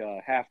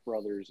half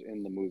brothers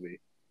in the movie.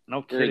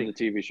 No kidding. In the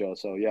TV show.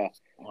 So yeah.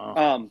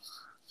 Wow.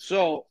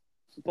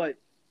 But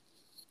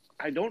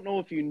I don't know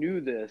if you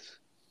knew this.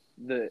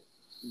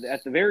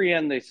 At the very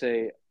end they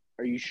say,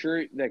 "Are you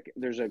sure?" That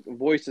there's a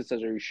voice that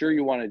says, "Are you sure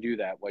you want to do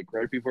that?" Like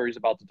right before he's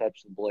about to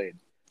touch the blade.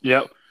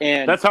 Yep.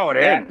 And that's how it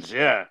ends.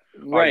 Yeah.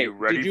 Right. Are you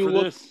ready for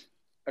this?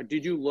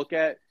 Did you look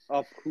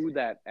up who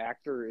that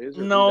actor is?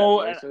 Or no,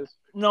 who that voice is?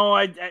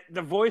 No.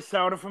 The voice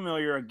sounded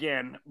familiar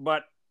again,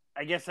 but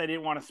I guess I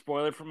didn't want to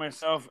spoil it for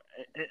myself.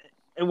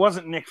 It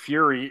wasn't Nick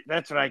Fury.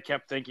 That's what I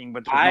kept thinking,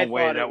 but there's no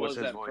way that was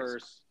his voice.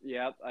 First.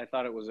 Yeah, I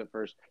thought it was at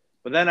first.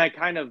 But then I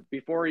kind of,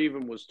 before I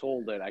even was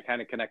told it, I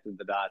kind of connected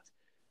the dots.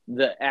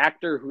 The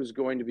actor who's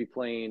going to be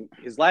playing,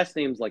 his last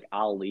name's like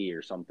Ali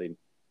or something.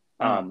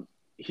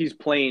 He's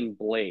playing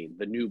Blade,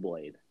 the new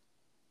Blade.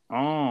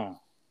 Oh.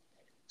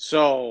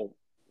 So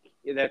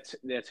that's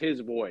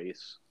his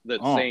voice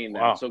that's saying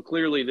that. Wow. So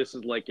clearly this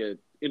is like an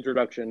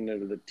introduction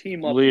to the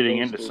team up. Leading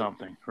into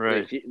something,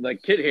 right.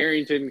 Like Kit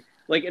Harington,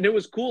 like, and it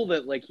was cool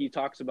that like he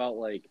talks about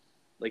like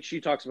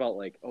she talks about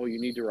like, oh, you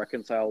need to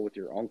reconcile with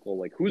your uncle.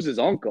 Like, who's his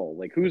uncle?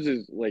 Like, who's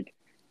his, like,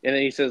 and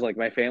then he says like,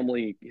 my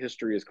family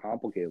history is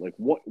complicated. Like,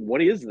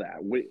 what is that?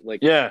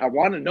 I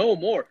want to know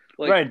more.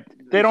 Like, right.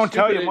 They don't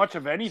tell you much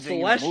of anything.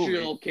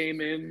 Celestial came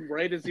in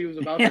right as he was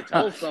about to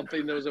tell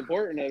something that was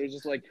important. And it was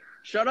just like,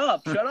 shut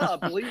up,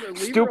 leave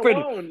stupid,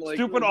 her alone.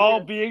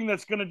 Like, being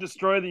that's going to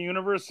destroy the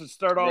universe and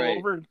start all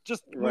over.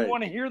 Just we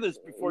want to hear this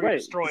before you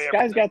destroy this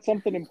everything. Guy's got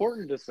something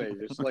important to say.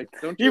 Just like,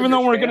 don't you even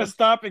though we're going to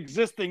stop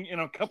existing in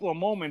a couple of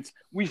moments,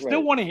 we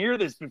still want to hear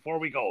this before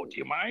we go. Do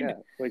you mind? Yeah,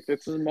 like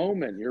this is a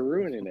moment. You're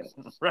ruining it.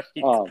 Right.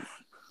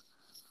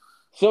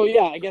 So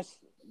yeah, I guess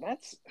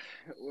that's,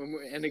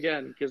 and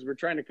again, because we're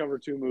trying to cover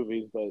two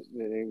movies, but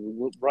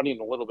we're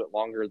running a little bit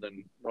longer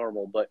than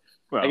normal. But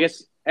I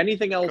guess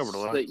anything else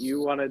that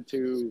you wanted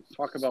to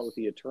talk about with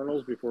the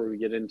Eternals before we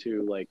get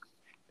into, like,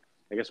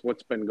 I guess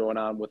what's been going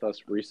on with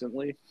us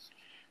recently?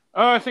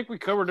 I think we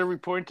covered every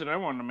point that I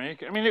wanted to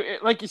make. I mean,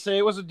 like you say,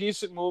 it was a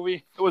decent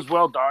movie. It was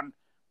well done,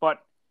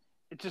 but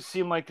it just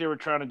seemed like they were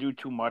trying to do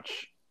too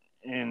much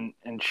and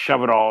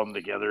shove it all in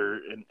together.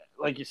 And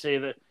like you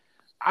say,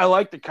 I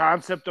like the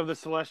concept of the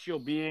celestial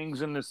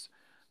beings and this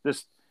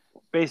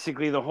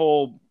basically the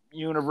whole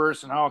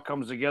universe and how it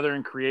comes together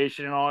in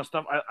creation and all that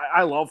stuff.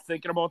 I love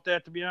thinking about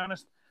that, to be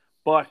honest.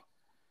 But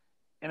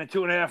in a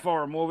 2.5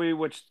 hour movie,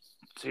 which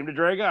seemed to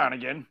drag on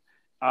again,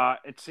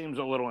 it seems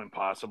a little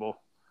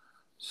impossible.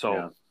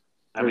 So,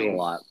 there's a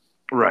lot.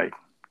 Right.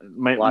 It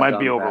might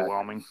be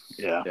overwhelming.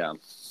 Yeah.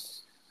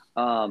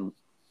 All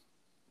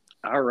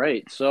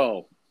right.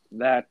 So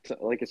that,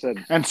 like I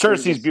said, and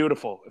Cersei's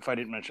beautiful, if I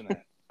didn't mention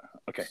that.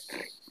 Okay.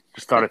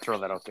 Just thought I'd throw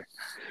that out there.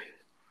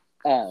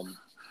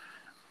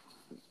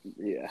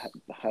 Yeah.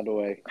 How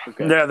do I?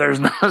 Okay. Yeah, there's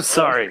no.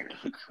 Sorry,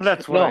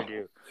 that's what I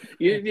do.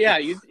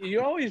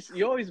 You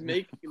always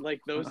make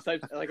like those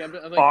types. Like I'm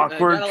like,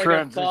 awkward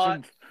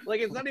transition.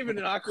 Like it's not even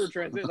an awkward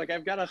transition. Like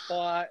I've got a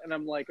thought, and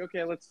I'm like,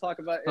 okay, let's talk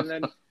about. And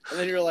then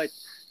you're like,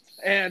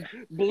 and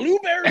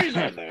blueberries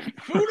are the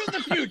food of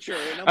the future.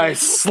 And I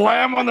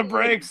slam on the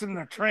brakes and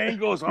the train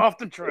goes off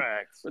the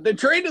tracks. But the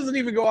train doesn't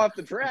even go off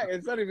the track.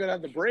 It's not even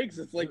on the brakes.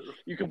 It's like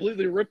you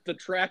completely rip the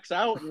tracks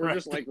out and we're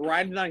just like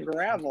riding on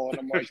gravel. And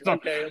I'm like,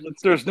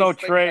 there's no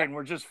train.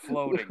 We're just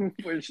floating.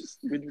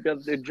 We got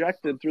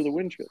ejected through the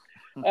windshield.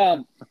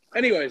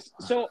 Anyways,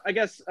 so I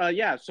guess,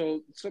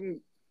 so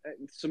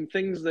some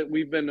things that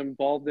we've been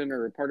involved in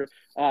or a part of.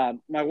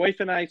 My wife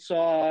and I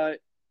saw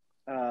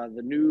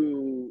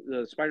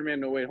the Spider-Man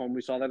No Way Home.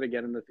 We saw that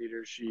again in the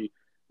theater. She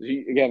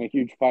again, a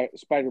huge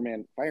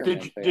Spider-Man fireman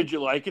fan. Did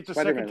you like it the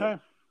second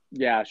time?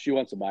 Yeah, she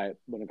wants to buy it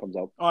when it comes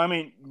out. Oh, I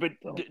mean, but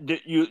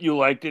did you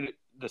liked it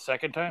the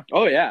second time?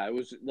 Oh yeah, it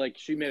was like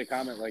she made a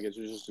comment like it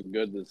was just as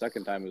good the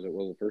second time as it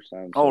was the first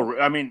time. So. Oh,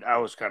 I mean, I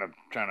was kind of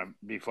trying to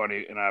be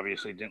funny and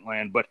obviously didn't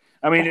land, but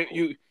I mean,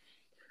 I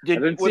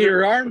didn't see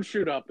your arm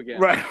shoot up again.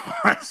 Right.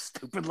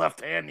 Stupid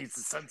left hand needs to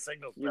send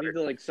signals. You need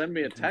to like send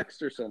me a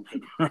text or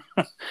something.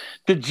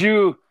 Did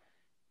you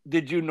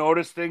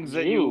notice things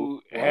that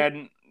you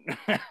hadn't?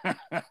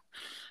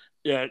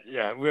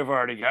 Yeah. We've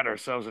already got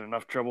ourselves in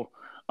enough trouble.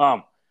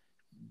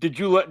 Did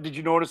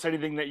you notice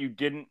anything that you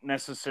didn't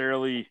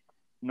necessarily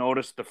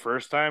noticed the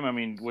first time? I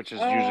mean, which is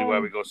usually why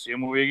we go see a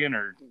movie again,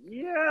 or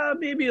Yeah,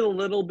 maybe a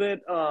little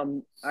bit.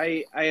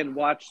 I had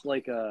watched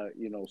like a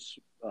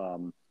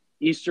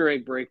Easter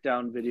egg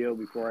breakdown video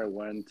before I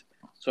went,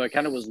 so I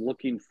kind of was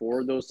looking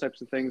for those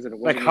types of things, and it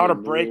like wasn't how to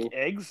even break new.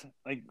 eggs?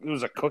 Like it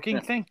was a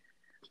cooking thing?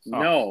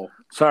 No,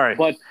 Sorry.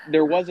 but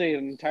there was an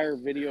entire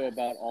video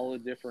about all the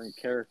different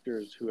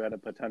characters who had a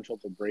potential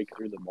to break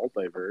through the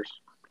multiverse.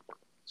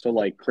 So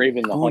like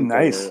Craven the Hunter,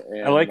 nice.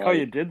 and I like how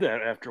you did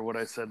that after what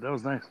I said. That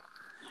was nice.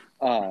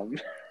 I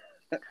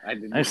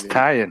didn't Nice even.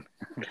 tie-in.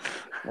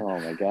 Oh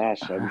my gosh,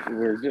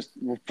 we're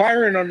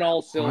firing on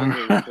all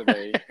cylinders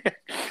today.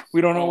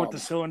 We don't know what the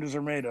cylinders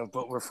are made of,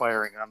 but we're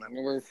firing on them.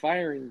 We're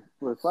firing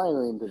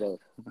today.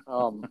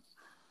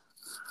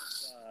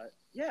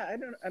 Yeah,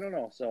 I don't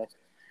know. So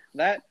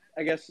that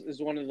I guess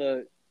is one of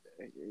the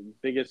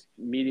biggest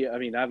media. I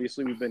mean,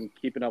 obviously we've been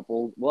keeping up.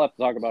 We'll have to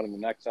talk about it in the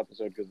next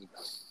episode because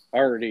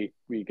already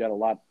we got a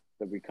lot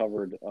that we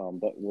covered.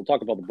 But we'll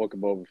talk about the Book of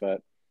Boba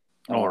Fett.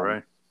 All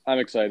right. I'm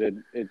excited.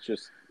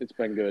 It's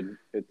been good.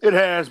 It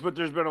has, but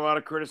there's been a lot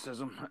of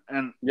criticism,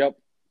 and yep,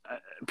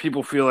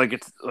 people feel like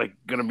it's like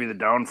going to be the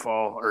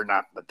downfall, or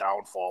not the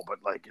downfall, but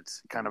like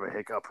it's kind of a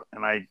hiccup.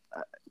 And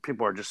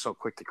people are just so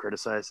quick to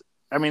criticize.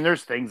 I mean,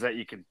 there's things that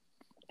you could,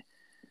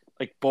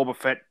 like Boba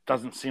Fett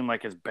doesn't seem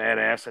like as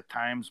badass at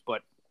times,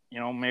 but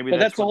maybe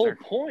that's the whole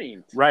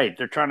point, right?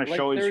 They're trying to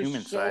show his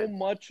human so side. So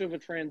much of a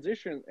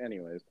transition,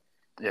 anyways.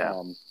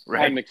 Yeah,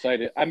 right. I'm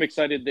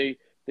excited. They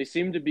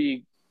seem to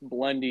be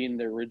blending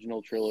the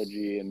original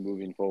trilogy and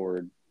moving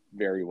forward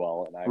very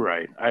well, and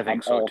I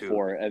think so all too.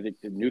 For it. I think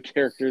the new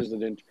characters,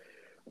 the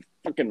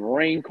fucking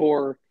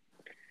Rancor.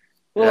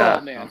 Yeah.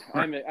 Oh man,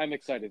 I'm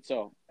excited.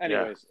 So,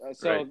 anyways,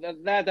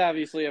 that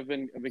obviously I've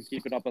been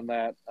keeping up on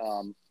that.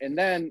 And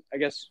then I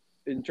guess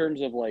in terms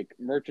of like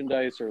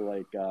merchandise or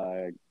like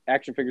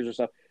action figures or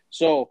stuff.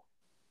 So,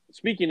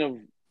 speaking of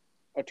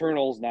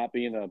Eternals not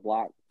being a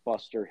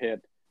blockbuster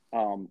hit,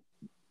 have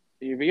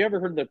you ever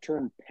heard the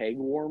term peg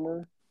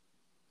warmer?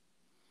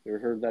 You ever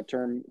heard that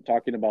term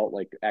talking about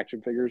like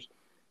action figures?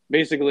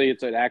 Basically,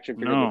 it's an action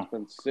figure that's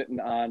been sitting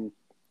on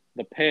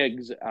the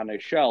pegs on a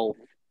shelf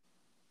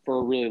for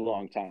a really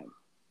long time.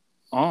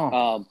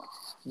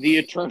 The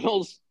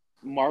Eternals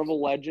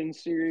Marvel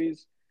Legends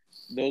series,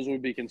 those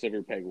would be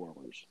considered peg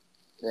warmers,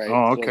 right?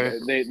 Oh, okay.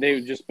 So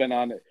they've just been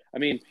on it. I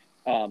mean,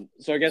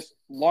 so I guess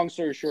long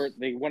story short,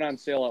 they went on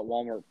sale at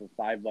Walmart for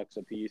 $5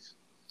 a piece,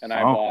 and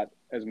I bought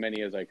as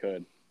many as I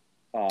could.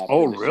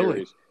 Really?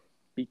 Series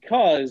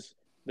because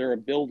they're a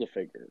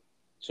Build-A-Figure.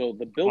 So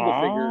the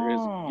Build-A-Figure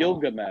is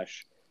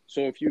Gilgamesh.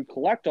 So if you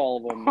collect all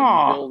of them, then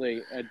you build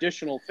an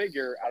additional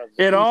figure out of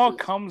the it all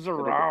comes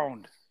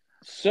around.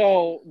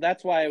 So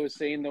that's why I was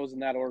saying those in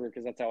that order,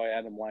 because that's how I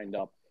had them lined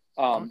up.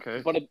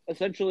 Okay. But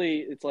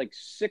essentially, it's like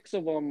 6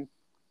 of them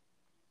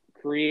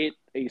create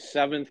a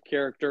 7th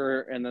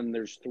character, and then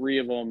there's 3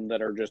 of them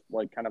that are just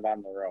like kind of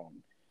on their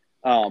own.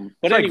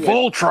 But it's like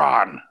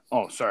Voltron.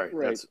 Oh, sorry.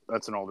 Right.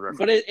 That's an old reference.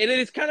 But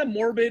it's kind of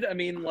morbid. I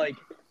mean, like,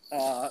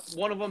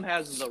 one of them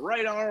has the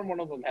right arm, one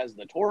of them has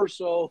the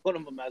torso, one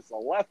of them has the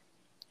left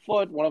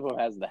foot, one of them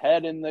has the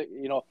head in the,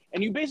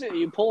 and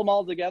you pull them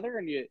all together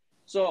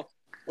so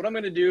what I'm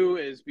going to do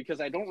is,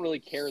 because I don't really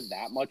care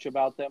that much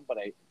about them, but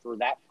for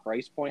that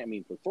price point, I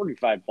mean, for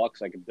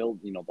 $35 I could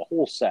build, the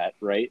whole set,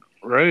 right?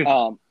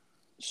 Right.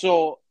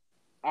 So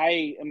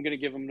I am going to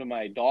give them to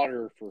my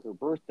daughter for her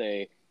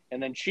birthday,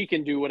 and then she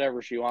can do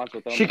whatever she wants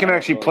with them. She can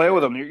actually play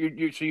with them.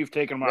 So you've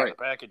taken them out of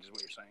the package, is what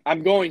you're saying.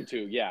 I'm going to,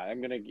 yeah.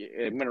 I'm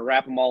gonna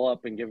wrap them all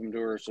up and give them to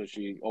her so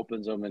she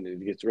opens them and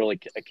it gets really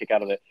a kick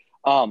out of it.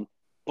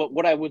 But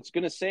what I was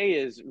gonna say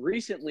is,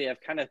 recently I've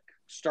kind of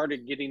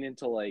started getting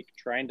into like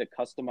trying to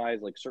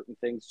customize like certain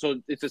things.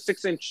 So it's a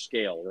 6-inch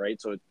scale,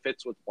 right? So it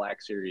fits with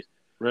Black Series.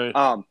 Right.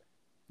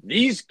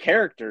 These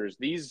characters,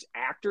 these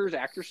actors,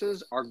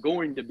 actresses are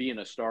going to be in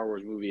a Star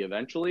Wars movie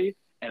eventually,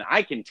 and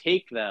I can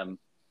take them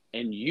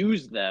and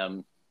use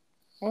them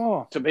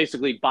to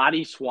basically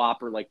body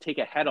swap or like take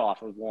a head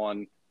off of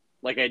one,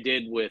 like I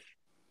did with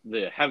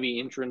the heavy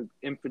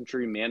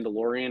infantry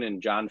Mandalorian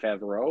and Jon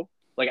Favreau.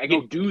 Like I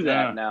can do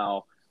that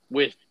now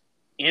with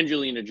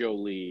Angelina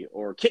Jolie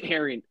or Kit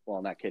Harington.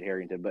 Well, not Kit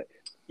Harington, but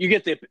you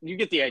get the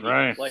idea.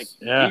 Right. Like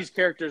these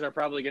characters are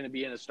probably going to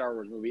be in a Star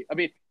Wars movie. I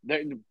mean,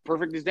 the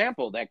perfect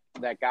example, that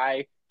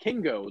guy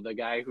Kingo, the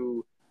guy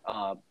who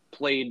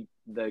played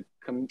the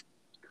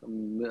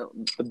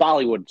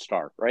Bollywood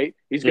star, right?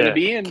 He's going to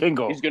be in.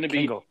 Kingo. He's going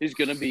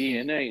to be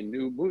in a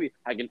new movie.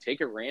 I can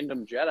take a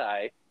random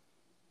Jedi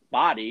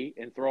body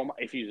and throw him,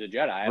 if he's a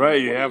Jedi.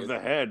 Right, you have the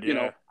head.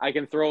 I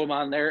can throw him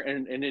on there,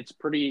 and it's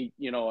pretty.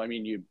 I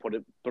mean, you put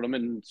them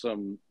in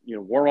some,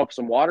 warm up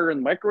some water in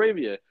the microwave.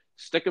 You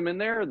stick them in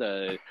there.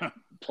 The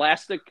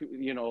plastic,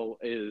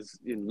 is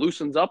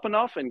loosens up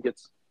enough and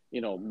gets,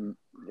 you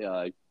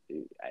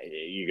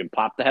can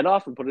pop the head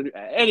off and put it.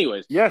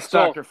 Anyways, yes,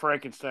 Dr.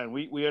 Frankenstein,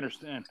 we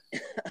understand.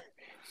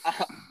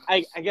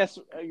 I guess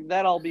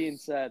that all being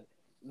said,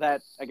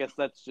 that's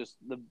just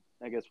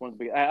one of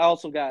the big. I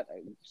also got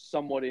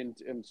somewhat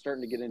I'm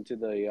starting to get into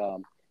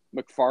the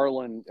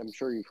McFarlane. I'm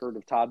sure you've heard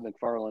of Todd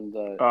McFarlane.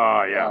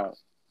 Oh yeah,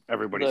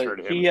 everybody's heard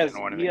of him. He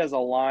has a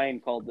line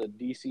called the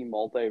DC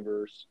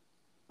Multiverse.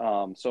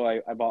 So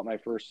I bought my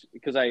first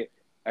because I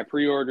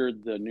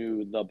pre-ordered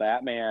the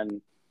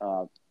Batman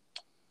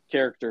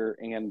character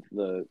and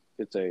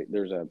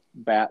there's a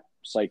bat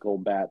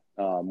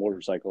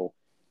motorcycle,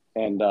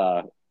 and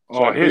so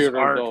I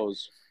pre-ordered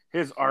those.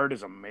 His art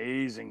is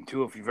amazing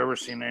too. If you've ever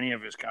seen any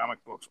of his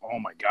comic books, oh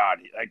my god,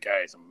 that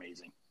guy is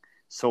amazing.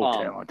 So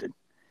talented.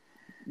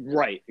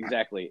 Right,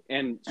 exactly.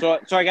 And so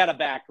I got a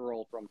back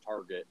roll from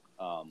Target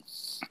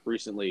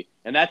recently,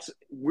 and that's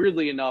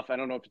weirdly enough. I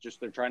don't know if it's just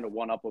they're trying to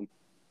one up them.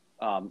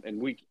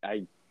 And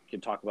I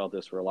can talk about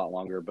this for a lot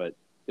longer, but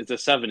it's a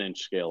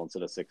 7-inch scale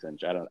instead of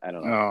 6-inch. I don't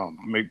know. Oh,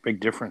 big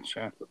difference,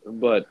 yeah.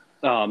 But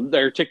the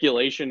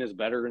articulation is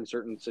better in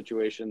certain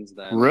situations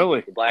than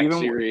really the Black Even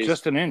Series.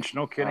 Just an inch,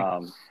 no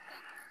kidding.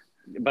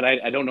 But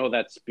I don't know if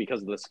that's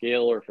because of the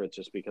scale or if it's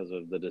just because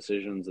of the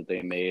decisions that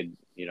they made,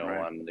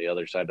 right. on the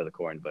other side of the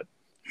coin. But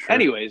sure.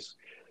 Anyways,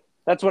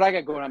 that's what I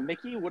got going on.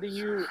 Mickey,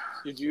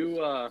 did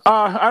you?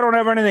 I don't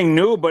have anything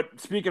new, but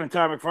speaking of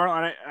Todd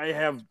McFarlane, I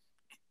have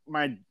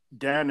my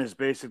den is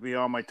basically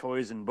all my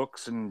toys and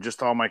books and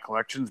just all my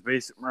collections.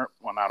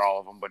 Well, not all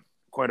of them, but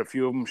quite a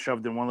few of them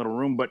shoved in one little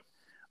room. But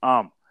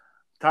Todd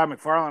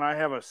McFarlane, I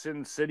have a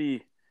Sin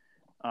City.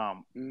 I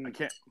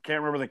can't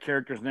remember the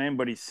character's name,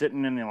 but he's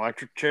sitting in the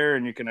electric chair,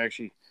 and you can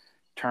actually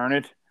turn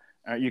it.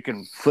 You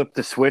can flip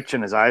the switch,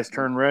 and his eyes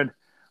turn red.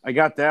 I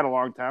got that a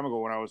long time ago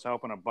when I was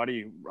helping a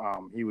buddy.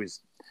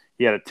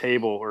 He had a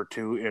table or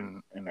two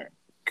in a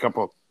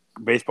couple of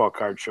baseball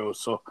card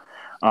shows, so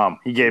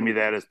he gave me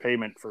that as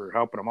payment for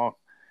helping him out.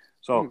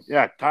 So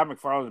yeah, Todd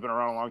McFarlane's been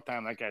around a long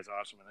time. That guy's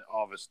awesome, and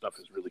all of his stuff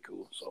is really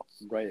cool. So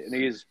right, and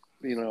he's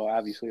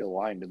obviously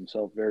aligned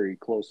himself very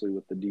closely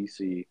with the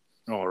DC.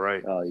 Oh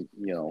right,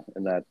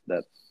 and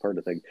that part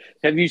of thing.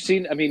 Have you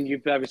seen? I mean,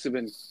 you've obviously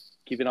been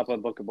keeping up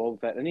on Book of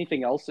Boba Fett.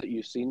 Anything else that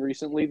you've seen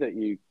recently that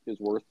is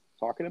worth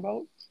talking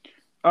about?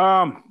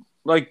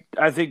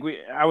 I think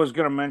I was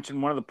going to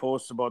mention one of the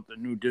posts about the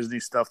new Disney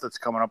stuff that's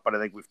coming up, but I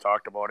think we've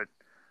talked about it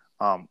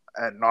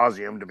ad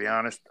nauseum, to be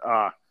honest.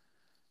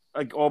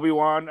 Like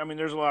Obi-Wan, I mean,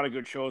 there's a lot of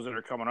good shows that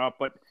are coming up,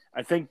 but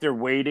I think they're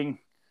waiting.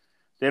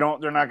 They're not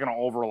going to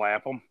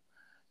overlap them.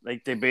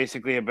 Like they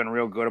basically have been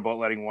real good about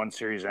letting one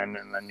series end,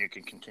 and then you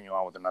can continue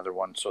on with another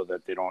one so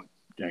that they don't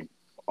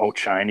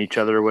outshine each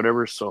other or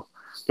whatever. So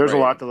there's a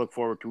lot to look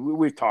forward to.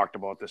 We've talked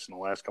about this in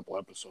the last couple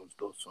episodes,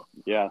 though. So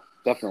yeah,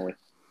 definitely.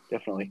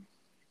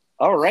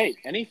 All right.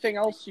 Anything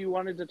else you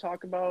wanted to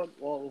talk about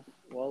while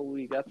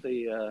we got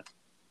while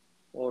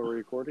we're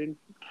recording?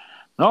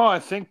 No, I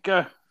think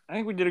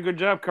we did a good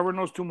job covering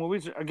those two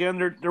movies.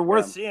 Again, they're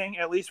worth seeing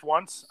at least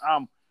once.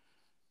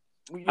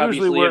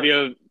 Obviously, if you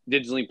have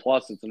Disney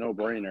Plus, it's a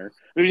no-brainer.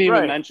 We didn't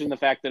even mention the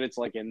fact that it's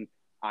like in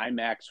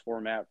IMAX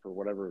format for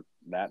whatever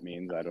that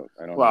means. I don't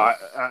know. Well,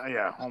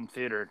 home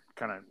theater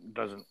kind of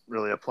doesn't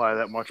really apply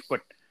that much,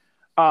 but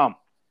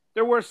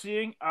they're worth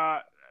seeing.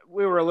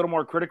 We were a little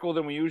more critical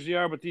than we usually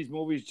are, but these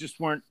movies just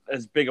weren't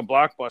as big of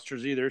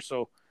blockbusters either.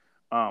 So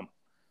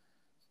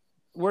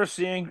we're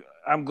seeing.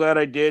 I'm glad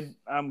I did.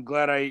 I'm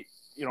glad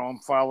I'm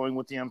following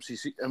with the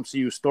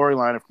MCU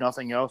storyline, if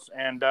nothing else.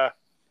 And I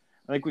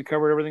think we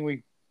covered everything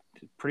we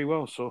did pretty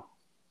well. So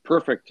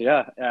perfect.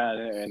 Yeah.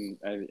 And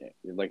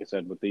like I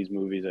said, with these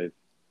movies,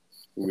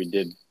 we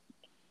did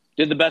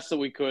the best that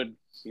we could,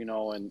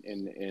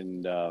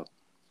 and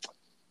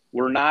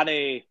we're not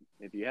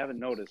if you haven't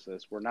noticed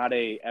this, we're not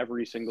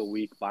every single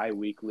week,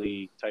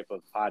 bi-weekly type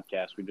of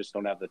podcast. We just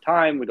don't have the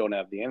time. We don't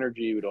have the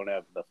energy. We don't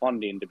have the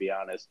funding, to be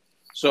honest.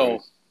 So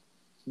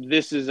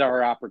this is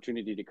our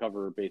opportunity to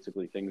cover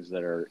basically things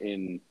that are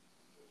in,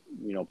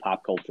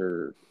 pop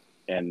culture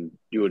and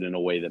do it in a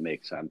way that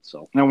makes sense.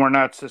 So, and we're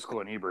not Siskel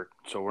and Ebert,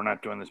 so we're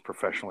not doing this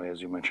professionally,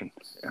 as you mentioned.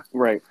 Yeah.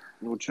 Right.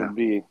 Which would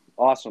be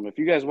awesome. If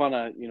you guys want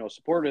to,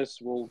 support us,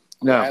 we'll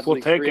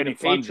take any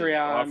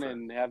Patreon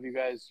and have you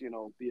guys,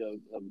 be a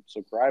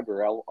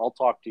subscriber. I'll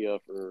talk to you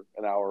for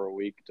an hour a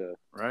week to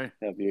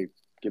have you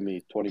give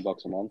me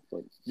 $20 a month.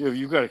 But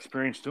you've got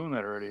experience doing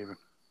that already. Even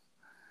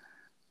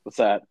what's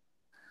that?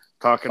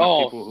 Talking to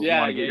people who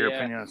want to get your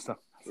opinion on stuff.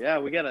 Yeah,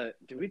 we gotta.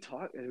 We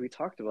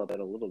talked about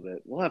that a little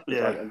bit. We'll have to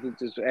talk,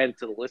 just add it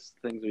to the list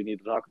of things we need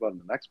to talk about in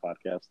the next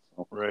podcast.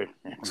 So. Right.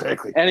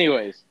 Exactly.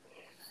 Anyways,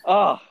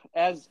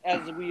 as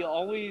we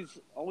always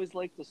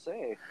like to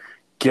say,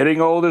 getting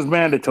old is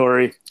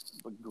mandatory,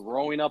 but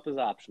growing up is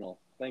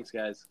optional. Thanks,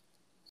 guys.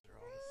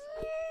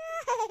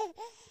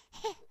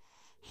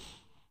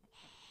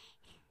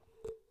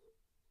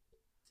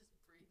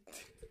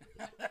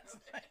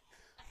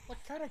 What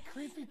kind of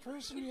creepy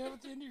person do you have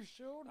at the end of your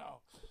show now?